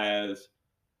Chappelle has.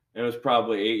 It was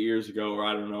probably 8 years ago, or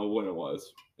I don't know when it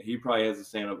was. He probably has a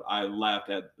stand-up I laughed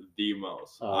at the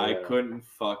most. I couldn't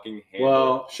fucking handle it.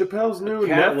 Well, Chappelle's new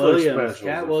Netflix special.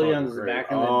 Cat Williams back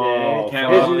in the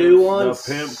day. His new ones.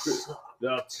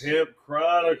 The Pimp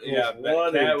Chronicles. Yeah,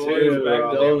 1 Cat and 2. Williams back in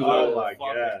the day. Oh my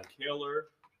God. Killer.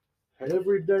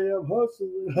 Every day I'm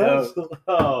hustling.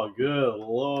 Oh, good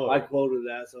Lord. I quoted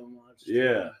that so much.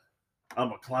 Yeah. I'm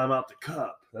going to climb out the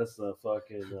cup. That's the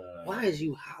fucking... Why is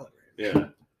you hollering? Yeah.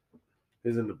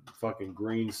 He's in the fucking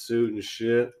green suit and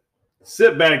shit.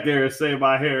 Sit back there and say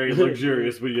my hair ain't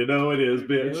luxurious, but you know it is,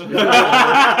 bitch.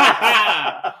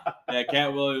 Yeah,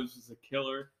 Cat Williams is a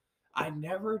killer. I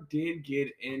never did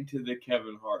get into the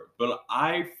Kevin Hart, but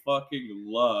I fucking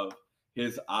love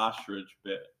his ostrich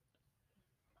bit.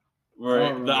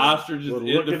 Where the ostrich is in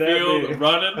the field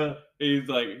running.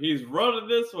 He's running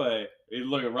this way. He's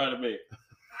looking right at me.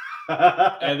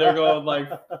 And they're going like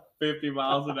 50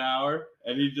 miles an hour,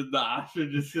 and the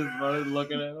ostrich just sits running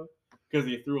looking at him because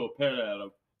he threw a pen at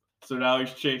him. So now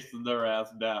he's chasing their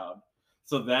ass down.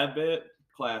 So that bit,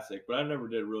 classic. But I never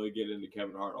did really get into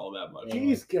Kevin Hart all that much.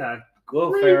 He's got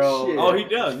Will Ferrell. shit. Oh, he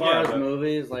does. As far as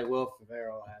movies, like Will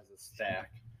Ferrell has a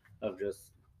stack of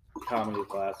just comedy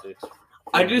classics.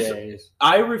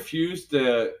 I refuse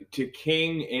to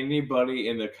king anybody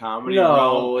in the comedy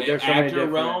actor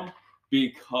realm.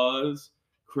 Because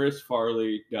Chris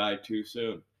Farley died too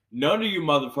soon. None of you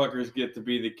motherfuckers get to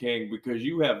be the king because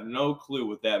you have no clue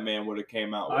what that man would have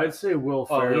came out with. I'd say Will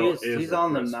Ferrell he's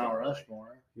on the Mount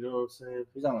Rushmore. You know what I'm saying?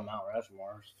 He's on the Mount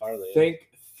Rushmore. Farley.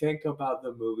 Think about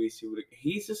the movies he would.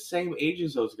 He's the same age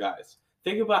as those guys.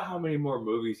 Think about how many more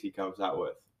movies he comes out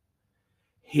with.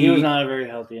 He was not a very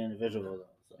healthy individual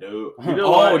though. So.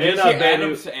 No. Did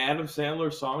you see Adam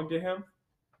Sandler's song to him?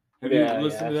 Have you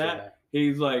listened to that?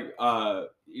 He's like,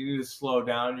 you need to slow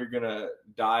down. You're gonna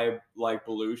die like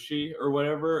Belushi or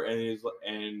whatever.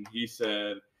 And he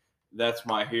said, "That's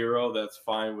my hero. That's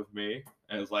fine with me."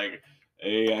 And it's like,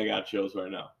 hey, I got chills right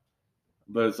now.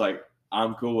 But it's like,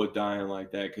 I'm cool with dying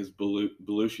like that because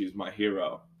Belushi's my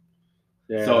hero.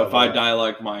 Yeah, so if I die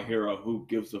like my hero, who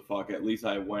gives a fuck? At least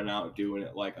I went out doing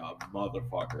it like a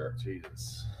motherfucker.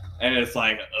 Jesus. And it's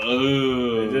like,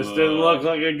 oh, it just didn't look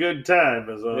like a good time.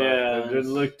 It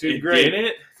didn't look too great. Did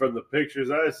it? From the pictures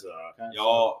I saw.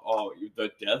 The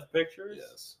death pictures?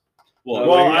 Yes. Well,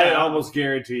 I almost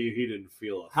guarantee you he didn't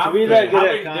feel it. To be that good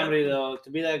at comedy, though,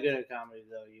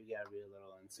 you gotta be a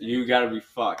little insane. You gotta be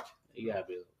fucked. You gotta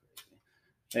be a little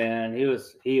crazy. And he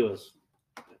was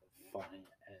funny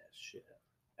as shit.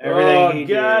 Everything he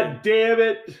did. Damn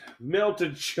it!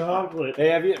 Melted chocolate.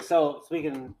 Hey, so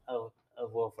speaking of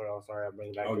Will Ferrell, sorry, I'm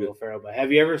bringing back to Will Ferrell, but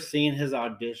have you ever seen his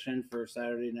audition for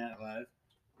Saturday Night Live?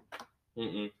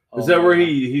 Mm-mm. Is that where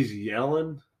he's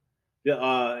yelling?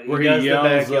 Yeah, he does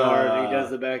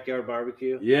the backyard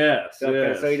barbecue. Yes. Okay,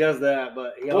 yes. So he does that,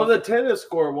 but the tennis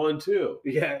court one too.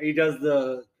 Yeah, he does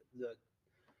the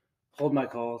hold my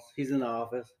calls. He's in the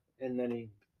office, and then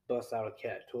he busts out a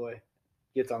cat toy,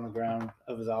 gets on the ground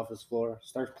of his office floor,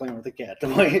 starts playing with the cat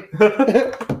toy.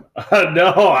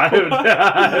 No, I have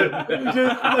not.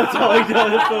 That's all he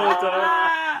does the whole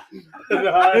time.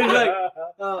 He's like,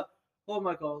 hold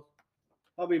my calls.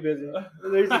 I'll be busy.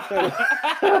 There's a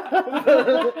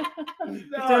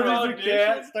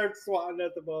cat starts swatting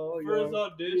at the ball. For his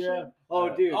audition? Yeah.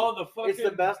 Oh, dude. Oh, it's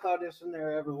the best audition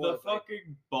there ever was. The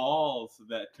fucking balls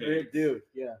that takes. Dude,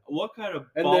 yeah. What kind of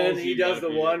balls? And then he does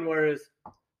the one where it's,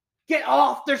 get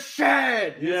off the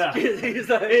shed! Yeah. He's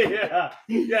like,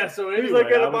 yeah. So anyway, he's like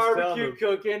at a barbecue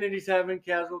cooking, and he's having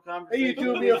casual conversation. Hey, you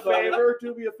do me a favor.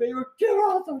 Get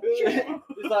off the shed.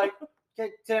 He's like,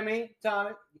 okay, Tommy,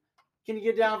 can you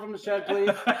get down from the shed, please?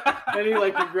 And he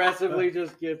like progressively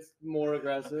just gets more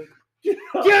aggressive. Get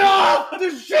off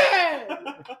the shed!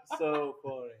 So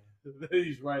funny.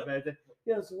 He's right back there.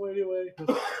 Yeah, so anyway.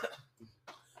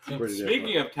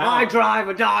 Speaking of talent, I drive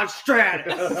a Dodge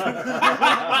Stratus.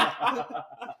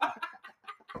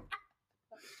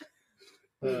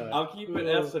 I'll keep it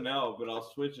SNL, but I'll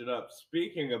switch it up.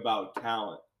 Speaking about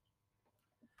talent,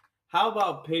 how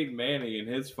about Peyton Manning and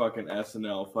his fucking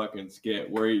SNL fucking skit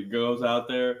where he goes out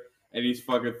there and he's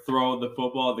fucking throwing the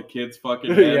football at the kid's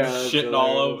fucking head, shitting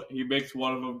all over. He makes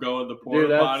one of them go in the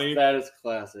porta potty. That is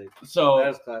classic. So that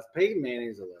is classic. Peyton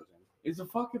Manning's a legend. He's a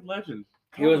fucking legend.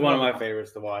 He was one of my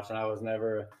favorites to watch, and I was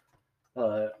never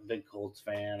a big Colts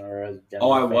fan or a Denver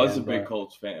I was a big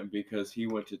Colts fan because he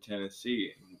went to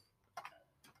Tennessee.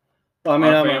 Well, I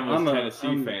mean, I'm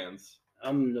Tennessee fans.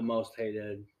 I'm the most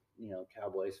hated,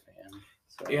 Cowboys fan.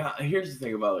 So. Yeah, here's the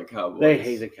thing about the Cowboys. They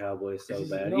hate the Cowboys so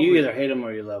bad. You either hate them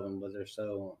or you love them, but they're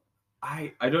so.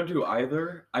 I don't do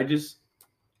either. I just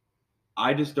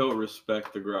don't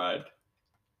respect the grind.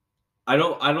 I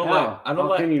don't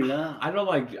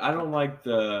like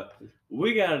the.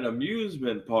 We got an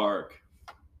amusement park.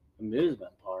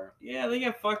 Amusement park. Yeah, they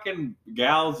got fucking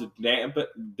gals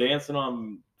dancing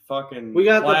on fucking. We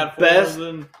got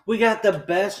platforms we got the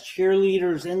best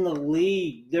cheerleaders in the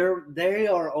league. They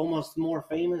are almost more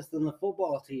famous than the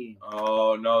football team.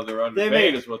 Oh no, they're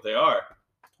underpaid. Is what they are.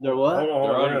 They're what?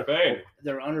 They're underpaid.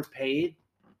 They're underpaid.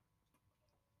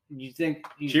 You think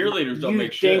cheerleaders don't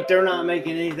make shit? You think they're not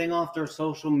making anything off their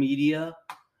social media?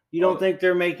 You don't think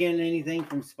they're making anything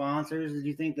from sponsors? Did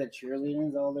you think that cheerleading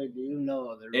is all they do?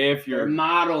 No, they're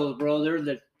models, bro. They're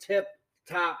the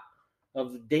top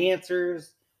of the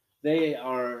dancers. They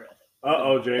are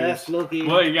James. Best looking.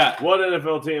 What you got? What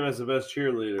NFL team has the best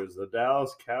cheerleaders? The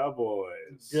Dallas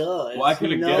Cowboys. Duh. Well, I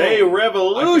could have They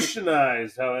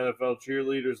revolutionized how NFL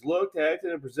cheerleaders looked,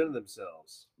 acted, and presented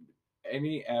themselves.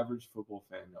 Any average football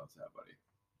fan knows that, buddy.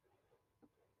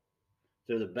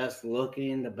 They're the best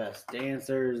looking, the best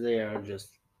dancers. They are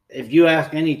just. If you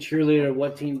ask any cheerleader,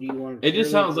 what team do you want? It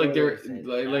just sounds like they're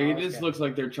like it just looks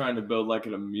like they're trying to build like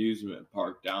an amusement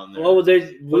park down there. Well, we're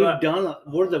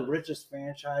the richest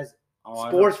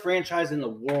sports franchise in the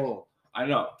world. I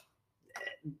know.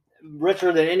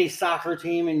 Richer than any soccer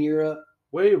team in Europe.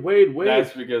 Wait.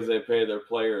 That's because they pay their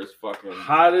players fucking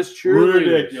hottest cheerleaders.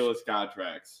 Ridiculous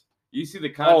contracts. You see the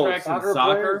contracts in soccer?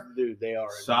 Players? Dude, they are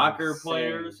soccer insane.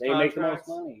 players. They make the most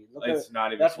money.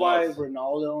 Not even that's close. why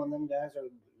Ronaldo and them guys are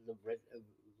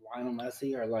Lionel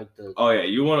Messi are like the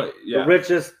the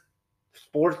richest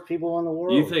sports people in the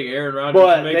world. You think Aaron Rodgers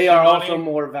but makes they are money? Also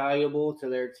more valuable to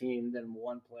their team than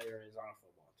one player is on a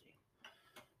football team.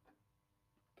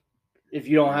 If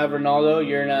you don't have Ronaldo,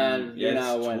 you're not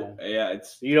winning.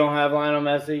 You don't have Lionel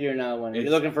Messi, you're not winning.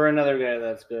 You're looking for another guy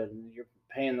that's good. You're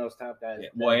paying those top guys. Yeah.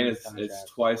 Well, and it's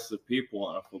twice the people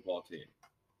on a football team.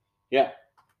 Yeah.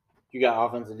 You got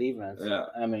offensive defense. Yeah.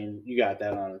 I mean, you got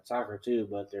that on soccer too,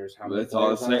 but there's how many? It's all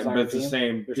the same. But it's the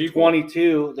same. There's people.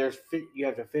 22. You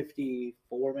have a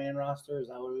 54-man roster. Is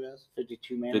that what it is?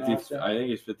 52-man roster. I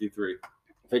think it's 53.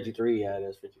 53. Yeah, it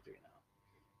is 53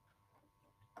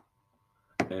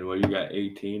 now. And you got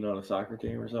 18 on a soccer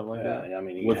team or something like that? Yeah, I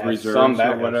mean, you with have reserves some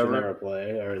or whatever. Never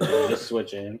play, or they just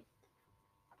switch in.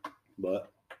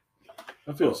 But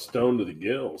I feel stoned to the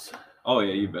gills. Oh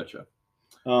yeah, you betcha.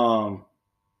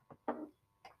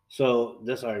 So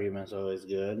this argument's always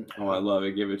good. Oh, I love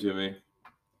it. Give it to me.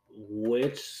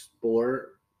 Which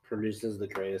sport produces the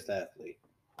greatest athlete?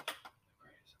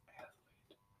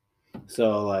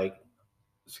 So,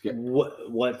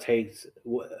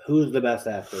 who's the best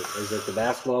athlete? Is it the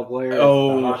basketball player?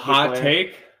 Oh, hot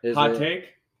take. Hot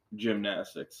take.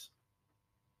 Gymnastics.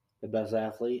 The best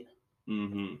athlete?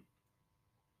 Mm-hmm.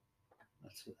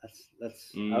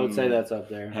 That's I would say that's up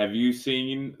there. Have you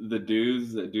seen the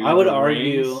dudes that do? I would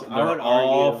argue. They're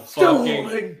all fucking.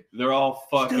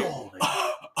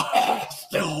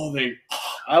 Still holding.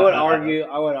 I would argue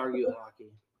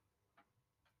hockey.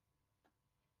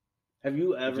 Have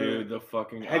you ever? Dude, the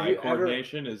fucking eye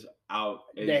coordination is out.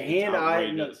 The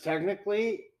hand-eye,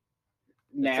 technically,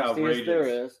 nastiest there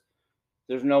is.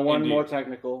 There's no one more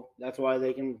technical. That's why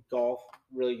they can golf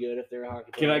really good if they're a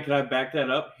hockey player. Can I back that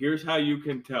up? Here's how you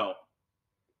can tell.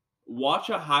 Watch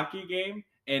a hockey game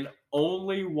and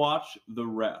only watch the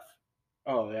ref.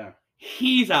 Oh, yeah.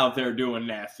 He's out there doing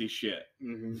nasty shit.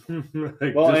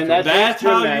 Mm-hmm. Well, and that's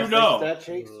how you know. That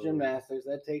takes gymnastics.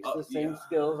 That takes the same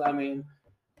skills. I mean,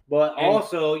 but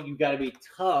also you got to be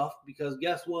tough because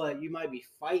guess what? You might be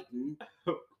fighting.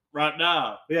 Right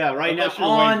now. Yeah, right now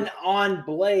on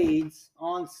blades,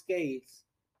 on skates,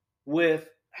 with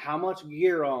how much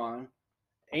gear on,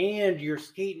 and you're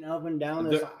skating up and down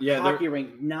this hockey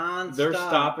rink nonstop. They're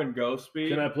stop and go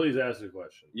speed. Can I please ask a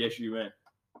question? Yes, you may.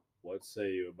 What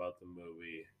say you about the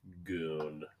movie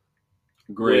Goon?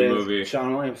 Great movie.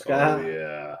 Sean William Scott. Oh,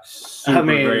 yeah. Super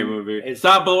great movie.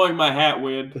 Stop blowing my hat,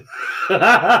 Wid. Come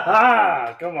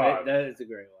on. That is a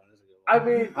great one.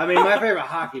 I mean, my favorite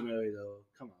hockey movie though.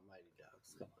 Come on, Mighty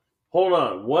Ducks. Come on. Hold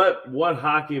on. What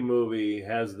hockey movie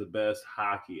has the best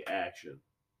hockey action?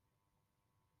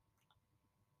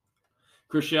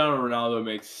 Cristiano Ronaldo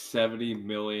makes $70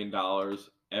 million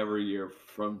every year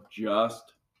from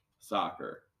just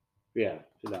soccer. Yeah,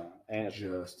 no, and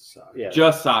Just soccer. yeah,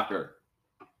 Just soccer.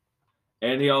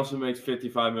 And he also makes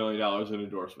 $55 million in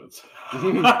endorsements.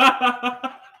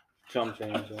 chump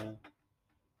change.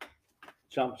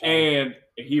 Chump change. And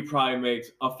he probably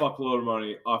makes a fuckload of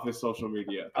money off his social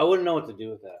media. I wouldn't know what to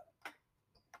do with that.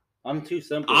 I'm too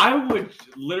simple.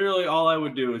 Literally all I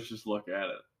would do is just look at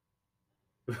it.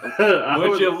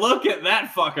 Would you look at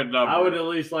that fucking number? I would at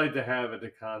least like to have it to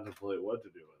contemplate what to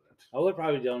do with it. I would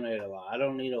probably donate a lot. I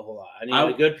don't need a whole lot. I need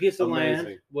a good piece of amazing.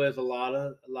 land with a lot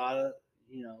of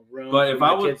room But for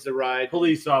my kids to ride.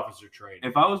 Police officer training.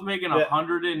 If I was making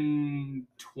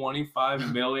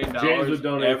 $125 million James would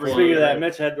donate every Speaking year, of that,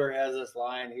 Mitch Hedberg has this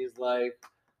line. He's like,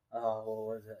 what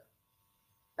was it?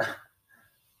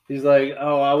 He's like,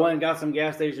 I went and got some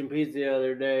gas station pizza the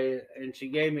other day, and she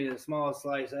gave me the smallest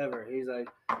slice ever. He's like,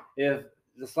 if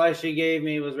the slice she gave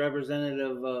me was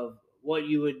representative of what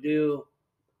you would do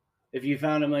if you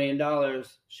found $1 million,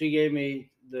 she gave me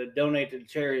the donate to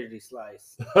charity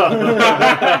slice.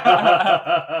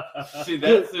 See,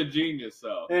 that's a genius,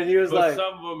 though. And he was like,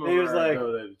 some of them he was like,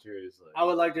 I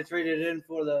would like to trade it in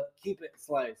for the keep it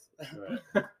slice.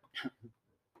 Right.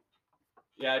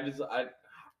 Yeah,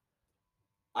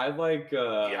 I like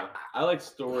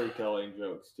storytelling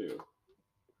jokes too,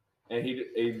 and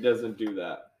he doesn't do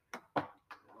that.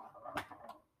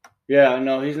 Yeah,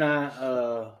 no, he's not.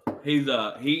 He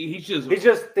just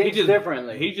thinks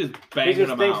differently. He just banging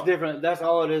them thinks out. different. That's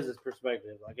all it is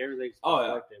perspective. Like everything's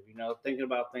perspective. Oh, yeah. Thinking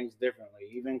about things differently.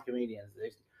 Even comedians,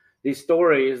 these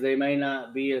stories, they may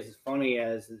not be as funny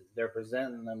as they're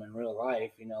presenting them in real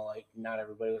life. Like not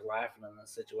everybody was laughing in this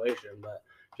situation, but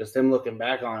just him looking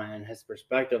back on it and his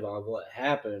perspective on what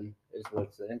happened is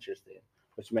what's interesting,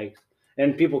 which makes,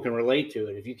 and people can relate to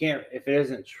it. If it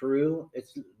isn't true,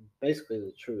 it's basically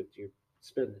the truth. You're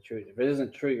spitting the truth. If it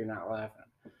isn't true, you're not laughing.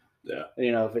 Yeah.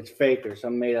 If it's fake or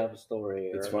some made up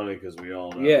story. It's funny because we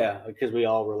all know. Yeah, because we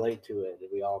all relate to it.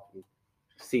 We all can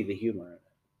see the humor in it.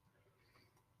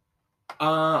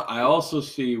 I also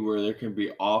see where there can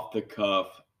be off the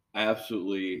cuff,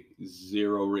 absolutely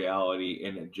zero reality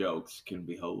in it. Jokes can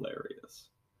be hilarious.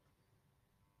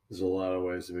 There's a lot of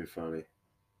ways to be funny.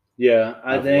 Yeah,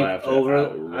 I think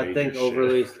outrageous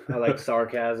overly like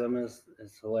sarcasm is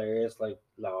hilarious. Like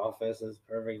The Office is a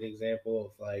perfect example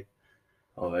of like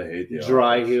they hate the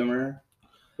dry Office. humor.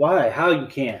 Why? How you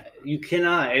can't? You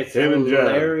cannot. It's Tim and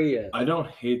hilarious. I don't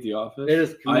hate The Office. It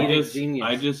is comedic genius.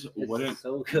 I just wouldn't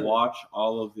watch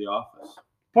all of The Office.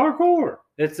 Parkour.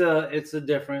 It's a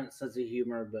different sense of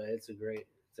humor, but it's a great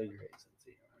sense of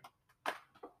humor.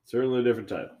 Certainly a different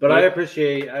type. But I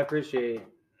appreciate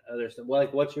other stuff.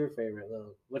 Like, what's your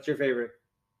favorite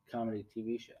comedy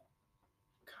TV show?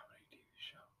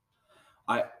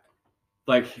 I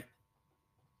like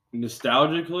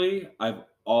nostalgically, I've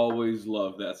always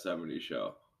loved that 70s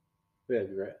show. Yeah,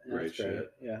 great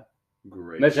shit. Yeah.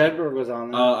 Great. Mitch Hedberg was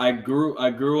on that. I grew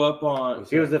up on.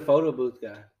 He was the photo booth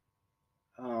guy.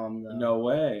 No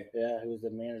way. Yeah, he was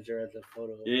the manager at the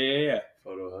photo. Yeah.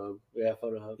 Photo Hub. Yeah,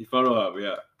 Photo Hub. The Photo Hub.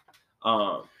 Yeah.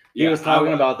 He was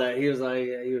talking about that. He was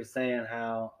saying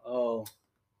how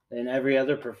in every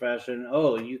other profession,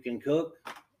 you can cook.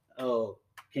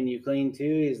 Can you clean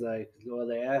too? He's like, well,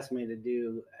 they asked me to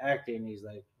do acting. He's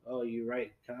like, you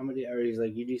write comedy, or he's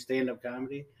like, you do stand-up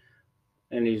comedy,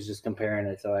 and he's just comparing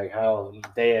it to like how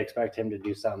they expect him to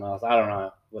do something else. I don't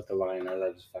know what the line is.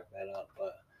 I just fucked that up,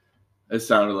 but it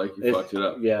sounded like you fucked it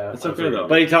up. Yeah, it's okay though.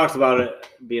 But he talks about it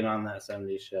being on that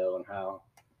 70s show and how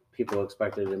people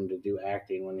expected him to do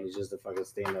acting when he's just a fucking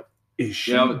stand-up. Is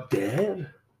she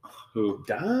dead? Who?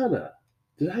 Donna.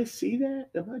 Did I see that?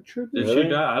 Am I tripping? Did she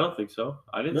die? I don't think so.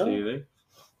 I didn't see anything.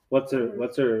 What's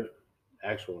her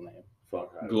actual name?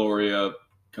 Gloria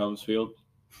Comsfield.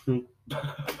 That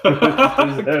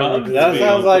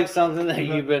sounds like something that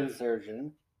you've been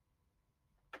searching.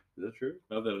 Is that true?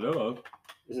 Not that I know of.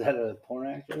 Is that a porn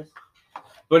actress?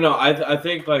 But no, I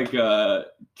think like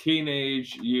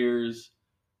teenage years,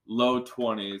 low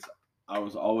 20s, I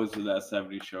was always that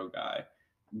 70s show guy.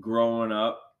 Growing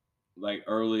up, like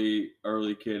early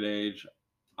kid age,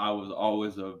 I was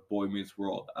always a Boy Meets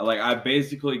World. I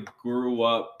basically grew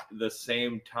up the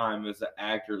same time as the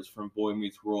actors from Boy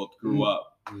Meets World grew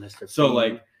up. Mr. So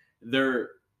like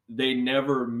they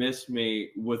never missed me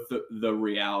with the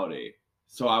reality.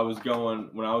 So I was going,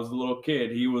 when I was a little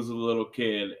kid, he was a little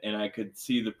kid, and I could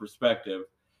see the perspective.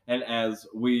 And as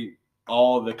we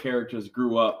all the characters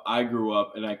grew up. I grew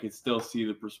up, and I could still see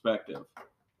the perspective.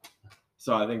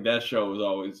 So I think that show was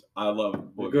always. I love.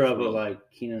 We grew up with like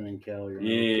Keenan and Kel.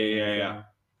 Yeah.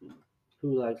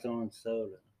 Who likes orange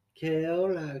soda?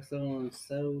 Kel likes orange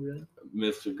soda.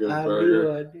 Mr. Good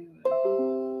Burger. I do.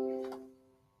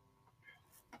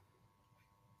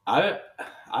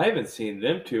 I haven't seen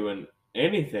them two in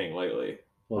anything lately.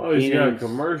 Well, he's got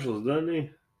commercials, doesn't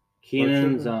he?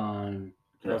 Keenan's on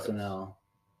SNL.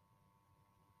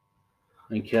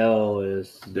 And Kel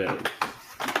is dead.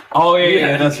 Oh,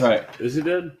 yeah, that's right. Is he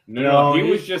dead? No, he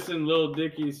was just in Lil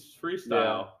Dicky's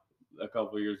freestyle a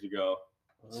couple years ago.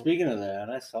 Speaking of that,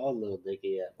 I saw Lil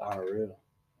Dicky at Bonnaroo.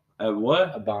 At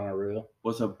what? At Bonnaroo.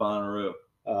 What's a Bonnaroo?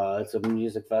 It's a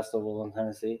music festival in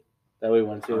Tennessee that we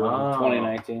went to in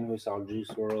 2019. We saw Juice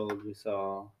WRLD. We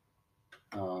saw,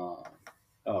 oh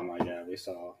my God, we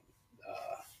saw,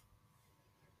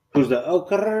 who's that? Oh,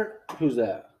 who's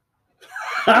that?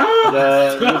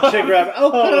 the chick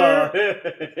rapper.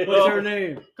 What's her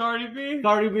name? Cardi B.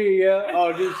 Cardi B, yeah.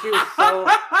 Oh, dude, she was so.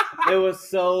 It was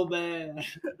so bad.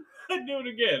 Do it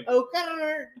again. Oh,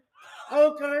 I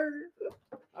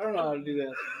don't know how to do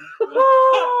that.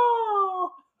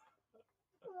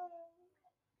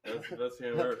 That's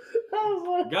him. God,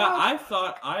 I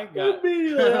thought I got.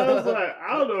 I was like,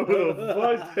 I don't know who the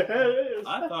fuck that is.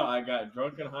 I thought I got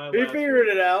drunk and high. He figured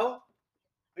it out.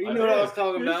 You know what I was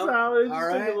talking about. Solid. All Just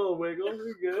right. take a little wiggle.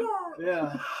 You're good.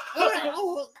 Yeah.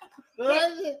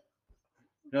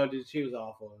 No, dude, she was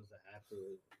awful. It was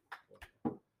absolutely.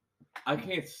 I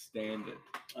can't stand it.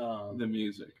 The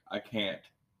music, I can't.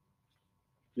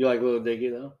 You like Lil Dicky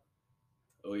though?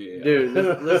 Oh yeah, dude.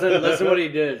 Listen what he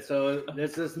did. So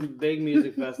it's this big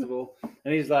music festival,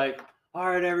 and he's like, "All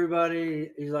right, everybody."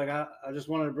 He's like, "I just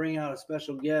wanted to bring out a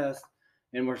special guest,"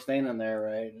 and we're standing there,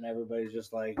 right? And everybody's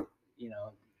just like,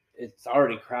 it's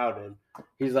already crowded.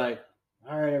 He's like,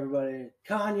 "All right, everybody,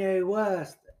 Kanye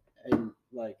West," and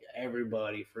like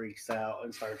everybody freaks out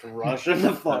and starts rushing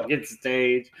the fucking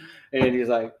stage, and he's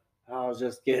like, "I was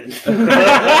just kidding." Get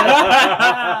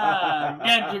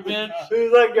you, bitch.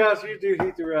 He's like, "Gosh, you dude."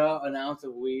 He threw out an ounce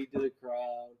of weed to the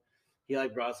crowd. He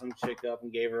like brought some chick up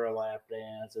and gave her a lap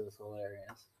dance. It was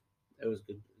hilarious. It was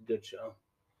good show.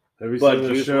 Have you seen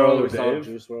the show? We saw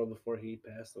Juice WRLD before he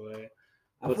passed away.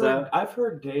 I've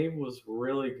heard Dave was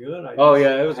really good. It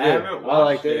was good. I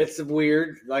liked it. It's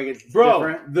weird, like it's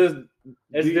different.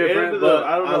 It's different, but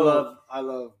I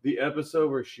love the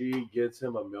episode where she gets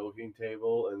him a milking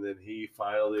table, and then he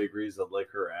finally agrees to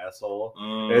lick her asshole,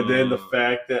 and then the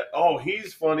fact that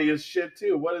he's funny as shit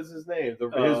too. What is his name?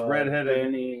 His redheaded.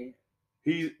 Benny.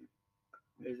 He's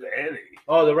Benny.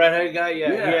 Oh, the redheaded guy.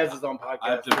 Yeah, he has his own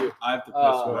podcast too. I have to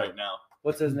piss right now.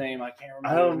 What's his name? I can't remember.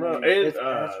 I don't know. It's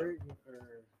Patrick.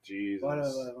 Jesus. Why do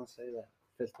I want to say that?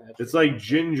 Fitzpatrick. It's like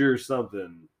Ginger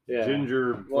something. Yeah.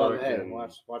 Ginger. Well, hey,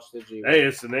 watch the G word. Hey,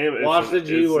 it's the name. Watch the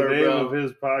G word, the name bro. of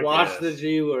his podcast. Watch the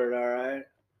G word. All right.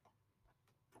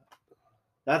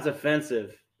 That's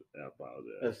offensive. I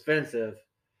apologize. Offensive.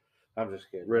 I'm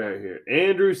just kidding. Right here,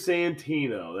 Andrew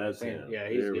Santino. That's him. Yeah,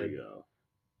 he's there good. We go.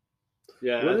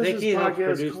 Yeah, what I think he helped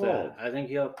produce called? that. I think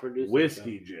he helped produce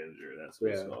Whiskey Ginger. That's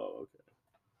what it's called.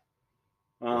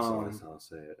 Okay. That's how I'll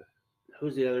say it.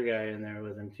 Who's the other guy in there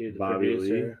with him too? The Bobby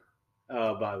producer. Lee?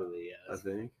 Oh, Bobby Lee. Yes. I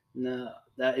think. No,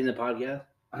 that in the podcast.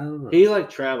 I don't know. He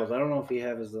travels. I don't know if he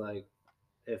has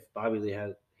if Bobby Lee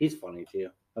has. He's funny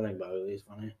too. I think Bobby Lee's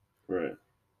funny. Right.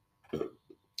 But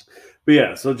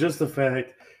yeah, so just the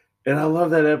fact, and I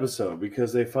love that episode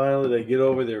because they get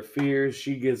over their fears.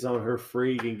 She gets on her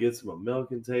freak and gets him a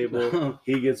milking table.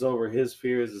 He gets over his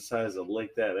fears, decides to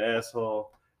lick that asshole.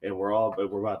 And we're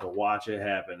about to watch it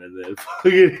happen, and then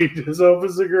he just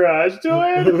opens the garage door.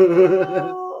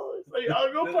 It's like,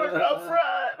 I'll go park up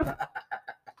front.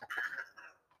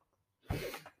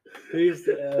 There's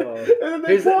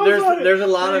a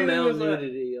lot of male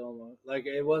nudity almost. Like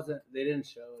it wasn't. They didn't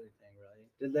show anything really,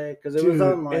 did they? Because it was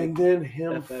on like. And then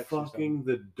him FX fucking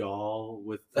the doll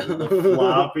with the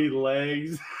floppy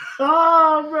legs.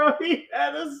 Oh, bro, he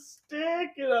had a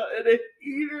stick and a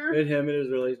heater. And him and his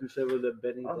relationship with the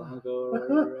Benny Blanco or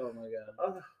whatever. Oh my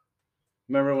god!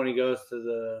 Remember when he goes to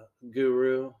the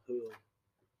guru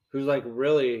who's like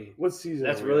really? What season?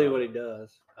 That's really what he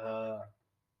does. I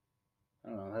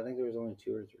don't know. I think there was only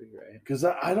 2 or 3, right? Because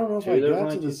I don't know if I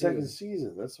got to the second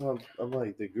season. That's why I'm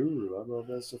like the guru. I don't know if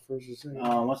that's the first or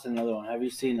second. What's another one? Have you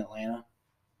seen Atlanta?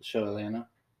 The show Atlanta?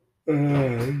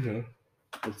 Yeah.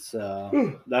 It's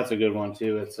that's a good one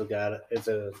too. It's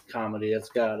a comedy. It's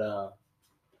got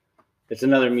it's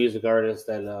another music artist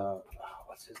that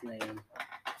what's his name?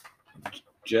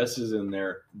 Jess is in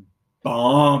there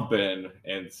bumping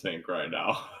NSYNC right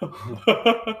now.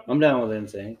 I'm down with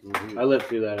NSYNC. I lived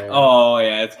through that era. Oh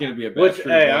yeah, it's gonna be a Backstreet Boys.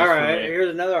 Hey, all for right. me. Here's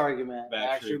another argument.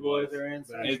 Backstreet Boys Boys. or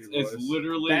NSYNC. It's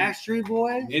literally Backstreet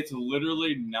Boys. It's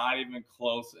literally not even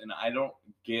close, and I don't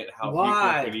get how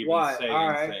Why? people could even say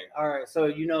NSYNC. All right.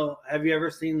 So have you ever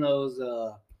seen those?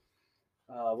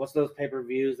 What's those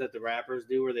pay-per-views that the rappers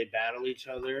do where they battle each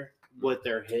other with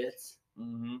their hits?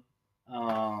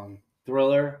 Mm-hmm.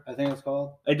 Thriller, I think it's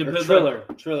called. It depends.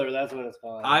 Triller, that's what it's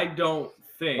called. I don't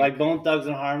think like Bone Thugs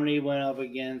and Harmony went up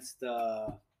against.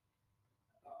 What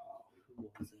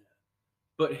was it?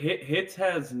 But Hits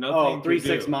has nothing. 3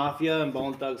 6 Mafia and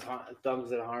Bone Thugs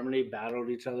and Harmony battled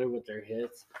each other with their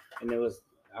hits, and it was.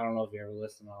 I don't know if you ever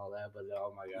listened to all that, but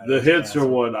oh my god, the hits classic. Are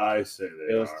what I say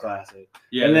they It are. was classic.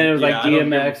 Yeah, and then it was like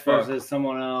DMX versus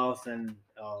someone else, and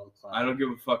I don't give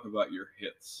a fuck about your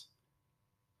hits.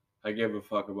 I give a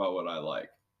fuck about what I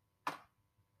like.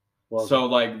 Well, so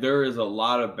like there is a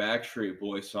lot of Backstreet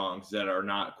Boys songs that are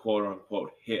not quote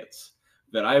unquote hits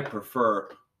that I prefer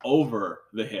over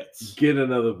the hits. Get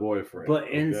Another Boyfriend. But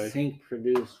NSYNC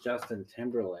produced Justin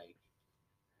Timberlake.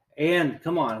 And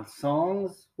come on,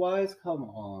 songs wise, come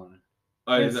on.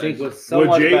 NSYNC was so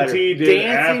much JT better. Did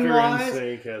dancing after wise,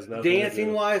 NSYNC has nothing dancing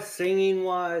to do. Wise, singing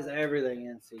wise, everything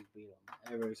NSYNC beat them.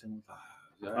 Every single time.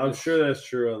 I'm sure that's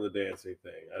true on the dancing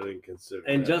thing. I didn't consider.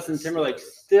 And Justin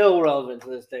Timberlake's still relevant to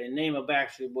this day. Name a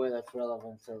Backstreet Boy that's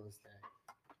relevant to this day.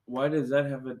 Why does that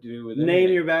have to do with Name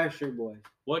anything? your Backstreet Boys.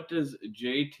 What does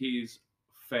JT's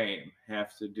fame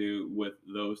have to do with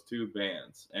those two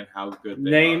bands and how good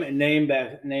they are? Name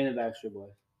the Backstreet Boys.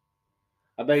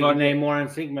 I bet you can name more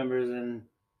NSYNC members than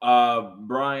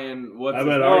Brian. What's his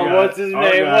name? What's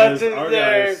his name?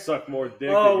 Guys suck more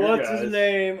dick. Oh, what's his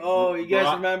name? Oh, you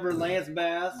guys remember Lance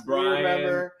Bass? Brian.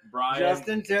 Remember Brian.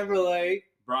 Justin Timberlake.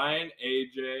 Brian,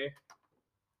 AJ.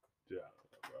 Yeah.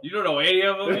 You don't know any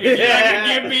of them? You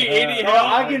can give me any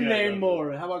help. I can name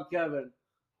more. How about Kevin?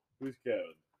 Who's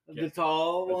Kevin? The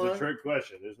tall one. That's a trick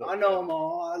question. I know them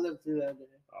all. I lived through that day.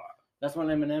 That's when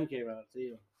Eminem came out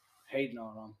too. Hating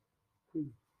on them.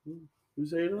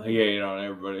 Who's hating on? He hated on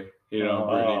everybody. He hated on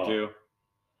Britney too.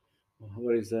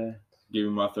 What did he say? Give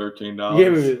me my $13.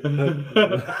 Give me.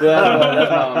 That's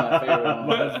not my favorite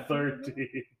one. That's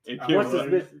 13. What's this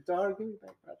bitch? Dog, give me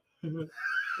back. Give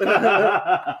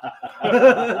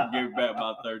me back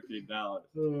my $13.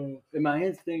 And my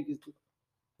instinct is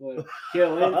to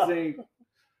kill instinct.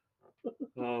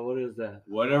 What is that?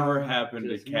 Whatever happened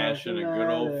to cashing a good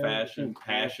old fashioned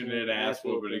passionate ass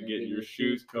whooping and getting your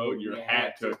shoes coat and your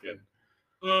hat taken?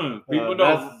 People don't.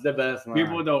 That's the best line.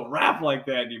 People don't rap like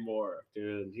that anymore,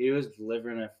 dude. He was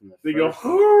delivering it from the. They go.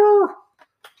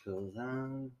 Cause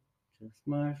I'm just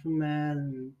Marshall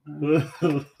Mathers.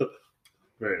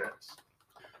 Very nice.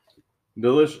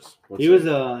 Delicious. He was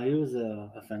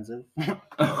offensive.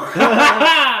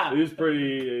 He was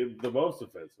pretty the most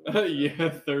offensive. Yeah,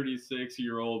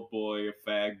 36-year-old boy, a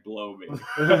fag, blow me.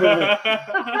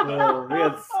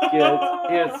 He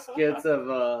had skits of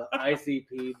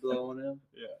ICP blowing him.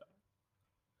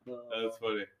 Yeah, that's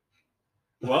funny.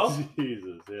 Well,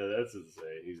 Jesus, yeah, that's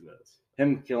insane. He's nuts.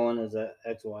 Him killing his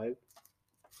ex-wife.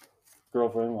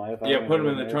 Girlfriend, wife. Yeah, put him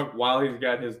in the trunk while he's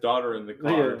got his daughter in the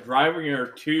car, driving her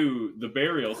to the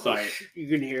burial site. You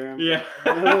can hear him. Yeah.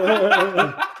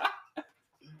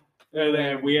 And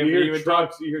then we haven't even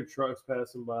talked. You hear trucks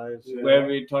passing by. And shit. We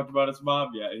haven't even talked about his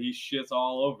mom yet. He shits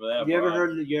all over that. You ever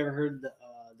heard?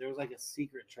 There was like a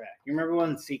secret track. You remember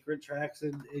when secret tracks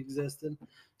existed?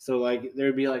 So like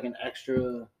there'd be like an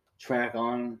extra track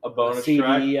on a bonus CD,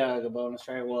 track. Yeah, like a bonus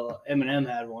track. Well, Eminem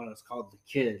had one. It's called The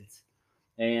Kids.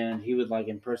 And he would like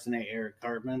impersonate Eric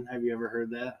Cartman. Have you ever heard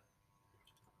that?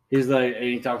 He's like, and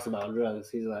he talks about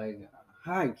drugs. He's like,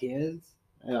 "Hi, kids."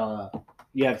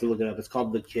 You have to look it up. It's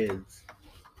called The Kids.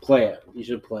 Play it. You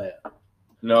should play it.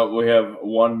 No, we have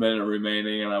 1 minute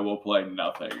remaining, and I will play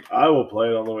nothing. I will play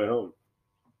it on the way home.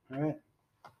 All right.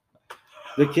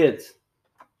 The Kids.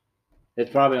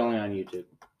 It's probably only on YouTube.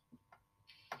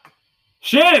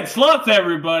 Shannon Slutts,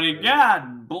 everybody.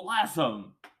 God bless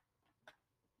them.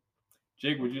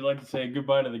 Jake, would you like to say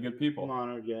goodbye to the good people? I'm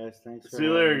honored, guys. Thanks. See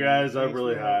you later, guys. I'm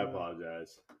really high. I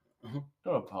apologize.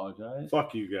 Don't apologize.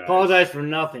 Fuck you guys. Apologize for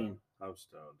nothing. I'm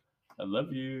stoned. I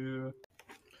love you.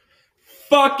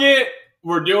 Fuck it.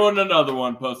 We're doing another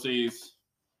one, pussies.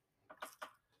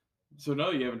 So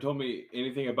no, you haven't told me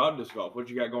anything about disc golf. What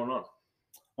you got going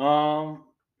on?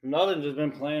 Nothing. Just been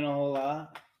playing a whole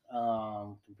lot.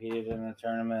 Competed in a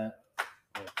tournament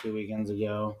 2 weekends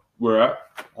ago. Where at?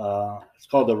 It's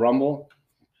called the Rumble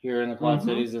here in the Quad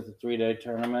Cities. It's a 3-day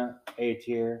tournament, A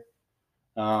tier.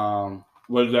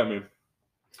 What does that mean?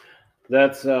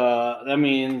 That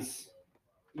means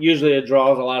usually it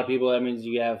draws a lot of people. That means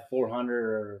you have 400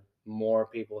 or more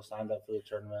people signed up for the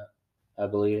tournament, I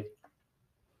believe.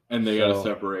 And they got to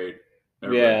separate.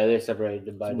 Everybody. Yeah, they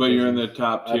separated by. But you're in the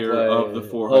top tier of the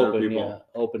 400 people. Yeah,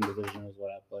 open division is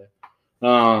what I play.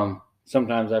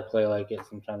 Sometimes I play like it,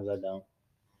 sometimes I don't.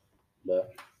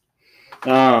 But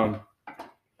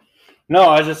no,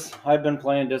 I've been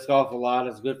playing disc golf a lot.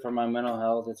 It's good for my mental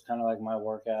health. It's kind of like my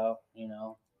workout, you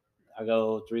know. I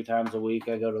go 3 times a week.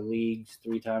 I go to leagues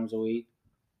 3 times a week.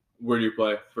 Where do you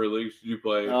play for leagues? Do you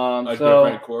play a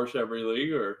different course every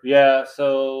league, or? Yeah,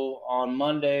 so on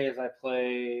Mondays I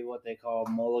play what they call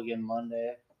Mulligan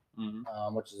Monday,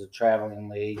 which is a traveling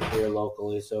league here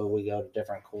locally. So we go to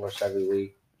different course every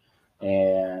week,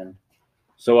 and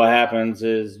so what happens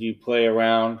is you play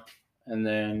around, and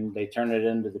then they turn it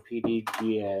into the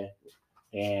PDGA,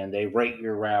 and they rate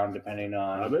your round depending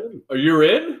on. I'm in. Oh, you're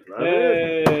in?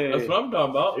 Hey. That's what I'm talking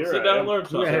about. Sit down and learn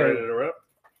something. Sorry to interrupt.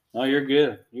 No, you're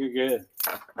good. You're good.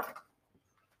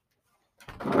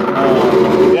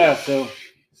 Yeah, so.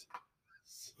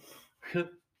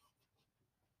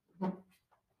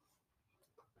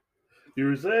 You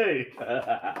were saying.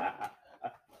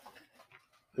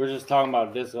 We're just talking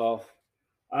about disc golf.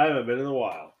 I haven't been in a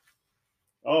while.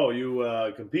 Oh,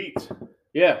 you compete?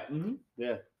 Yeah. Mm-hmm.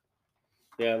 Yeah.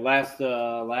 Yeah.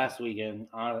 Last weekend,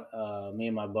 me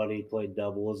and my buddy played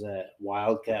doubles at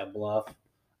Wildcat Bluff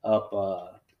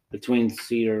up between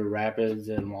Cedar Rapids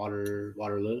and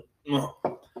Waterloo.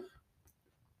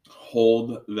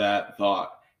 Hold that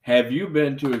thought. Have you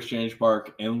been to Exchange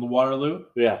Park in Waterloo?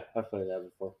 Yeah, I've played that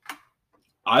before.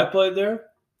 I played there.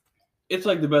 It's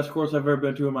like the best course I've ever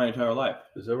been to in my entire life.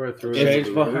 Is that where through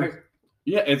Exchange Park?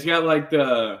 Yeah, it's got like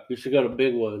the. You should go to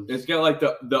Big Woods. It's got like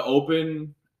the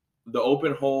open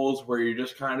holes where you're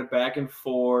just kind of back and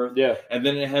forth. Yeah. And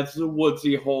then it has the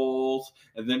woodsy holes,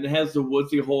 and then it has the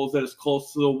woodsy holes that is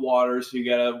close to the water, so you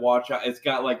gotta watch out. It's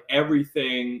got like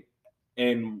everything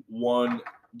in one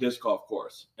disc golf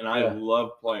course, and I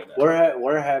love playing that.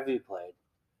 Where have you played?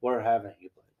 Where haven't you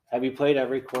played? Have you played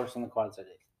every course in the Quad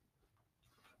Cities?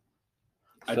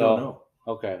 I don't know.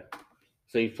 Okay.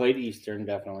 So you've played Eastern,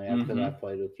 definitely, because I've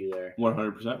played with you there.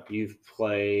 100%. You've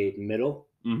played Middle?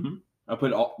 Mm-hmm. I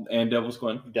played and Devil's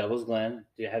Glen. Devil's Glen.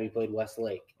 Have you played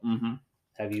Westlake? Mm-hmm.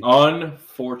 Have you?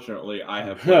 Unfortunately, I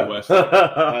have played Westlake.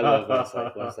 I love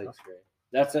Westlake. Westlake's great.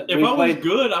 That's it. If I was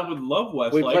good, I would love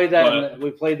Westlake. We played that.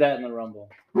 We played that in the Rumble.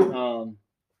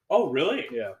 Oh, really?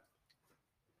 Yeah.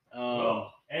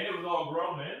 And it was all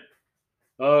grown in.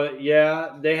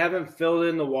 Yeah, they haven't filled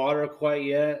in the water quite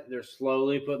yet. They're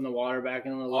slowly putting the water back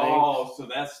in the lake. Oh, so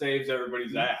that saves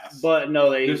everybody's ass. But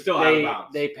no, they're still out of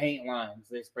bounds. They paint lines.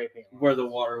 They spray paint lines. Where the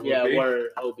water would be. Yeah, where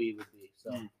OB would be.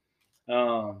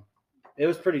 So, it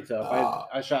was pretty tough.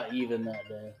 I shot even that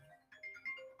day.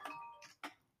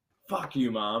 Fuck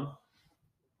you, Mom.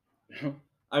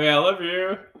 I mean, I love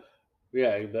you.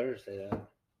 Yeah, you better say that.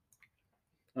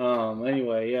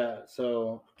 Anyway, yeah.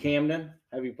 So Camden,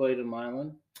 have you played in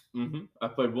Milan? Mm-hmm. I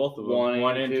played both of them.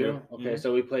 One and two. Okay,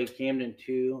 so we played Camden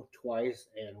 2 twice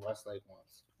and Westlake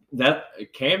once. That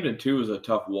Camden 2 is a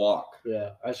tough walk.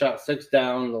 Yeah, I shot 6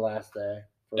 down the last day.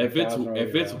 If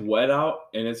it's wet out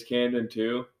and it's Camden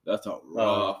 2, that's a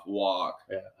rough walk.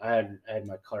 Yeah, I had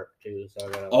my carp too, so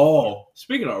I got. Oh,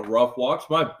 speaking of rough walks,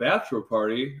 my bachelor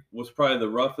party was probably the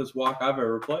roughest walk I've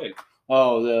ever played.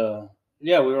 Oh, we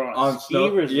were on a ski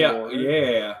resort.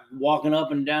 Yeah, walking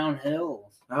up and down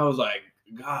hills. I was like,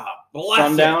 God bless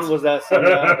Sundown? Was that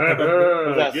Sundown?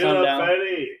 Was that Get Sundown? Up,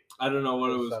 I don't know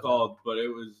what it was called, but it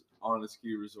was on a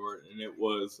ski resort, and it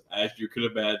was, as you could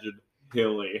imagine,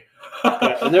 hilly.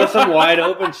 And there were some wide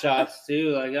open shots too.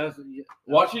 Like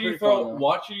watching you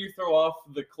throw off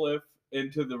the cliff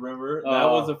into the river. That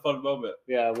was a fun moment.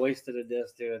 Yeah, I wasted a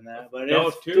disc doing that, but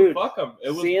fuck them.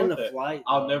 It was seeing worth the it. flight.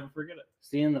 I'll never forget it.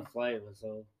 Seeing the flight was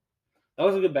so. That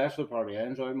was a good bachelor party. I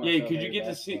enjoyed myself. Yeah, because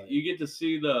you get to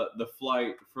see the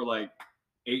flight for like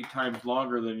 8 times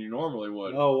longer than you normally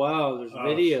would. Oh wow, there's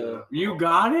video. Shit. You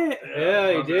got it?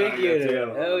 Yeah, you did get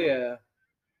it. Hell yeah.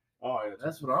 Oh, yeah,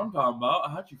 that's what I'm talking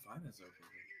about. How'd you find that so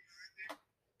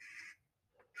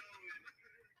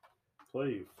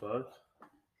quickly? Play, you fuck.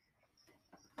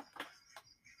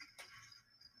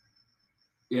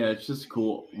 Yeah, it's just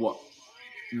cool. What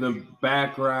the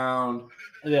background?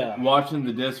 Yeah, watching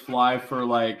the disc fly for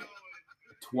like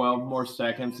 12 more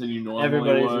seconds than you normally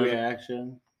Everybody's would.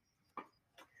 reaction.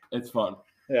 It's fun.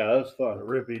 Yeah, that was fun.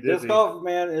 Rippy disc golf,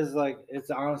 man, is like, it's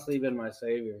honestly been my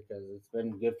savior because it's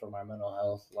been good for my mental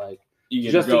health. Like,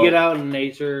 to get out in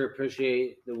nature,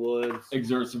 appreciate the woods,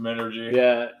 exert some energy.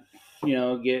 Yeah,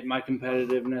 get my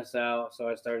competitiveness out. So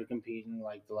I started competing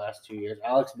like the last 2 years.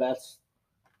 Alex Betts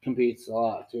competes a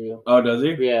lot too. Oh, does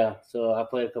he? Yeah. So I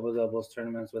played a couple of doubles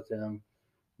tournaments with him.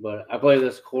 But I played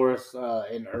this course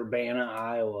in Urbana,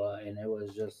 Iowa, and it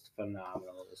was just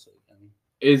phenomenal this weekend.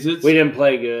 We didn't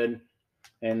play good,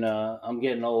 and I'm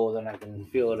getting old, and I can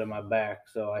feel it in my back.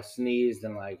 So I sneezed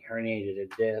and like herniated a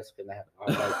disc, and I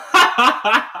was like,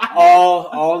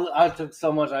 I took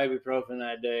so much ibuprofen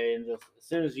that day, and just as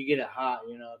soon as you get it hot,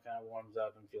 it kind of warms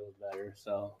up and feels better.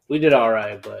 So we did all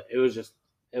right, but it was just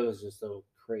a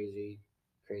crazy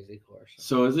course.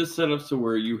 So is this set up to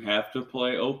where you have to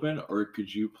play open, or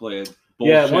could you play a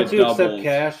bullshit Yeah, once you doubles? accept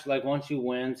cash, like once you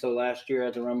win. So last year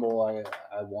at the Rumble,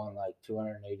 I won like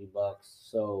 $280.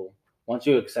 So once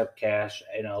you accept cash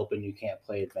in open, you can't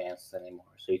play advanced anymore.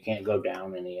 So you can't go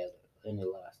down any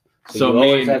less. So you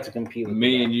always have to compete with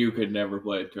me and you could never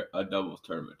play a doubles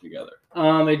tournament together.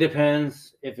 It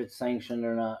depends if it's sanctioned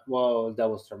or not. Well, a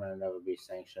doubles tournament will never be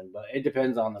sanctioned, but it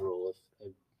depends on the rules.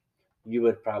 You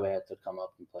would probably have to come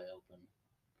up and play open.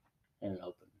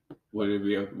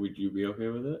 Would you be okay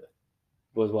with it?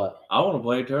 With what? I want to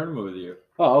play a tournament with you.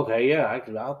 Oh, okay, yeah,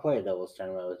 I'll play a doubles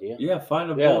tournament with you. Yeah, find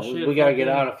a bullshit. We gotta get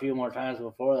out a few more times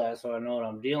before that, so I know what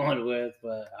I'm dealing with.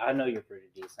 But I know you're pretty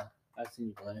decent. I've seen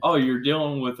you play. Oh, you're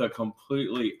dealing with a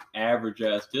completely average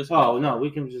ass disc. Oh no, we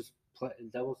can just play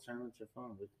doubles tournaments are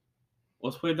fun.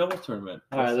 Let's play a doubles tournament.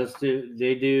 All right, let's do.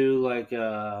 They do like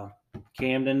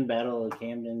Camden Battle of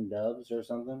Camden Dubs or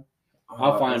something.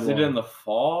 I'll find. Is it in the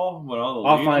fall when all the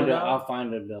I'll leaves find are it. down? I'll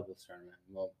find a doubles tournament.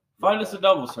 Find us a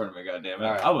doubles tournament, goddammit.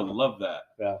 Right. I would love that.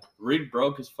 Yeah. Reed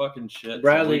broke his fucking shit.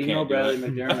 Bradley, so Bradley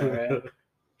McDermott, right?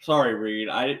 Sorry, Reed.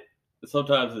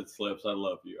 Sometimes it slips. I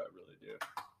love you. I really do.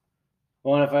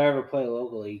 Well, and if I ever play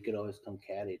locally, you could always come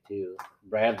caddy too.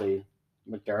 Bradley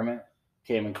McDermott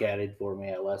came and caddied for me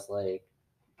at Westlake.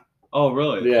 Oh,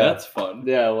 really? Yeah. That's fun.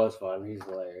 Yeah, it was fun. He's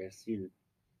hilarious. You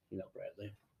know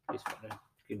Bradley. He's funny.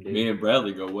 Good dude. Me and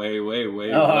Bradley go way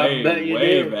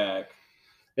back.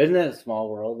 Isn't it a small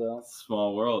world though?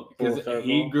 Small world. Because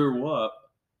he grew up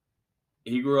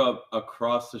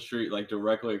across the street, like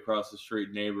directly across the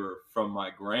street, neighbor from my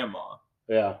grandma.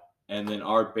 Yeah. And then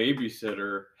our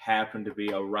babysitter happened to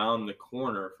be around the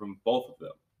corner from both of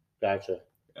them. Gotcha.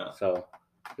 Yeah. So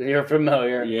you're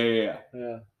familiar. Yeah.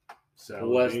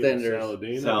 West Enders.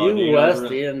 Saladino. You West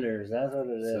Enders. That's what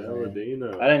it is.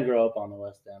 Saladino. I didn't grow up on the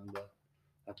West End, but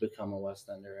I've become a West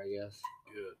Ender, I guess.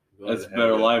 Good. That's a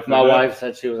better life. My wife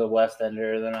said she was a West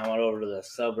Ender, then I went over to the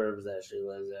suburbs that she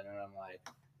lives in, and I'm like,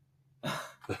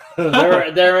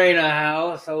 there ain't a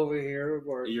house over here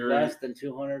worth less than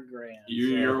 $200,000.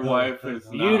 Your wife is.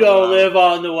 You don't live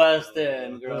on the West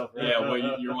End, girlfriend. Yeah, well,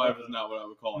 your wife is not what I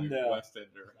would call a West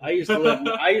Ender. I used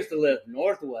to live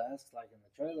northwest, like in the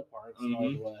trailer parks,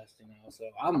 northwest. So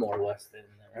I'm more West End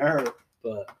than her,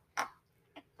 but.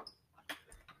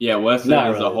 Yeah, West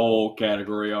End is a whole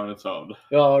category on its own.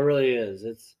 Oh, it really is.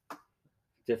 It's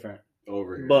different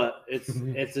over here, but it's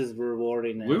as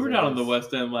rewarding. We were down in the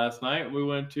West End last night. We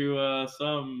went to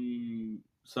some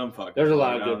fucking. There's a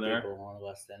lot of good people on the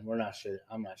West End. I'm not shitting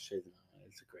on it.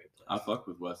 It's a great place. I fuck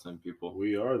with West End people.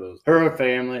 We are those. Her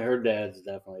family, her dad's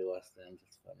definitely West End.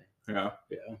 It's funny.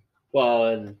 Yeah. Well,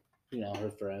 and her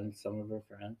friends, some of her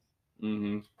friends.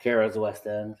 Mm-hmm. Kara's West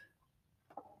End.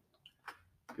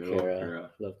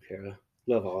 Kara. Love Kara.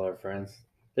 Love all her friends.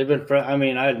 They've been friends. I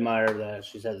mean, I admire that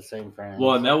she's had the same friends.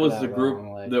 Well, and that was the group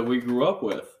that we grew up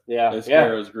with. Yeah. It's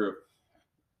Kara's group.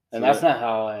 And that's not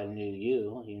how I knew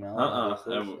you,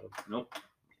 Nope.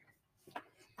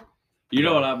 You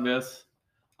know what I miss?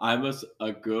 I miss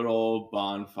a good old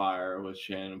bonfire with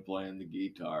Shannon playing the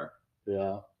guitar.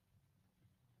 Yeah.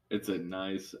 It's a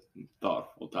nice,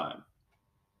 thoughtful time.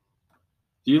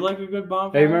 Do you like a good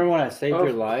bonfire? Hey, remember when I saved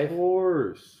your life? Of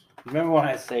course. Remember when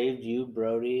I saved you,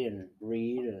 Brody, and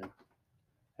Reed, and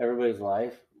everybody's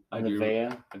life in the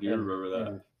van? I do remember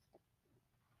that.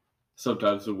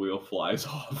 Sometimes the wheel flies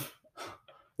off.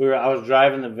 I was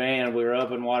driving the van. We were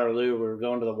up in Waterloo. We were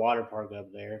going to the water park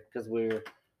up there because we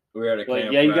were at a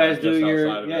camp. Yeah, you guys do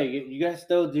you guys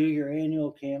still do your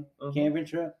annual camping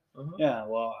trip? Uh-huh. Yeah.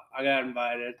 Well, I got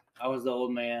invited. I was the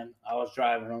old man. I was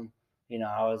driving them.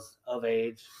 I was of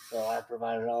age, so I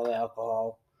provided all the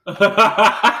alcohol.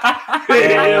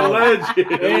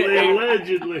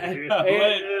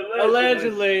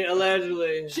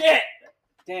 Allegedly. Shit!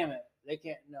 Damn it. They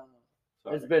can't. No.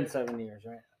 Sorry. It's been 7 years,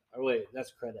 right? Or wait,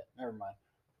 that's credit. Never mind.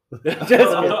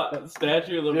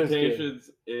 Statute of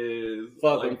limitations is.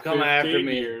 Fuck them. Come after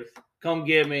me. Years. Come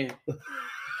get me.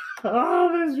 Oh,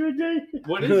 that's ridiculous.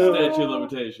 What is statute of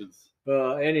limitations?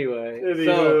 Anyway.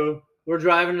 we're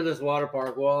driving to this water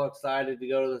park. We're all excited to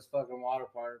go to this fucking water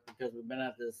park because we've been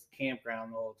at this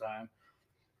campground the whole time.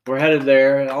 We're headed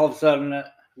there, and all of a sudden, I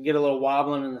get a little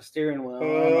wobbling in the steering wheel. I'm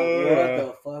like, what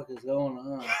the fuck is going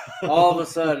on? All of a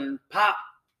sudden, pop!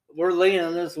 We're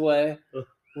leaning this way.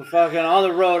 We're fucking on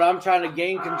the road. I'm trying to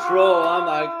gain control. I'm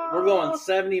like, we're going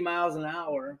 70 miles an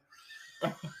hour.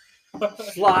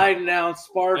 Sliding down,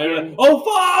 sparking. Oh,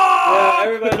 fuck! Yeah,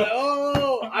 everybody's like,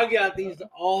 oh! I got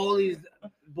all these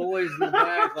boys in the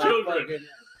back. Like,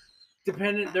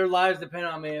 fucking, their lives depend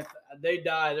on me. If they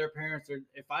die, their parents are.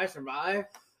 If I survive,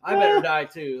 I better die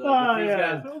too. Like,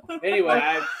 guys. Anyway,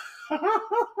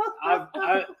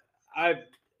 I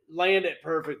landed it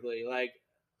perfectly. Like,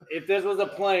 if this was a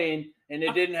plane and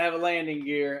it didn't have a landing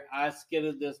gear, I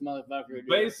skidded this motherfucker.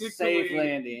 Basically, safe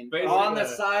landing on the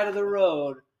side of the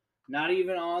road. Not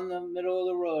even on the middle of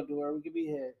the road to where we could be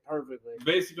hit perfectly.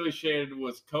 Basically, Shannon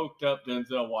was coked up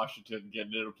Denzel Washington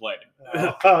getting in a plane.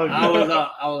 I was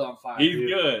on fire. He's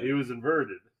good. He was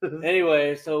inverted.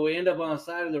 Anyway, so we end up on the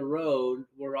side of the road.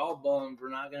 We're all bummed. We're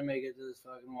not going to make it to this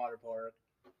fucking water park.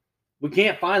 We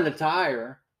can't find the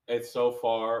tire. It's so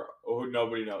far. Oh,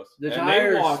 nobody knows. The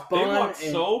tire they walked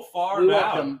so far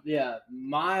down.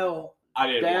 Mile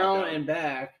down and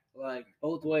back, like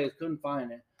both ways. Couldn't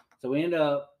find it. So we end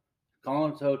up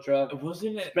calling a tow truck.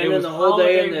 Spending the whole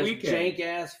day in this jank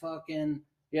ass fucking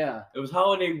It was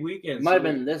holiday weekend. It might have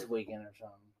been this weekend or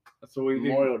something. So we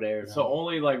Memorial Day or something. So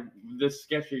only like this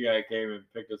sketchy guy came and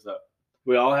picked us up.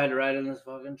 We all had to ride in this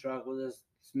fucking truck with this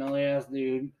smelly ass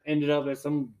dude. Ended up at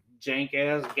some jank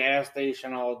ass gas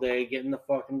station all day getting the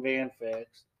fucking van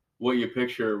fixed. What you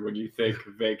picture when you think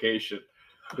vacation.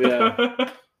 Yeah.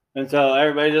 And so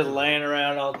everybody just laying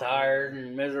around all tired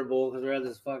and miserable because we're at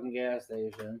this fucking gas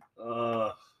station.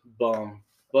 Bum.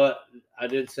 But I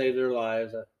did save their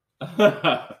lives.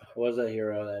 I was a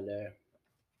hero that day.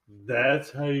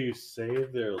 That's how you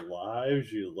saved their lives?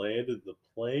 You landed the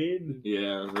plane?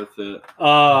 Yeah, that's it.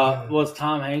 Was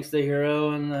Tom Hanks the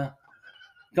hero in the...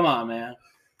 Come on, man.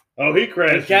 Oh, he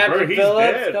crashed. Captain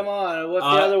Phillips? Dead. Come on. What's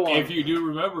the other one? If you do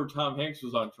remember, Tom Hanks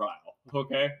was on trial.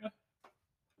 Okay?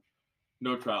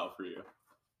 No trial for you.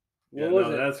 What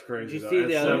was it? That's crazy. Did you see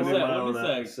the other one?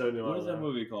 What is that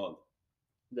movie called?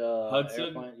 The Hudson?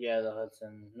 Airplane? Yeah, the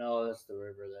Hudson. No, that's the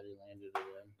river that he landed in.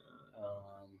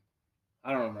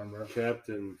 I don't remember.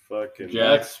 Captain fucking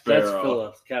Jack Sparrow. That's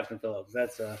Phillips. Captain Phillips.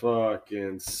 That's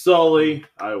fucking Sully.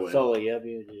 I win. Sully, yep,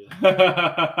 you do.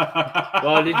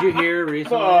 Well, did you hear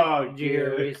recently? Did you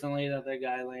hear recently that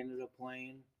guy landed a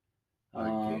plane?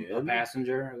 A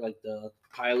passenger, like the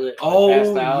pilot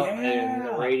passed out, and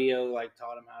the radio like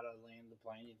taught him how to land the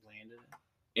plane. He landed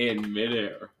it in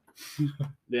midair.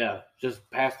 Yeah, just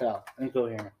passed out,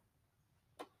 incoherent.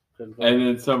 And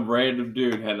then some random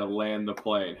dude had to land the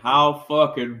plane. How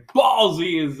fucking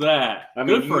ballsy is that?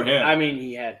 Good for him. I mean,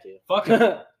 he had to.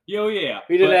 Fucking yo, yeah.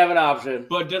 He didn't have an option.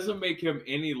 But doesn't make him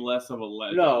any less of a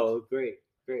legend. No, great.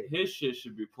 His shit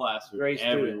should be plastered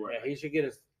everywhere. Yeah, he should get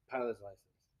his pilot's license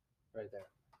right there.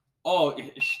 Oh,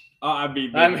 I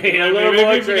mean, a little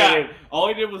more training. All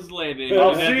he did was land it.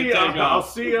 I'll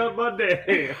see you on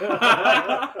Monday.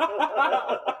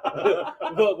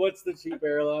 What's the cheap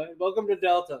airline? Welcome to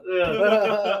Delta.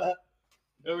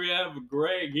 And we have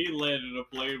Greg. He landed a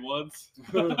plane once.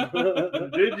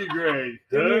 Did you, Greg?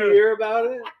 Did you hear about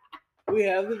it? We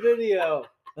have the video.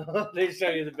 They show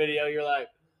you the video. You're like,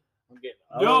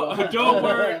 don't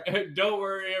worry,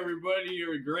 everybody.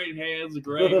 You're in great hands.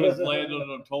 Greg has landed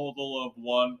a total of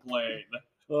one plane.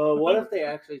 What if they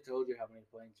actually told you how many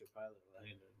planes your pilot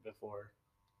landed before?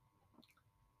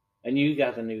 And you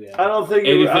got the new guy. I don't think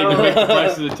anything to make the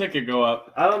price of the ticket go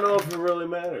up. I don't know if it really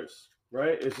matters,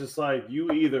 right? It's just like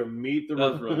you either meet the.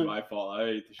 That's really my fault. I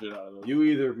hate the shit out of them. You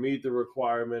either meet the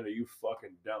requirement or you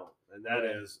fucking don't, and that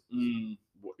is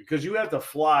because you have to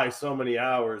fly so many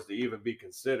hours to even be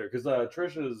considered. Because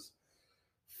Trisha's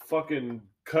fucking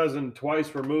cousin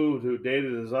twice removed who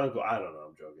dated his uncle. I don't know.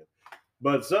 I'm joking,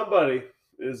 but somebody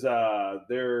is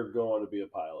they're going to be a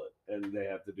pilot. And they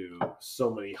have to do so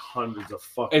many hundreds of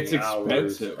fucking hours.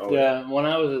 It's expensive. Yeah, when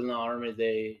I was in the Army,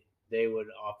 they would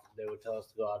tell us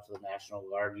to go out to the National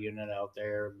Guard unit out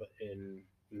there in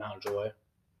Mount Joy,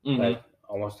 like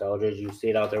almost Eldridge. You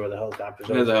see it out there with the helicopters.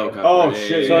 There's a helicopter. Oh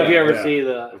shit! So if you ever see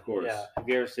of course, if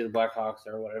you ever see the Blackhawks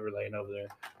or whatever laying over there,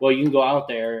 well, you can go out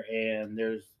there and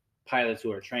there's pilots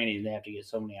who are training. They have to get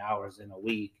so many hours in a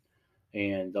week,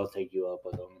 and they'll take you up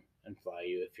with them and fly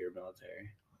you if you're military.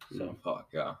 So fuck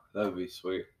yeah, that would be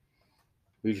sweet.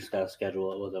 We just gotta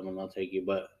schedule it with them and they'll take you.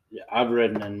 But yeah, I've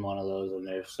ridden in one of those and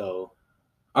they're so.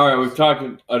 All right, we've talked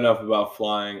enough about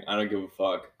flying. I don't give a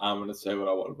fuck. I'm gonna say what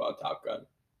I want about Top Gun.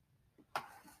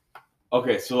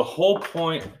 Okay, so the whole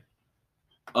point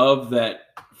of that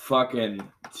fucking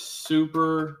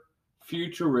super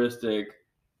futuristic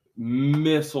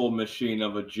missile machine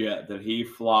of a jet that he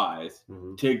flies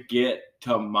to get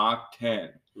to Mach 10.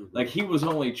 Like, he was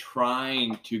only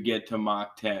trying to get to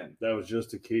Mach 10. That was just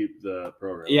to keep the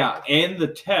program. Yeah, and the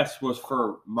test was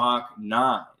for Mach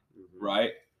 9,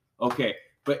 right? Okay,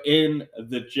 but in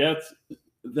the jets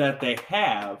that they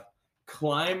have,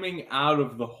 climbing out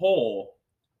of the hole,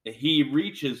 he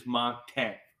reaches Mach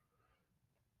 10.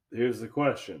 Here's the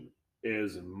question.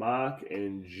 Is Mach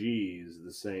and G's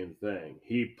the same thing?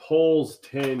 He pulls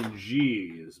 10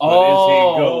 G's, but is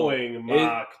he going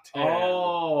Mach 10?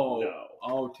 No.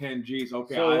 Oh, 10 G's.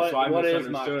 Okay, So I what is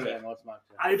misunderstood Mach 10? it. What's Mach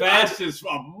 10? Fast as a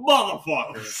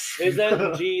motherfucker. Is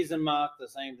that G's and Mach the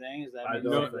same thing? Is that I mean the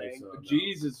don't same think thing? so. No.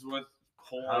 G's is what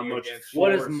pulling How much against What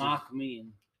does force is- Mach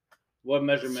mean? What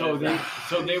measurement So is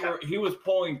that? he was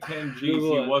pulling 10 G's.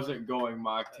 Google He it. wasn't going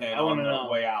Mach 10 I want on to the know.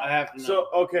 way out. I have to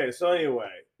know. So anyway.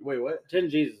 Wait, what? 10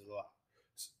 G's is a lot.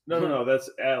 No. That's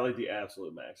at like the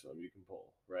absolute maximum you can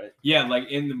pull, right? Yeah, like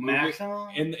in the movie, Maximum?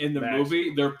 in the Maximum.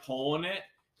 movie, they're pulling it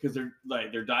because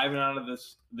they're diving out of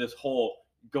this hole,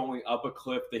 going up a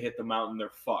cliff. They hit the mountain, they're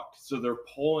fucked. So they're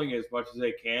pulling as much as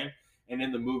they can, and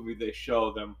in the movie they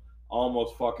show them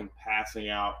almost fucking passing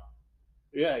out.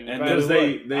 Yeah, you And probably Because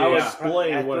would. they I would-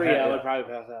 explain at what 3, I would happened.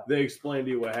 probably pass out. They explain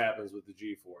to you what happens with the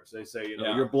G-force. They say,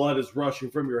 Yeah. your blood is rushing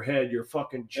from your head, your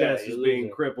fucking chest you is lose being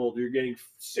it. crippled, you're getting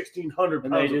 1,600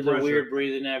 And pounds they do of the pressure. weird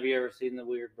breathing. Have you ever seen the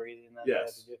weird breathing? That they have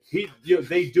Yes, to do?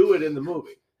 they do it in the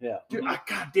movie. Yeah. Dude,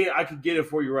 goddamn, I could get it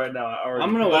for you right now.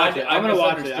 I'm gonna watch it. I'm gonna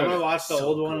watch it. I'm gonna watch the So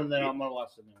old one good. and then I'm gonna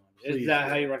watch the new one. Please Is that do.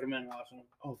 how you recommend watching it?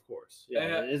 Oh, of course.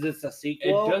 Yeah. Is this a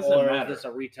sequel doesn't or matter. is this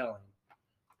a retelling?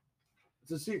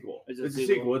 It's a sequel. It's It's a a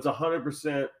sequel. sequel. It's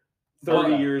 100%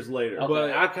 30 Okay. years later. Okay,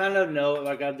 But- I kind of know.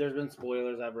 Like, there's been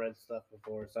spoilers. I've read stuff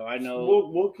before, so I know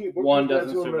We'll keep one that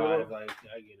doesn't to a minimum. survive. Like,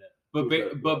 I get it. But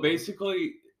Okay. but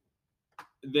basically,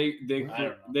 they I don't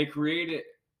know. they created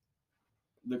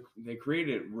they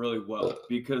created it really well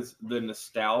because the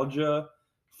nostalgia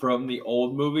from the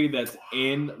old movie that's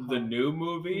in the new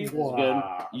movie,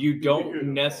 Wow. you don't Beautiful.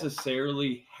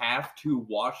 necessarily have to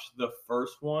watch the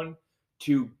first one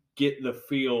to get the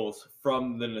feels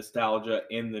from the nostalgia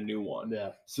in the new one.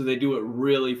 Yeah. So they do it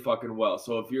really fucking well.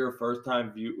 So if you're a first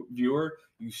time viewer,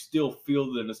 you still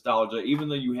feel the nostalgia even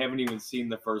though you haven't even seen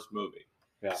the first movie.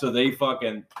 Yeah. So they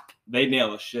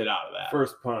nail the shit out of that.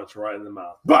 First punch right in the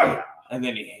mouth. Bam! And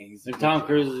then he hangs. And Tom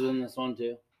Cruise is in this one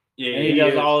too. Yeah, And he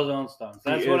does all his own stunts.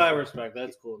 That's He what is. I respect.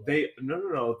 That's cool.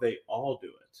 No. They all do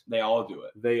it. They all do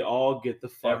it. They all get the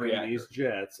Every fucking actor. these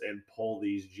jets and pull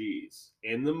these G's.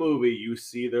 In the movie, you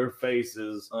see their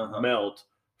faces melt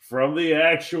from the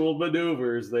actual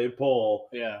maneuvers they pull.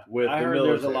 Yeah. With I the heard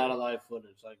there's a military. lot of live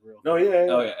footage, like real. Oh yeah.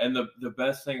 Oh yeah, and the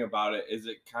best thing about it is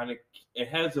it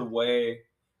has a way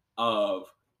of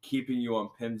keeping you on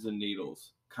pins and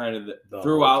needles, kind of The whole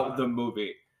throughout time. the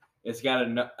movie. It's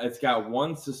got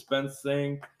one suspense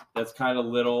thing that's kind of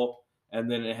little, and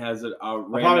then it has a I'll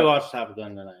random. probably watch Top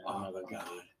Gun tonight. Oh I'm my not gonna God.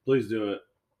 do it. Please do it.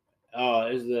 Oh,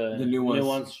 is the new one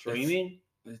one's- streaming?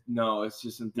 No, it's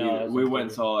just in No, theater. it's we in went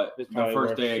and theater. saw it It's the probably first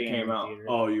worth day it seeing came in out. theater.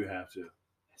 Oh, you have to.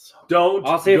 It's so- Don't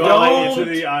I'll see if go they'll- to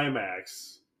the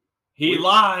IMAX. He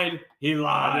lied. He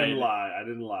lied. I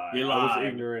didn't lie. He I lied. was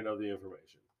ignorant of the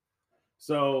information.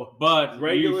 So But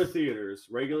regular you-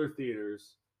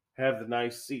 theaters have the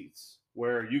nice seats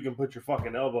where you can put your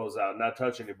fucking elbows out and not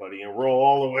touch anybody and roll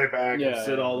all the way back and Yeah,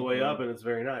 sit all the way mhm. up, and it's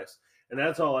very nice. And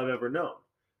that's all I've ever known.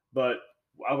 But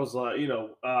I was like,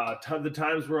 the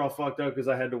times were all fucked up because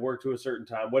I had to work to a certain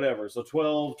time, whatever. So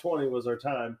 12:20 was our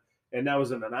time, and that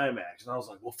was in an IMAX. And I was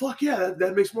like, well, fuck yeah,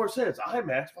 that makes more sense.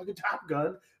 IMAX, fucking Top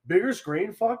Gun, bigger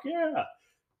screen, fuck yeah.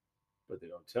 But they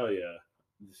don't tell you.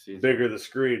 Bigger the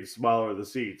screen, smaller the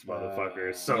seats,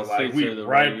 motherfuckers. So The like seats we are the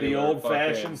ride the regular old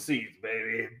fashioned fucking- seats,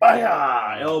 baby.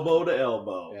 Baya! Elbow to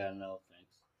elbow. Yeah, no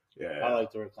thanks. Yeah. I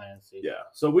like the recline seat. Yeah.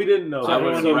 So we didn't know. So that. I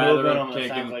would Everyone you rather move in have them, it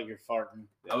taken- sounds like you're farting.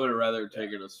 I would have rather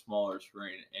taken a smaller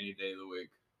screen any day of the week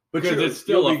But because you'll- it's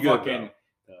still you'll a be good, fucking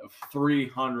though.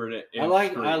 300. I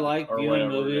like or viewing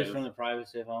whatever it movies is. from the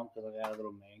privacy of home because I got a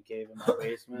little man cave in my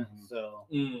basement. So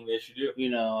Yes, you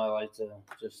do. I like to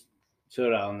just chill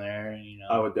down there. And,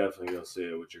 I would definitely go see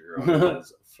it with your girl.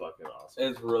 That's fucking awesome.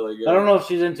 It's really good. I don't know if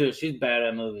she's into it. She's bad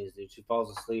at movies, dude. She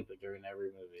falls asleep during every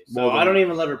movie. So Well, I don't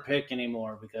even let her pick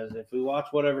anymore because if we watch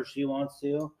whatever she wants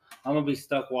to, I'm gonna be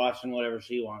stuck watching whatever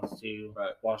she wants to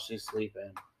while she's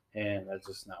sleeping, and that's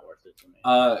just not worth it to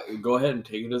me. Go ahead and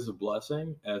take it as a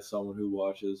blessing as someone who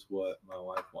watches what my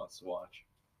wife wants to watch.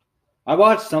 I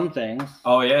watch some things.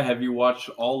 Oh yeah, have you watched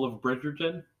all of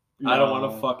Bridgerton? I don't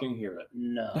want to fucking hear it.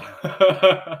 No.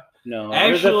 No.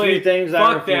 Actually, there's a few things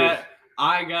fuck that.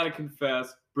 I gotta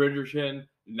confess, Bridgerton,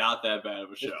 not that bad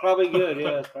of a show. It's probably good.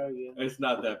 Yeah, it's probably good. It's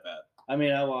not that bad. I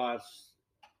mean, I watched.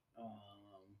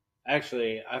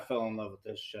 Actually, I fell in love with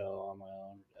this show on my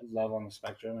own. Love on the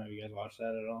Spectrum. Have you guys watched that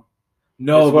at all?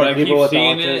 No, It's but where I keep people with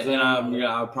seeing it, autism and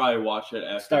I'll probably watch it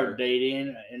after. Start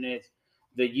dating, and it's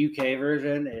the UK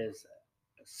version is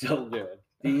so good.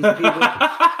 These people,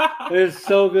 it's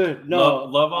so good. No,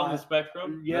 love on the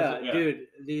Spectrum. Yeah, dude,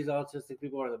 these autistic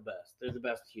people are the best. They're the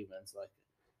best humans. Like,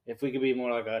 if we could be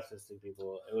more like autistic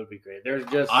people, it would be great. They're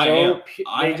just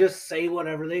they just say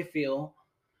whatever they feel.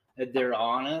 They're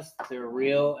honest. They're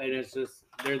real, and it's just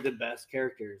they're the best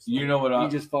characters. You know what? You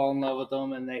just fall in love with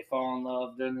them, and they fall in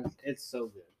love. Then it's so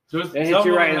good. So they hit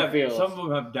you right in the feels. Some of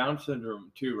them have Down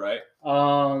syndrome too, right?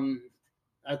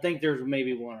 I think there's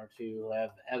maybe one or two who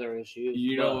have other issues.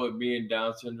 You know what me and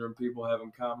Down syndrome people have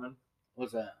in common?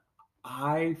 What's that?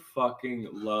 I fucking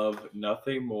love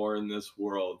nothing more in this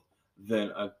world than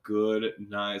a good,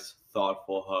 nice,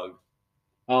 thoughtful hug.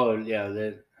 Oh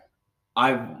yeah,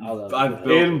 I've built,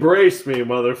 embrace me,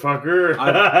 motherfucker.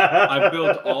 I've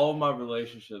built all my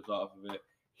relationships off of it.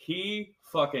 He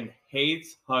fucking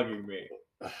hates hugging me.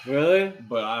 Really?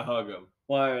 But I hug him.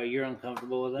 Why? You're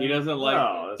uncomfortable with that? He doesn't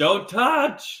like. Don't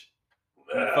touch.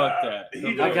 Fuck that.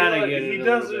 I kind of get it. He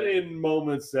does it in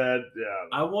moments that. Yeah.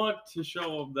 I want to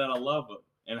show him that I love him,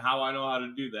 and how I know how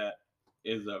to do that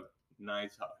is a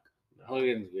nice hug.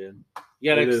 Hugging's good. You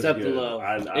gotta accept the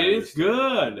love. It is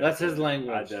good. That's his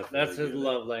language. That's his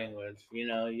love language. You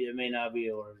know, it may not be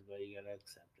yours, but you gotta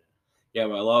accept it. Yeah,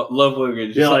 my love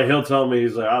language. Yeah, like he'll tell me,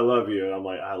 he's like, "I love you," and I'm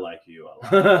like, "I like you."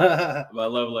 My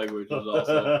love language is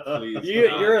also please.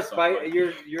 You're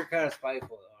kind of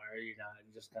spiteful, though, are you not?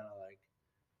 You're just kind of like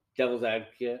devil's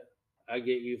advocate. I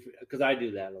get you because I do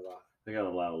that a lot. They got a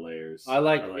lot of layers. I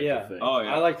like to think. Oh,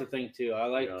 yeah. I like to think too. I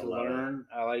like to learn.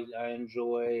 I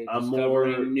enjoy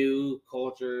discovering new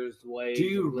cultures, ways. Do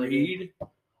you read?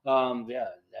 Yeah.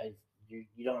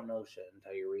 You don't know shit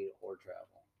until you read or travel.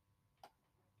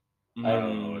 I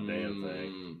don't know a damn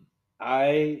thing.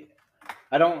 I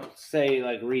don't say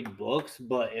like read books,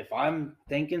 but if I'm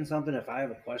thinking something, if I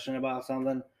have a question about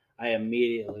something, I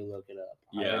immediately look it up.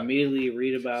 Yeah. I immediately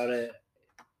read about it.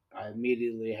 I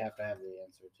immediately have to have the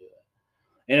answer to it.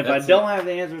 And if I don't have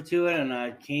the answer to it and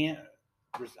I can't,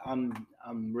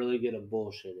 I'm really good at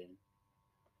bullshitting.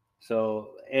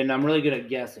 So, and I'm really good at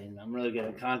guessing. I'm really good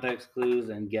at context clues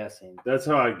and guessing. That's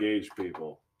how I gauge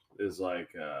people. Is like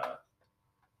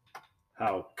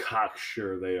how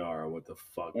cocksure they are. What the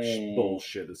fuck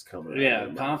bullshit is coming out. Yeah,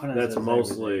 confidence. That's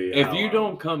mostly. If you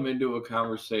don't come into a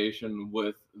conversation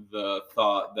with the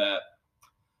thought that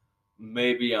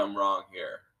maybe I'm wrong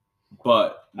here,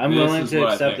 but I'm willing to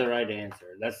accept the right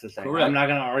answer. That's the thing. Correct. I'm not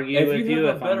going to argue with you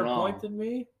if I'm wrong. Point than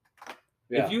me,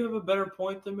 yeah. If you have a better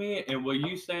point than me, and what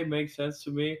you say makes sense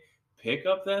to me, pick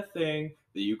up that thing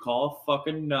that you call a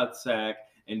fucking nutsack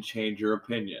and change your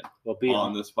opinion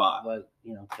on the spot. Like,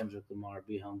 Kendrick Lamar,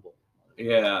 be humble.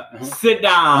 Yeah. Sit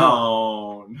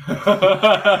down.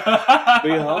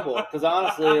 Be humble. Because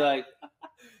honestly, like,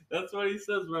 that's what he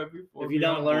says right before. If you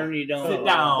don't learn, you don't. Sit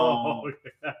down. Oh,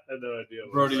 I had no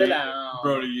idea. Sit down.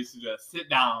 Brody used to just sit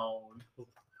down.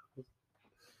 Oh,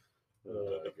 good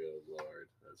Lord.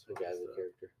 That's the guy's a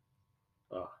character.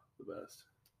 Oh, the best.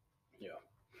 Yeah.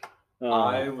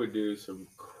 I would do some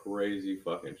crazy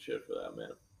fucking shit for that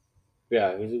man.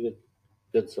 Yeah, he's a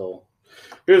good soul.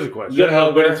 Here's a question. Good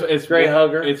hugger. But it's great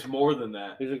hugger. It's more than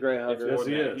that. He's a great hugger. Yes,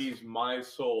 he is. He's my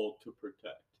soul to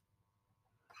protect.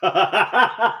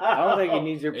 I don't think he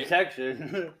needs your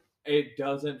protection. It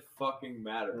doesn't fucking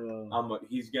matter.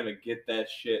 He's gonna get that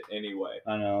shit anyway.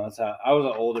 I know. That's how I was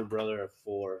an older brother of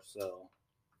 4, so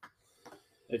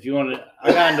if you wanted,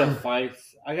 I got into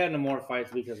fights. I got into more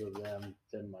fights because of them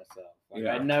than myself. Like,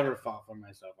 I never fought for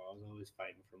myself. I was always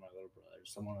fighting for my little brother.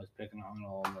 Someone was picking on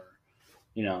them, or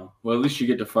Well, at least you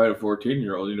get to fight a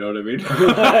 14-year-old. You know what I mean?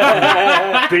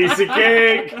 Piece of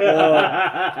cake, dude.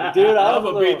 I'm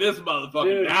gonna beat this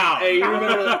motherfucker down. Hey, you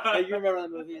remember the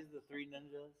movies, The Three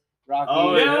Ninjas? Rocky.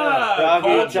 Oh yeah. Rocky,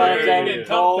 and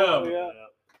Tum.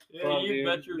 Yeah, you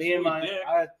bet your me and dick.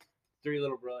 I had 3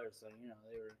 little brothers, so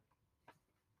they were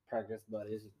practice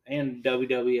buddies. And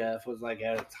WWF was like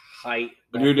at its height.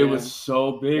 Dude, it was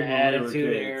so big. The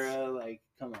Attitude Era, like,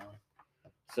 come on.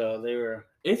 So they were.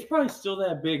 It's probably still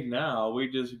that big now. We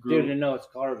just grew. Dude, no, it's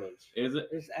garbage. Is it?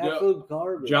 It's absolute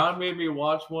garbage. John made me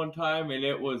watch one time, and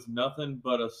it was nothing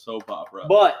but a soap opera.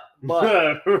 But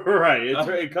right,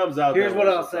 it comes out. Here's what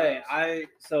I'll say. I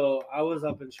was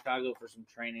up in Chicago for some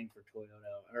training for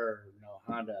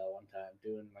Honda one time,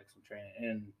 doing like some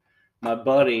and my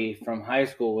buddy from high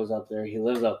school was up there. He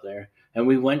lives up there, and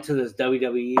we went to this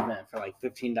WWE event for like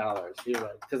 $15. He was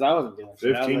like, because I wasn't doing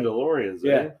shit. 15 DeLoreans.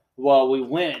 Yeah. Eh? Well, we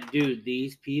went, dude.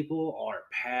 These people are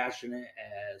passionate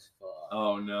as fuck.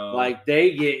 Oh no! Like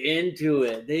they get into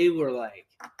it. They were like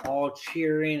all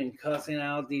cheering and cussing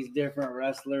out these different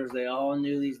wrestlers. They all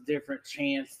knew these different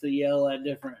chants to yell at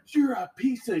different. You're a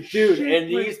piece of Dude, shit. and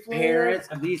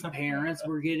these parents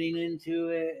were getting into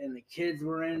it, and the kids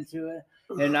were into it.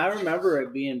 And I remember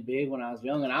it being big when I was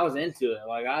young, and I was into it.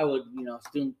 Like I would,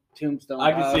 tombstone.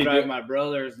 I can see drive my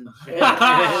brothers and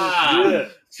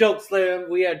shit. Choke slam.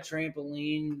 We had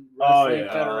trampoline wrestling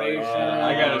federation.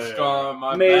 I got a scar on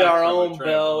my made back our from a own trampoline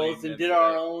belts and did incident.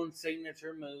 our own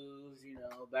signature moves.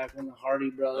 Back when the Hardy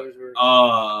Brothers were and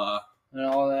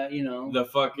all that. The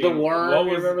fucking the worm. What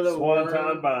You was remember the Swanton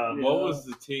worm? Bomb? What was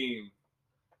the team?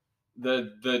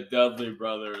 The Dudley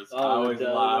brothers. Oh, I always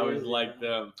Dudleys, liked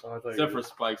them. Oh, I thought Except you- for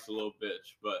Spike's a little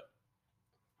bitch, but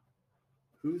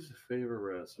Who's your favorite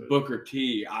wrestler? Booker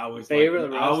T. I always Favorite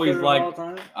like. I always wrestler of all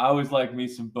like. time? I always like me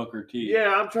some Booker T.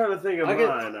 Yeah, I'm trying to think of I get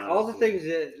mine. all the honestly. things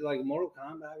that like Mortal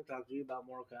Kombat. I talked to you about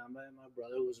Mortal Kombat. My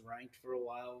brother was ranked for a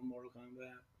while in Mortal Kombat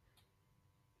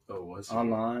Oh, was he?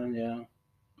 online. Yeah,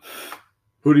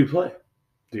 Who do you play?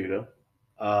 Do you know?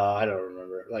 I don't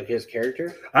remember like his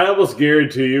character. I almost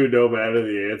guarantee you, no matter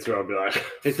the answer, I'll be like,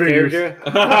 His fingers.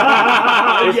 character.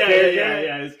 yeah,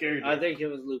 character? his character. I think it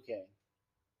was Liu Kang.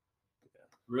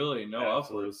 Really, no upper.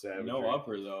 Absolute savagery. No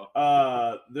upper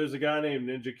though. There's a guy named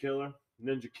Ninja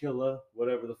Killa,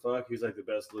 whatever the fuck. He's like the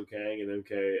best Liu Kang and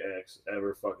MKX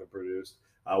ever fucking produced.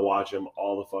 I watch him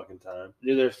all the fucking time,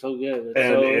 Dude, they're so good.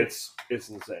 and it's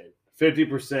insane.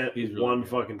 50%, He's really one good.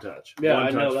 fucking touch. Yeah, one I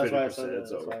know, touch, that's why I 50%, said that, it's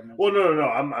that's over. why I mentioned Well,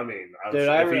 no. Dude,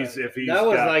 if he's that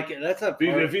was got, like that's a.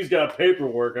 if he's got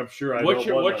paperwork, I'm sure I What's know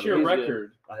your one What's of your them. He's good.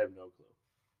 record? I have no clue.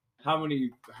 How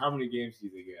many games do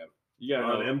you think you have? You gotta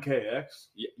On know. MKX,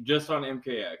 Just on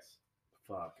MKX.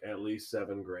 fuck, at least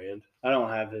 $7,000. I don't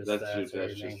have his That's stats just or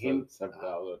that's anything. just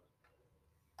 $7,000.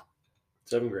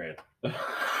 $7,000.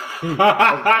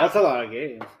 That's a lot of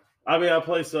games. I mean, I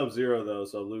play Sub-Zero though,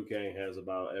 so Liu Kang has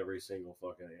about every single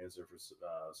fucking answer for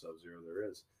Sub-Zero there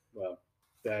is. Well,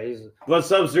 yeah, he's. But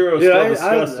Sub-Zero is Dude,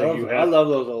 still disgusting. I love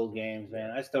those old games, man.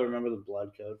 I still remember the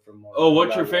blood code from Mortal Oh,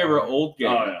 what's Kombat your favorite 1. old game?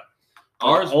 Oh yeah.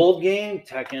 Ours, Old game,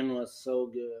 Tekken was so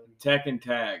good. Tekken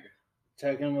Tag.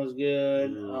 Tekken was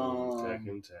good.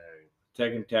 Tekken Tag.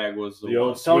 Tekken Tag was the The one.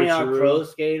 old Tony Hawk Switcheroo. Pro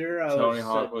Skater, I Tony was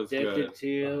Hawk was addicted good.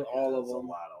 to. All of That's a them.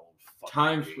 lot of old fucking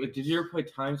Time. games. Did you ever play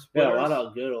Time Yeah, Splitters? a lot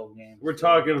of good old games. We're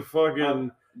talking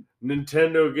fucking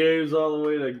Nintendo games all the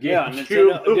way to GameCube. Yeah,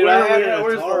 Nintendo. Dude, I had an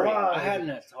Where's the Atari. line? I had an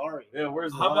Atari. Yeah,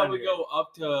 where's the How about line we here? go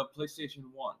up to PlayStation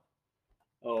 1?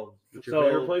 Oh, What's your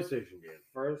favorite PlayStation game?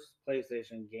 First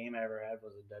PlayStation game I ever had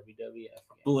was a WWF game.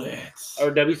 Blitz.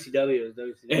 Or WCW. It was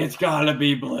WCW. It's gotta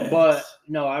be Blitz. But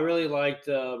no, I really liked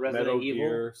Resident Metal Evil.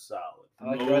 Gear Solid. I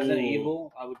liked No. Resident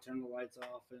Evil. I would turn the lights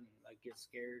off and like get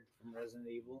scared from Resident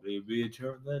Evil. Baby,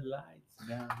 turn the lights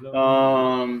down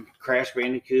low. Crash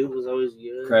Bandicoot was always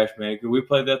good. Crash Bandicoot. We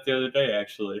played that the other day,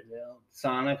 actually. Yeah.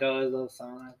 Sonic, I always loved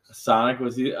Sonic. Sonic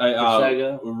was the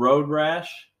Sega. Road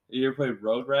Rash. You ever played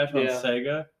Road Rash on Yeah.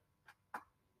 Sega?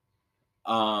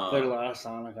 Played a lot of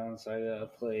Sonic on Sega. I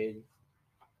played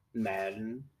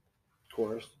Madden, of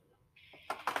course.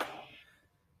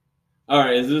 All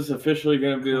right, is this officially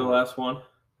going to be the last one?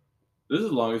 This is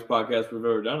the longest podcast we've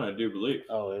ever done, I do believe.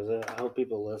 Oh, is it? I hope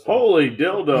people listen. Holy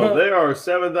dildo! There are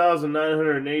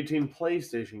 7,918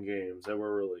 PlayStation games that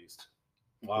were released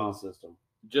on Wow. the system.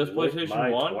 Just Lick PlayStation my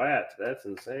 1? twat. That's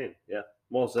insane. Yeah.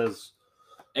 Well, it says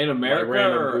In like America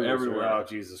random or Google search. everywhere? Oh,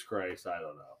 Jesus Christ. I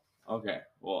don't know. Okay,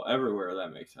 well, everywhere,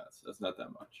 that makes sense. That's not that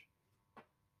much.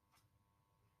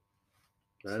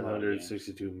 It's a lot of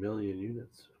 962 million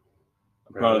units.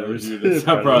 I'm proud of those Brothers. units.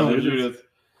 I'm proud of those Brothers. units.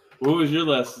 What was your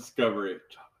last discovery?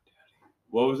 Chocolate Daddy.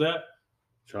 What was that?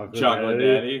 Chocolate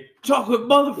Daddy. Chocolate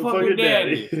motherfucking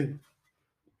Daddy.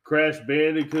 Crash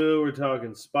Bandicoot. We're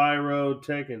talking Spyro,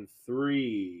 Tekken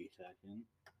 3.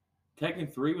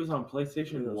 Tekken 3 was on What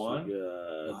PlayStation else 1? we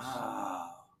got? Wow.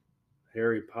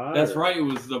 Harry Potter. That's right. It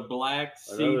was the black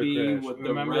Another CD Crash. with the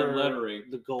Remember red lettering.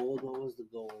 the gold? What was the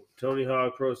gold? Tony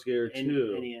Hawk Pro Skater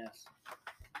 2. NES.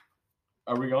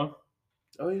 Are we going?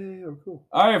 Oh, yeah, cool.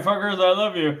 All right, fuckers. I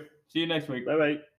love you. See you next week. Bye-bye.